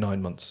they had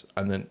 9 months,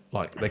 and then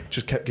like they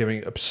just kept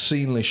giving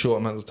obscenely short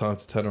amounts of time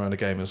to turn around a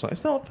game, and it's like,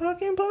 it's not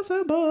fucking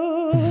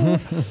possible.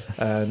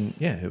 And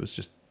yeah, it was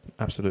just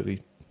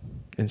absolutely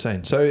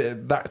insane. So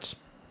that's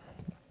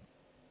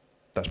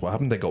what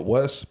happened. They got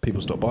worse.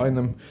 People stopped buying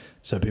them.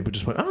 So people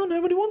just went, oh,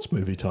 nobody wants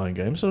movie tie-in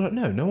games. So like,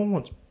 no one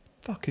wants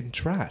fucking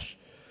trash.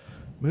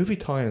 Movie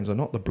tie-ins are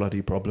not the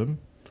bloody problem.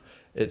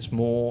 It's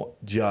more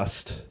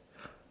just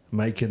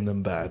making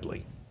them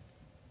badly.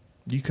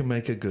 You can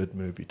make a good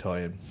movie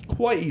tie-in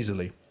quite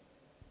easily.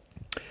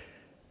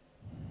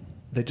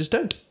 They just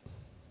don't.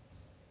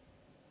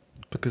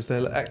 Because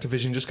their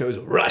Activision just goes,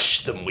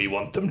 rush them, we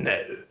want them now.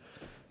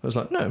 I was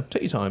like, no,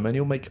 take your time and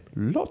you'll make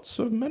lots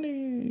of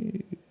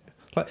money.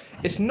 Like,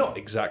 it's not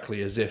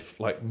exactly as if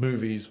like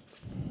movies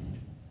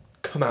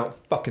come out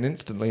fucking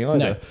instantly either.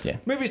 No, yeah.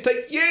 Movies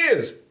take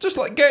years, just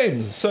like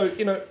games. So,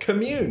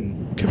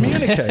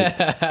 communicate.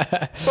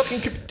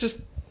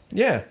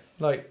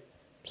 Like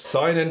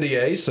sign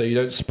NDAs so you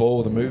don't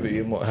spoil the movie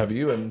and what have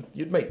you, and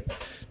you'd make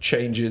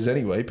changes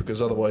anyway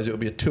because otherwise it would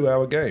be a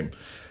 2-hour game,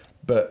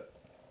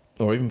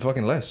 or even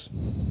fucking less.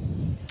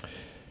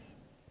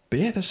 But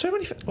yeah, there's so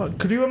many. Like,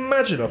 could you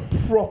imagine a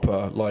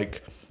proper,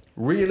 like,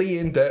 really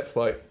in depth,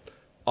 like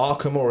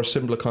Arkham or a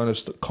similar kind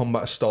of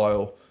combat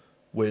style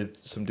with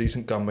some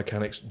decent gun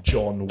mechanics,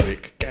 John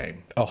Wick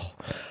game? Oh,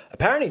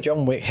 apparently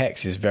John Wick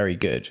Hex is very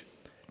good.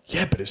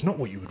 Yeah, but it's not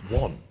what you would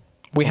want.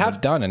 We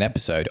have done an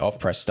episode of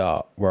Press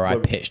Start where I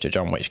pitched a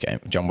John Wick game.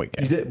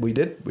 We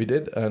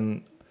did,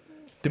 and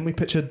didn't we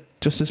pitch a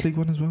Justice League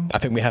one as well? I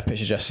think we have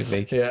pitched a Justice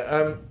League.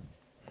 Yeah,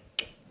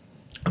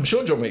 I'm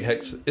sure John Wick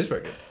Hex is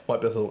very good. White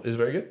Bethel is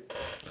very good,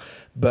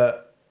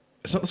 but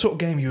it's not the sort of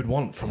game you would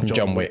want from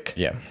John Wick.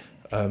 Yeah.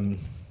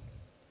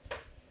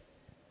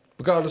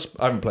 Regardless,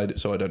 I haven't played it,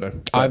 so I don't know.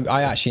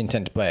 I actually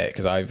intend to play it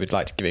because I would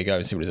like to give it a go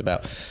and see what it's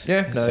about.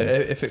 Yeah, no,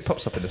 if it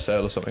pops up in a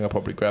sale or something, I'll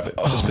probably grab it.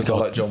 Just because I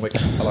like John Wick.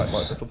 I like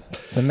White Bethel.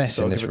 The mess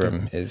in this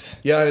room is...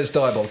 Yeah, and it's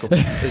diabolical.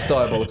 It's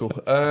diabolical.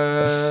 We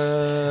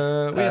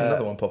had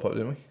another one pop up,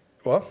 didn't we?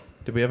 What?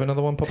 Did we have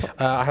another one pop up?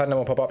 I had another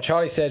one pop up.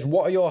 Charlie says,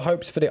 what are your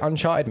hopes for the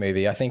Uncharted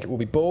movie? I think it will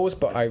be balls,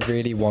 but I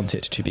really want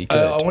it to be good.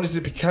 I want it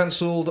to be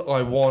cancelled.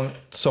 I want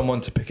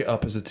someone to pick it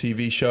up as a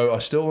TV show. I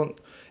still want...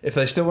 If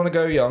they still want to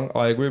go young,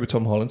 I agree with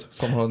Tom Holland.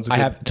 Tom Holland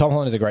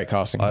is a great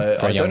casting for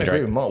a young don't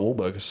agree with Mark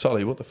Wahlberg as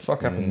Sully. What the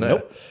fuck happened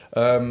there?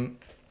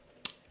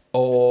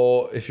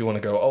 Or if you want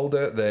to go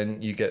older,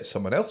 then you get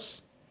someone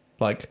else.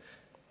 Like,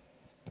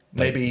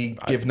 maybe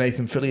give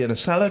Nathan Fillion a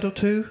salad or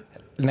two.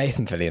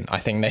 Nathan Fillion. I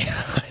think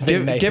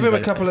give him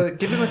a couple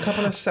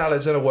of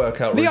salads and a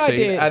workout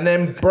routine, and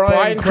then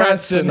Bryan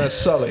Cranston as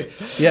Sully.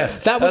 Yes,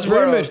 that was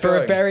rumored for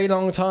a very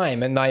long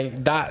time, and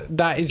like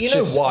that is. You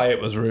just... know why it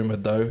was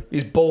rumored though?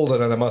 He's bald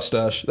and had a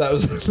mustache. That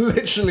was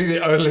literally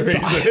the only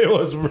reason it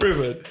was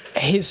rumored.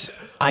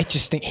 I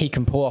just think he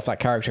can pull off that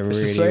character really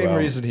well. It's the same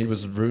reason he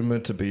was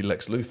rumored to be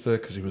Lex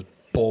Luthor, because he was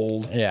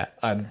bald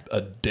and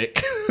a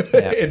dick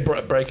in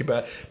Breaking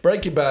Bad.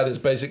 Breaking Bad is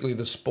basically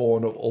the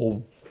spawn of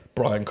all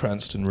Bryan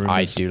Cranston rumors.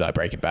 I do like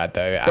Breaking Bad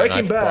though.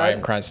 Breaking Bad,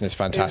 Bryan Cranston is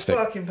fantastic.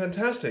 It's fucking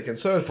fantastic, and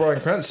so is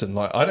Bryan Cranston.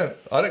 Like, I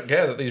don't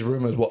care that these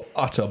rumors were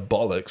utter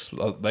bollocks.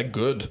 They're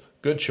good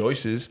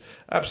choices,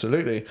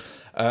 absolutely.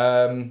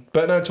 But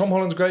no, Tom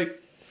Holland's great.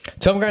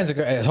 Tom Holland's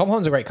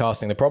a great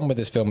casting. The problem with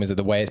this film is that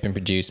the way it's been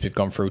produced, we've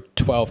gone through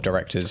 12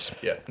 directors.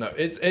 Yeah, no,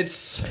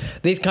 it's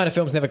these kind of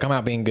films never come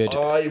out being good.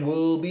 I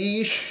will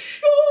be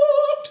shocked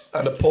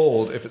and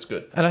appalled if it's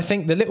good. And I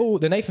think the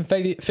Nathan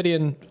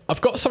Fillion,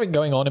 I've got something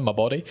going on in my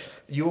body.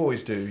 You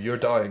always do. You're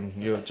dying.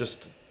 You're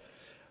just...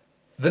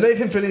 The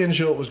Nathan Fillion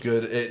short was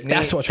good.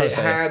 That's what I'm trying to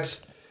say. It had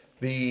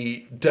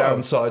the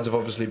downsides of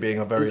obviously being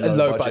a very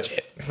low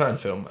budget fan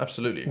film.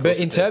 Absolutely. But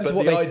in terms of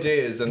what the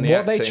ideas and the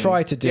acting, they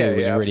tried to do was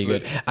really absolutely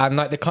good. And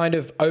like the kind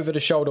of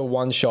over-the-shoulder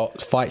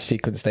one-shot fight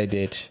sequence they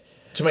did.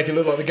 To make it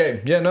look like the game.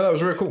 Yeah, no, that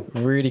was really cool.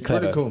 Really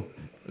clever. Really cool.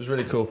 It was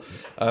really cool.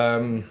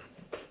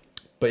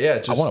 But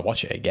yeah, I want to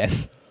watch it again.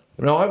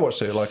 No, I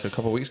watched it like a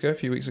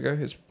few weeks ago.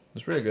 It's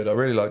really good. I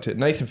really liked it.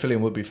 Nathan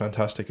Fillion would be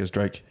fantastic as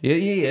Drake.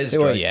 He is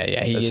Drake. Well,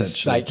 yeah, he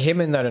is. Like, him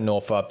and Nolan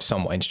North are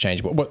somewhat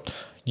interchangeable. But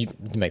you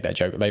make that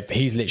joke. Like,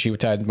 he's literally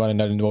returned one of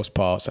Nolan North's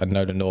parts, and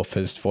Nolan North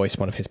has voiced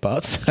one of his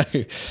parts. So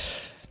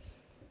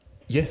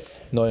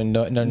yes. Nolan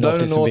North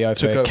did some VO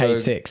for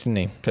K6, didn't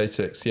he?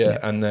 K6, yeah.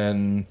 And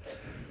then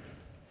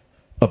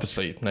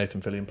obviously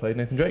Nathan Fillion played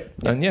Nathan Drake.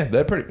 Yeah. And yeah,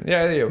 they're pretty...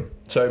 Yeah.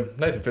 So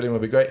Nathan Fillion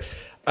would be great.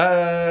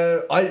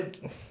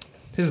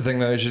 Here's the thing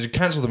though, is you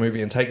cancel the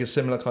movie and take a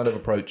similar kind of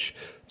approach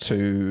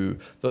to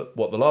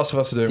what The Last of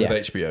Us are doing with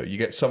HBO. You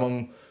get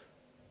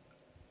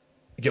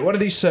one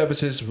of these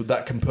services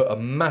that can put a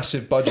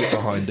massive budget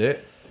behind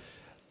it.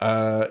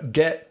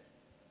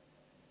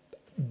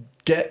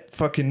 Get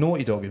fucking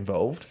Naughty Dog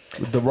involved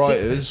with the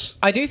writers. See,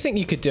 I do think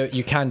you can do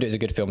it as a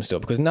good film still,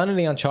 because none of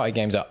the Uncharted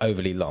games are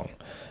overly long.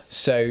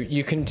 So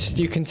you can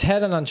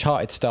tell an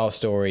Uncharted style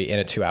story in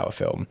a 2-hour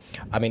film.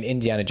 I mean,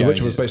 Indiana Jones,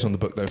 which was based on the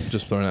book though,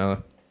 just throwing it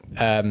out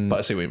there. But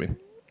I see what you mean.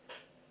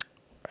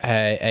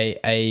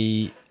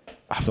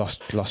 I've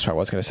lost track what I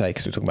was going to say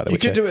because we're talking about The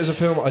Witcher. You could do it as a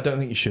film. I don't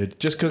think you should,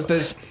 just because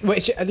there's...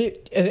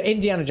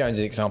 Indiana Jones is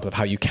an example of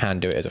how you can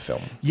do it as a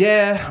film.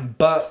 Yeah,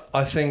 but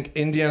I think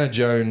Indiana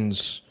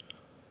Jones...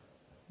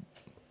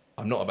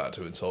 I'm not about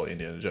to insult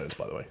Indiana Jones,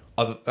 by the way.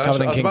 Other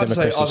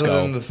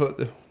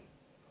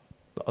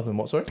than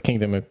what, sorry?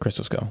 Kingdom of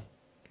Crystal Skull.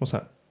 What's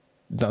that?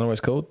 Don't know what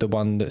it's called? The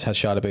one that has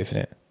Shia LaBeouf in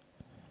it.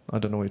 I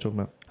don't know what you're talking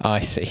about. I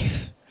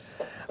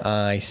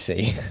see.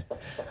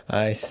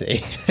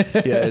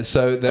 Yeah,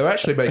 so they're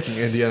actually making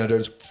Indiana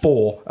Jones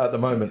 4 at the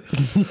moment.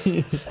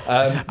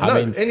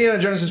 Indiana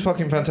Jones is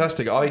fucking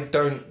fantastic. I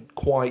don't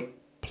quite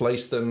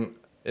place them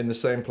in the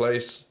same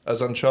place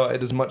as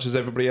Uncharted as much as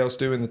everybody else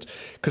do,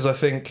 because I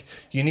think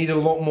you need a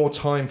lot more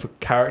time for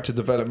character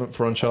development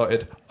for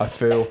Uncharted, I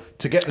feel,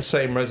 to get the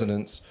same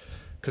resonance.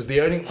 Because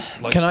the only...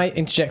 Can I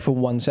interject for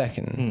 1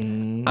 second?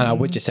 And I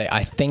would just say,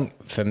 I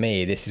think for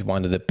me, this is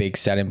one of the big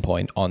selling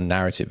point on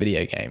narrative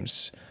video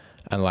games,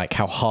 and like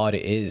how hard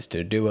it is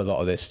to do a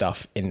lot of this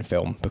stuff in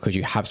film because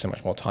you have so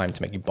much more time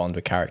to make you bond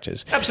with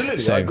characters.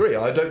 Absolutely, I agree.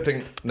 I don't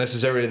think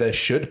necessarily there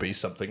should be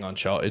something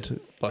Uncharted,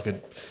 like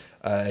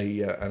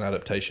an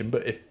adaptation.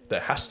 But if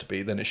there has to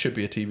be, then it should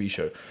be a TV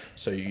show.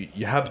 So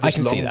you have this I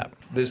can see that.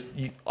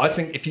 I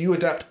think if you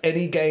adapt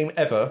any game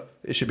ever,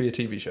 it should be a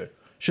TV show.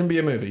 Shouldn't be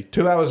a movie.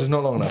 2 hours is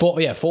not long enough.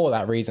 For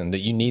that reason, that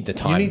you need the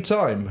time. You need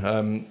time.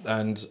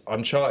 And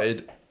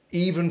Uncharted,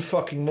 even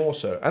fucking more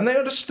so. And they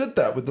understood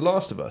that with The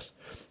Last of Us.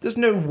 There's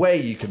no way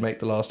you could make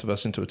The Last of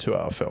Us into a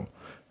 2-hour film.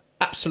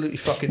 Absolutely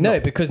fucking no,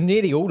 not. because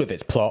nearly all of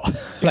it's plot.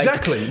 Like,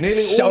 Exactly.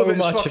 Nearly so all of it's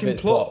much fucking of it's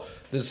plot.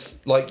 There's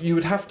like you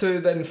would have to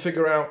then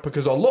figure out,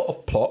 because a lot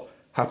of plot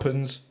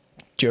happens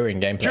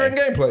during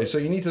gameplay. So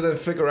you need to then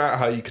figure out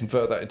how you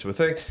convert that into a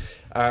thing.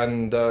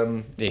 And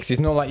Yeah, 'cause it's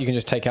not like you can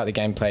just take out the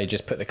gameplay,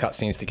 just put the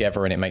cutscenes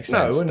together, and it makes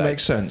sense. no, it wouldn't make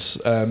sense.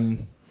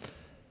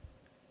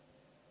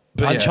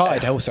 But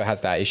Uncharted also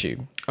has that issue.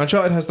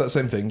 Uncharted has that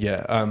same thing,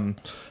 yeah.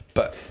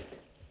 But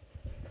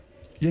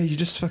yeah, you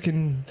just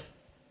fucking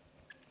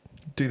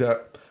do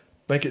that.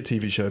 Make it a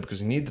TV show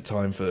because you need the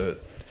time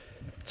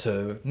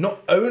to not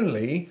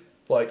only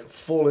like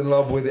fall in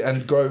love with it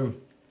and grow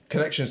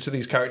connections to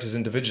these characters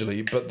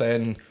individually, but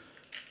then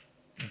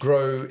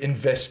grow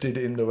invested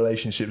in the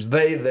relationships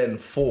they then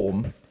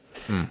form.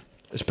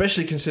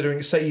 Especially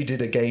considering, say you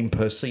did a game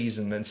per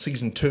season, and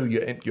season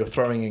 2 you're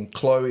throwing in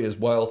Chloe as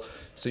well.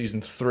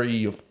 Season 3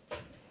 you're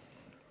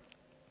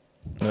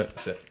no,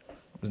 that's it.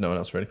 There's no one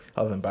else really,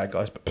 other than bad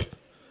guys. But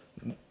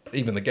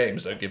even the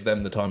games don't give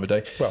them the time of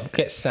day. Well,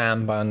 get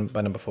Sam by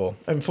number 4.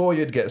 And 4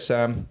 you'd get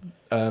Sam,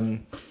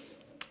 and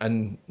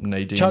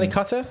Nadine. Charlie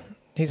Cutter,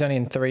 he's only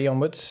in 3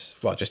 onwards.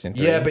 Well, just in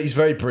 3. Yeah, but he's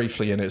very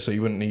briefly in it, so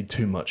you wouldn't need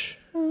too much.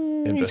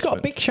 He's got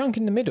a big chunk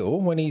in the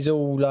middle when he's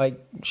all like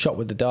shot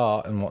with the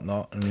dart and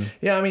whatnot. And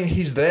Yeah, I mean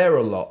he's there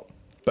a lot,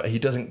 but he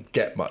doesn't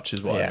get much,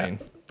 is what I mean.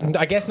 And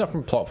I guess not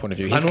from a plot point of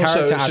view. His And also,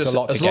 character it's adds just, a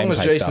lot to as long as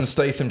gameplay Jason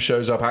stuff. Statham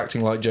shows up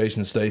acting like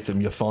Jason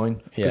Statham, you're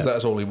fine. Because Yeah.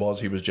 that's all he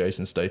was. He was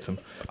Jason Statham.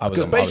 I was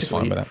Because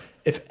fine with that.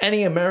 if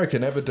any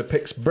American ever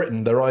depicts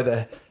Britain, they're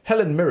either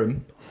Helen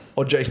Mirren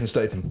or Jason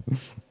Statham.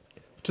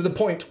 To the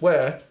point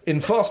where, in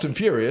Fast and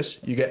Furious,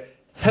 you get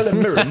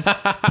Helen Mirren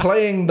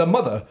playing the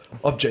mother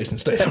of Jason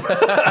Statham.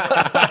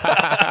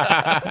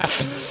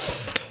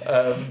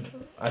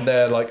 And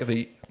they're like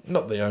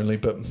not the only,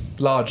 but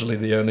largely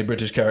the only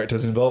British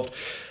characters involved.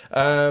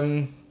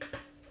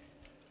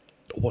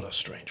 What a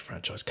strange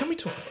franchise. Can we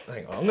talk?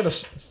 Hang on, I'm going to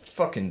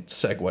fucking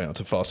segue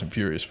onto Fast and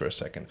Furious for a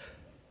second.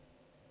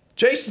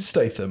 Jason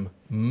Statham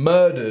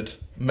murdered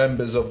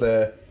members of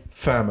their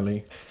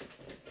family,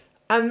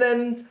 and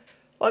then,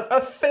 like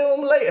a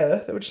film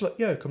later, they were just like,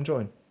 "Yo, come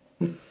join."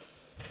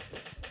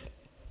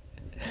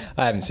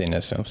 I haven't seen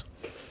those films.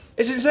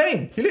 It's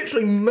insane. He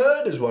literally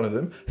murders one of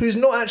them, who's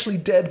not actually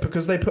dead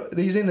because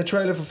he's in the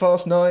trailer for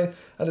Fast 9,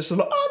 and it's sort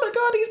of like, "Oh my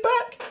god, he's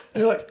back!"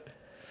 And you're like,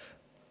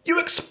 "You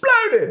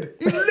exploded!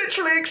 You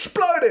literally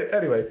exploded!"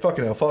 Anyway,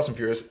 fucking hell, Fast and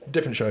Furious,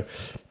 different show.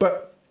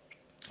 But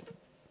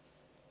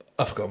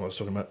I forgot what I was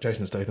talking about.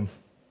 Jason Statham.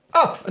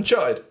 Ah,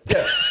 Uncharted.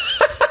 Yeah.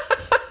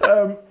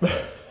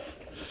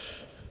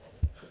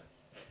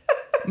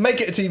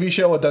 Make it a TV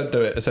show or don't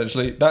do it.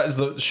 Essentially,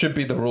 that should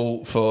be the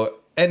rule for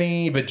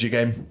any video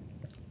game.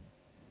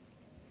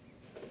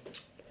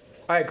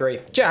 I agree.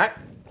 Jack,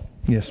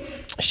 Yes.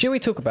 should we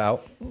talk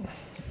about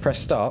Press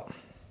Start?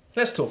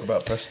 Let's talk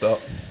about Press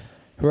Start.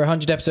 We're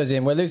 100 episodes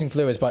in. We're losing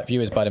viewers by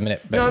the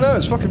minute. No,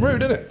 it's fucking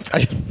rude, isn't it?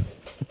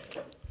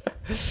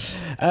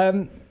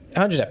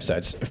 100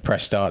 episodes of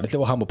Press Start, this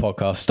little humble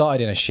podcast,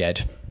 started in a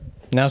shed.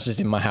 Now it's just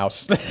in my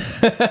house.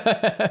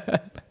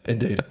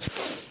 Indeed.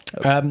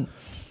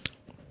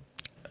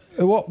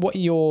 What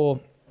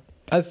your,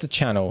 as the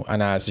channel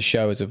and as the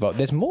show has evolved,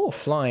 there's more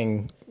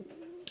flying.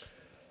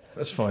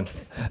 That's fine.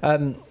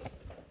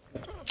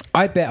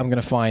 I bet I'm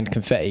going to find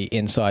confetti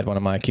inside one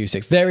of my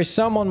acoustics. There is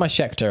some on my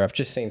Schecter. I've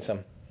just seen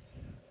some.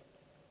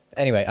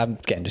 Anyway, I'm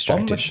getting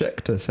distracted. On the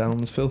Schecter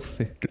sounds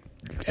filthy.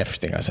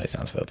 Everything I say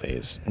sounds filthy.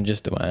 It's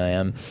just the way I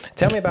am.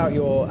 Tell me about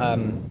your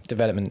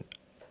development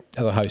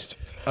as a host.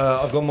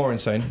 I've gone more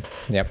insane.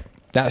 Yep.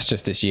 That's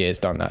just this year's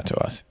done that to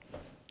us.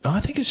 I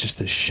think it's just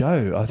the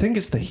show. I think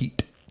it's the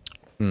heat.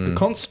 The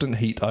constant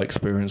heat I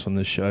experience on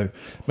this show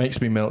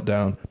makes me melt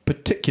down,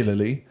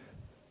 particularly...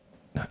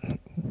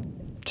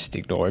 Just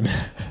ignore him.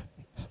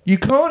 You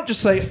can't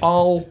just say,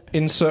 "I'll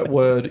insert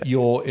word,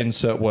 your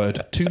insert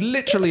word," to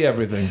literally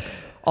everything.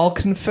 I'll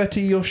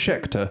confetti your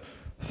Schecter.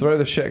 Throw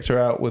the Schecter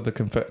out with the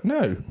confetti.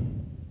 No.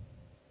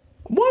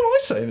 Why am I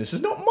saying this?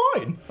 It's not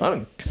mine. I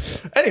don't...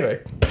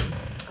 Anyway,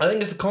 I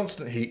think it's the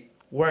constant heat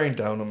wearing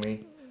down on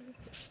me.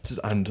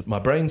 And my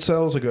brain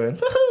cells are going,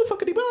 "Oh,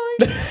 fuckity bye."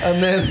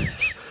 And then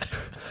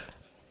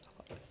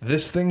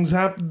this thing's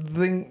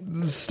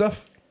happening,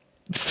 stuff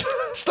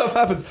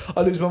happens.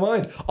 I lose my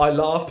mind. I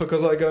laugh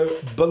because I go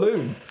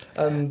balloon.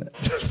 And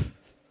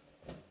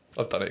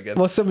I've done it again.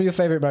 What's some of your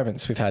favourite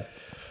moments we've had?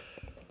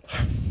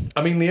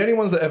 I mean, the only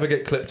ones that ever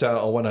get clipped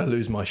out are when I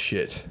lose my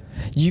shit.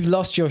 You've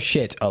lost your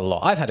shit a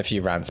lot. I've had a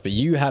few rants, but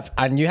you have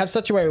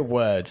such a way with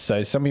words,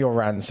 so some of your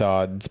rants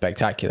are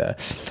spectacular.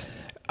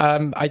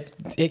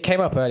 It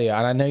came up earlier,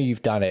 and I know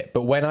you've done it,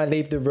 but when I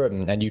leave the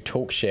room and you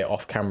talk shit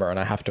off camera and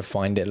I have to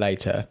find it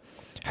later,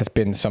 has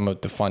been some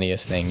of the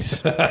funniest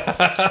things.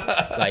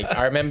 Like,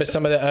 I remember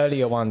some of the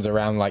earlier ones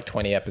around like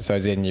 20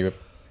 episodes in, you were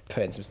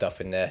putting some stuff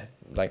in there.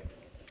 Like,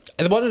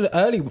 and one of the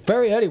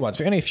very early ones,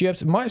 for only a few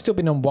episodes, might have still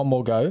been on One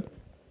More Go.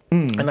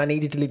 And I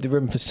needed to leave the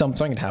room for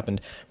something had happened.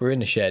 We were in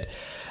the shed,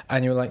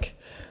 and you were like,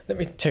 let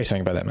me tell you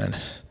something about that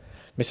man.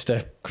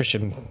 Mr.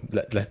 Christian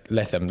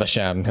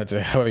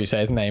Lesham, however you say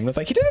his name. I was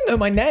like, he doesn't know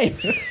my name.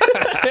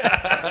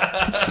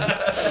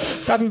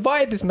 I've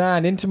invited this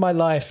man into my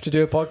life to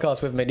do a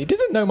podcast with me, and he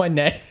doesn't know my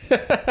name.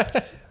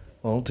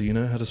 Well, do you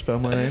know how to spell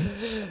my name?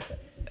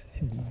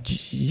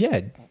 Yeah,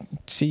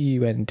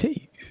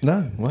 Cunt.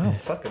 No, wow.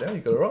 Fucking hell,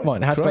 you got it right.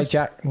 What, how to play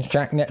Jack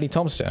Netley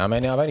Thompson? I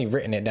mean, I've only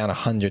written it down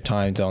 100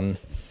 times on...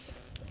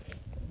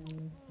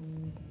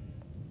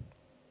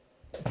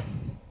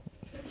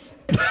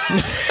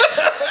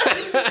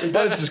 We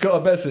both just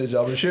got a message.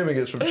 I'm assuming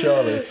it's from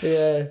Charlie.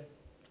 Yeah.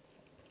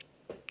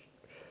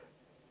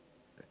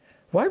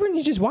 Why would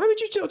you just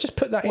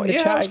put that in the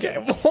chat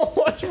again?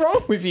 What's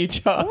wrong with you,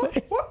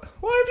 Charlie? What?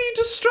 Why have you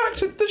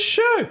distracted the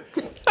show?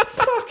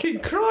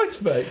 Fucking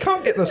Christ, mate.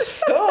 Can't get the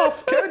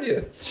staff, can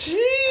you?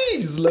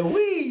 Jeez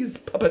Louise,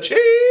 Papa Chief.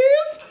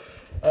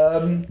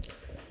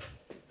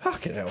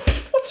 Fucking hell.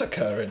 What's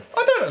occurring?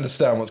 I don't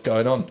understand what's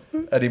going on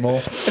anymore,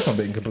 if I'm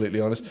being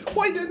completely honest.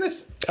 Why are you doing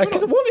this?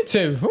 Because I wanted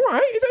to. All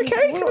right, it's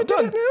okay. Well, Can I do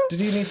it now?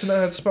 Did you need to know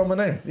how to spell my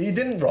name? You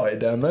didn't write it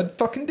down, though.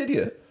 Fucking did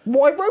you?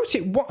 Well, I wrote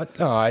it. What?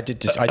 Oh, I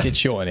did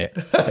shorten it.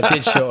 I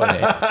did shorten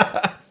it.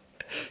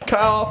 Cut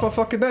off my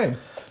fucking name.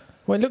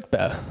 Well, it looked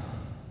better.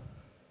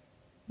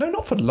 No,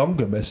 not for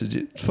longer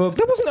messages.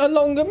 That wasn't a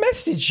longer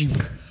message, you...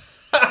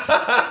 It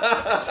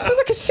was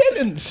like a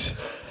sentence.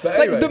 But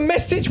anyway. Like, the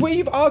message where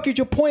you've argued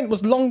your point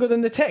was longer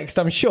than the text,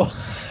 I'm sure.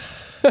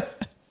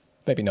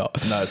 Maybe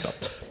not. No, it's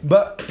not.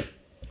 But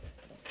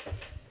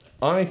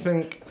I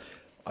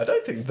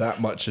don't think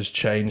that much has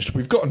changed.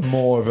 We've gotten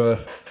more of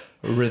a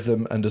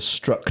rhythm and a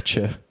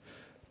structure.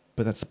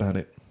 But that's about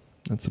it.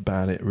 That's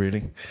about it,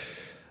 really.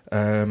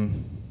 The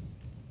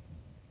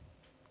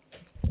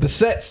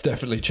set's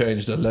definitely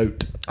changed a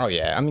lot. Oh,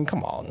 yeah. I mean,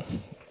 come on.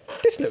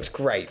 This looks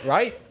great,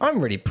 right?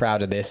 I'm really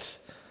proud of this.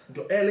 We've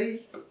got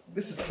Ellie.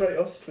 This is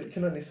Kratos, but you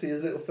can only see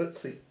his little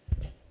footsie.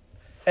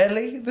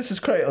 Ellie. This is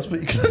Kratos, but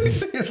you can only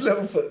see his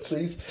little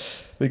footsies.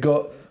 We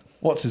got...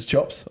 What's his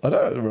chops? I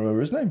don't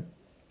remember his name.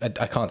 I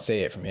can't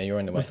see it from here. You're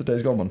in the way. What's the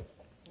Days Gone one?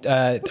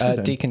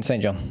 Deacon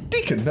St. John.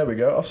 Deacon, there we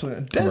go.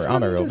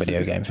 I'm a real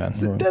video game fan.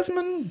 Is it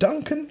Desmond,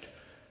 Duncan,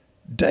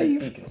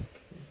 Dave?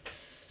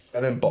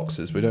 And then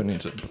boxes. We don't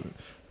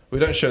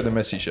show the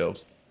messy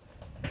shelves.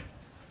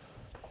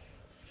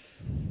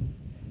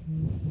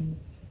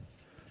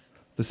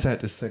 The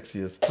set is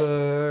sexy as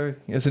fuck.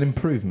 It's an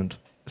improvement.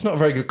 It's not a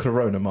very good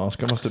Corona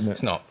mask, I must admit.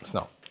 It's not.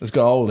 It's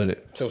got a hole in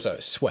it. It's also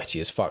sweaty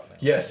as fuck.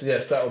 Yes,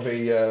 that would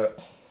be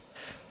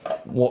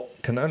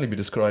what can only be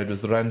described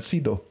as the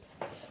Rancido.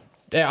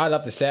 Yeah, I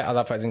love the set. I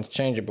love how it's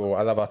interchangeable.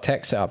 I love our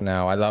tech setup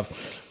now. And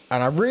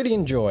I really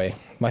enjoy,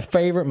 my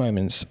favourite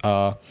moments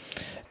are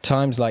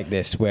times like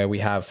this where we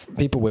have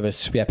people with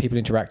us, we have people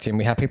interacting,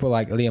 we have people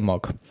like Liam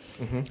Mogg,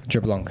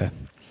 Jablanca.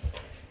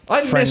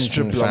 I friends miss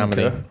and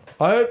Jablanca.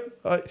 family.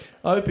 I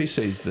hope he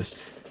sees this.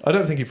 I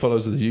don't think he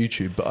follows the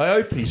YouTube, but I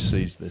hope he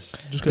sees this.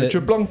 Just go,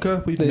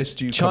 Jablanca, we've missed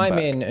you. Chime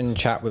in and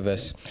chat with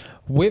us.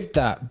 With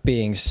that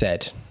being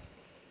said,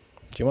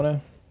 do you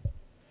want to?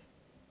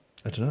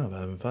 I don't know. I'm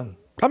having fun.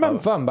 I'm having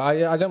fun, but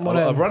I don't want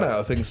to. I've run out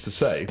of things to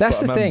say.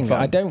 That's the thing.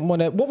 I don't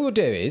want to. What we'll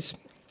do is,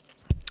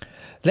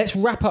 let's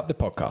wrap up the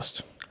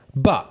podcast,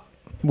 but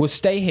we'll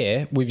stay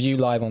here with you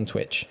live on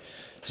Twitch.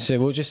 So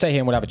we'll just stay here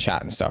and we'll have a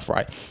chat and stuff,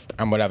 right?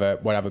 And we'll have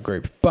a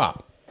group.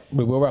 But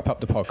we will wrap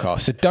up the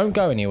podcast. So don't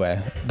go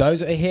anywhere.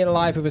 Those that are here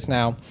live with us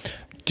now,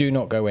 do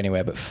not go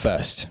anywhere. But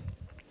first,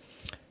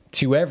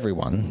 to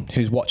everyone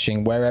who's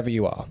watching wherever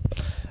you are,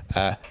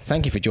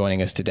 thank you for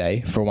joining us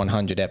today for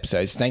 100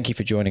 episodes. Thank you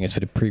for joining us for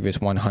the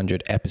previous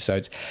 100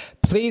 episodes.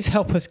 Please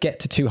help us get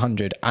to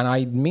 200. And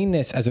I mean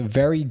this as a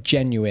very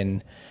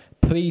genuine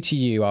plea to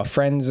you, our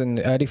friends and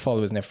early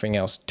followers and everything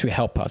else, to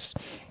help us.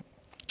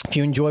 If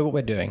you enjoy what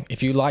we're doing,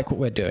 if you like what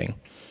we're doing,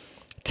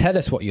 tell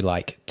us what you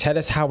like. Tell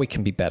us how we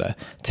can be better.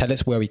 Tell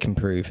us where we can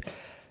improve.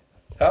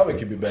 How we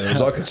can be better is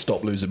I can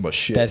stop losing my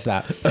shit. There's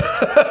that.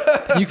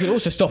 You can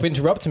also stop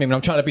interrupting me when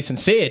I'm trying to be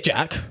sincere,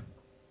 Jack.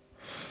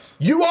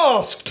 You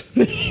asked!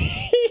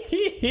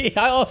 I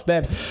asked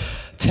them.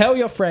 Tell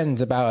your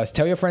friends about us.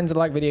 Tell your friends that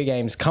like video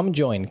games. Come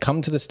join.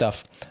 Come to the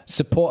stuff.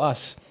 Support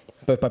us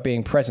both by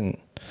being present.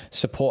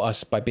 Support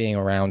us by being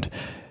around.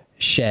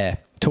 Share.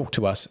 Talk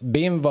to us.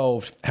 Be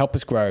involved. Help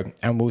us grow.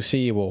 And we'll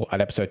see you all at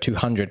episode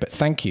 200. But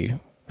thank you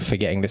for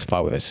getting this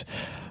far with us.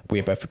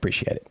 We both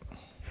appreciate it.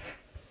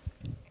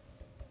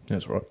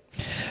 That's right.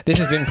 This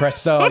has been Press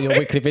Start, your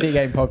weekly video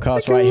game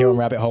podcast right here on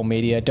Rabbit Hole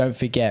Media. Don't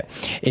forget,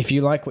 if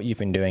you like what you've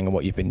been doing and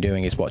what you've been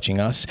doing is watching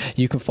us,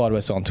 you can follow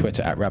us on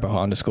Twitter at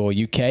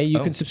rabbithole_UK. You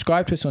can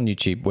subscribe to us on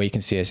YouTube where you can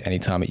see us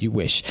anytime that you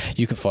wish.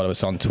 You can follow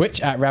us on Twitch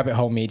at Rabbit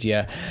Hole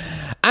Media.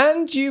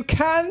 And you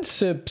can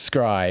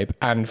subscribe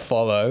and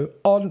follow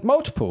on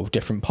multiple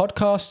different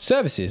podcast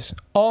services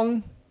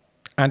on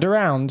and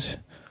around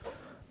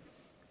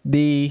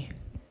the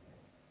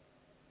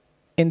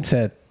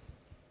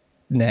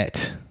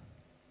internet.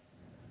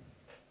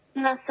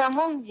 На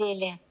самом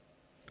деле.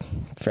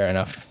 Fair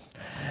enough.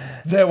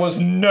 There was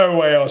no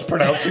way I was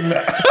pronouncing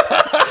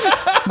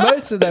that.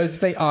 Most of those,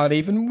 they aren't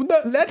even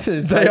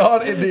letters. They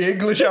aren't in the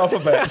English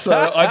alphabet, so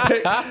I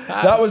picked.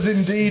 That was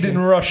indeed in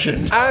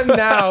Russian. And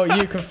now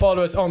you can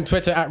follow us on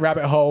Twitter at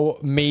Rabbit Hole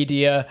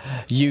Media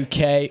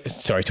UK.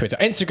 Sorry, Twitter.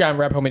 Instagram,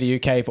 Rabbit Hole Media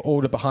UK for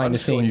all the behind the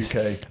scenes.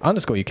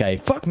 Underscore UK.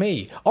 Fuck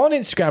me. On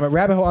Instagram at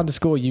Rabbit Hole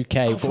underscore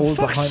UK for all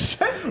the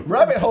behind.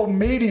 Rabbit Hole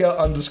Media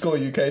underscore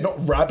UK,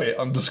 not Rabbit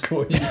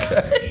underscore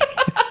UK.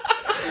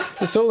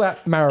 It's all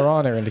that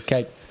marijuana in the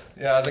cake.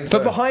 Yeah, I think For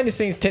so. behind the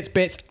scenes tits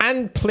bits,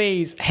 and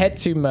please head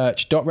to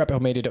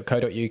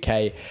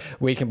merch.rabbitholemedia.co.uk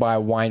where you can buy a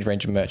wide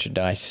range of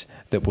merchandise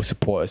that will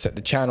support us at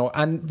the channel.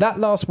 And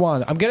that last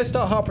one, I'm going to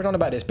start harping on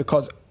about this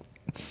because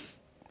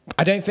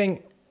I don't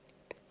think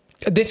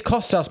this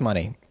costs us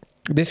money.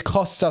 This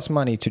costs us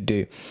money to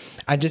do.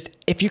 And just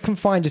if you can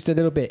find just a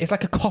little bit, it's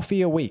like a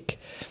coffee a week.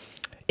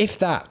 If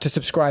that, to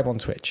subscribe on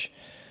Twitch.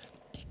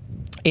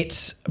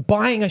 It's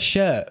buying a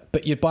shirt,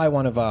 but you'd buy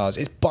one of ours.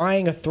 It's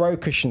buying a throw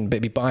cushion, but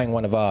you'd be buying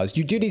one of ours.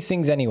 You do these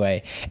things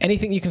anyway.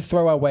 Anything you can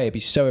throw our way would be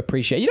so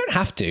appreciated. You don't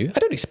have to. I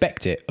don't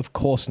expect it. Of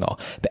course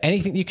not. But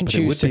anything you can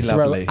choose to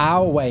throw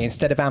our way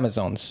instead of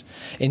Amazon's,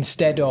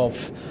 instead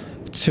of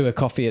to a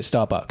coffee at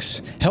Starbucks,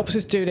 helps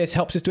us do this,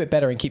 helps us do it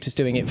better, and keeps us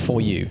doing it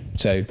for you.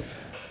 So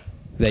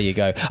there you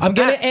go. I'm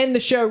going to end the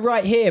show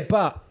right here,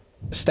 but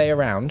stay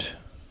around.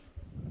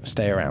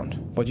 Stay around.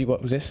 What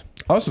was this?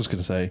 I was just going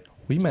to say,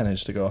 we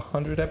managed to go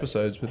 100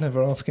 episodes with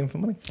never asking for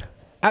money.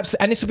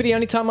 Absolutely, and this will be the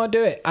only time I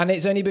do it, and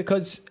it's only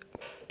because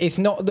it's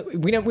not.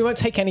 We won't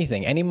take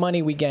anything. Any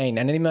money we gain,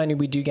 and any money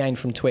we do gain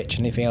from Twitch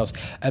and anything else,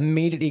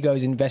 immediately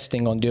goes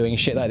investing on doing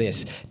shit like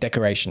this: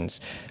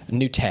 decorations,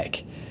 new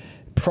tech,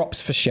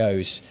 props for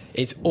shows.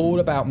 It's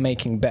all about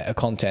making better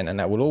content, and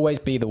that will always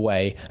be the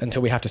way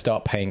until we have to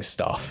start paying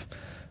staff.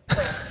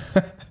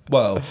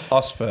 Well,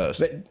 us first.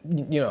 But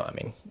you know what I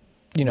mean.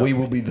 You know, we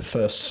will be the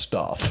first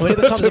staff. When it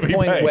becomes a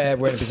point where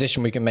we're in a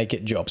position we can make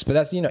it jobs, but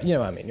that's you know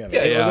what I mean. You know what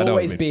I mean? We'll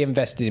always be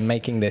invested in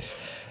making this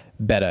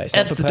better. It's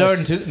not,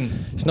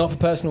 it's not for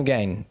personal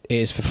gain. It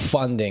is for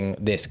funding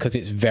this because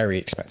it's very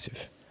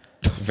expensive.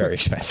 Very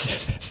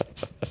expensive.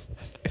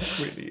 It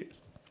really is.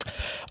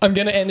 I'm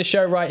going to end the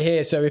show right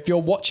here. So if you're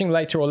watching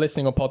later or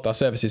listening on podcast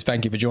services,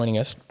 thank you for joining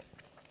us,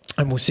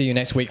 and we'll see you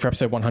next week for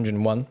episode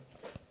 101.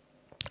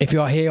 If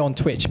you are here on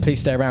Twitch, please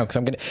stay around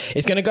because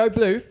it's going to go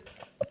blue.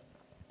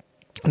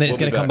 And then it's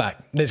going to come back.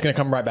 Then it's going to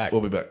come right back.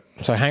 We'll be back.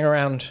 So hang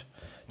around.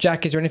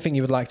 Jack, is there anything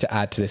you would like to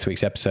add to this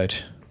week's episode?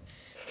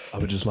 I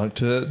would just like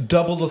to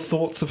double the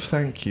thoughts of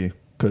thank you,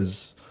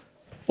 because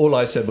all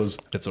I said was,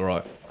 it's all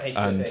right.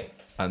 And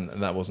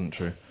that wasn't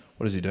true.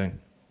 What is he doing?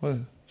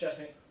 Just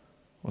me.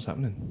 What's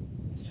happening?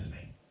 It's just me.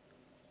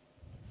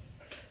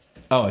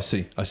 Oh, I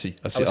see. I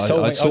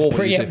saw what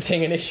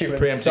preempting an issue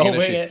and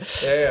solving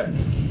it.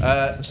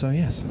 Yeah. So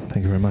yes,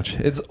 thank you very much.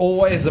 It's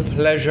always a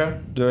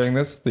pleasure doing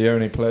this. The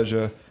only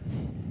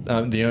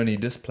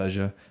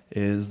displeasure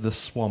is the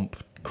swamp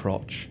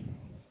crotch.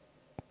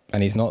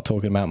 And he's not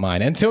talking about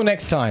mine. Until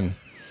next time,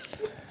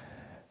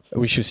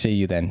 we shall see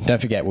you then. Don't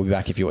forget, we'll be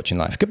back if you're watching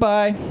live.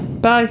 Goodbye.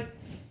 Bye.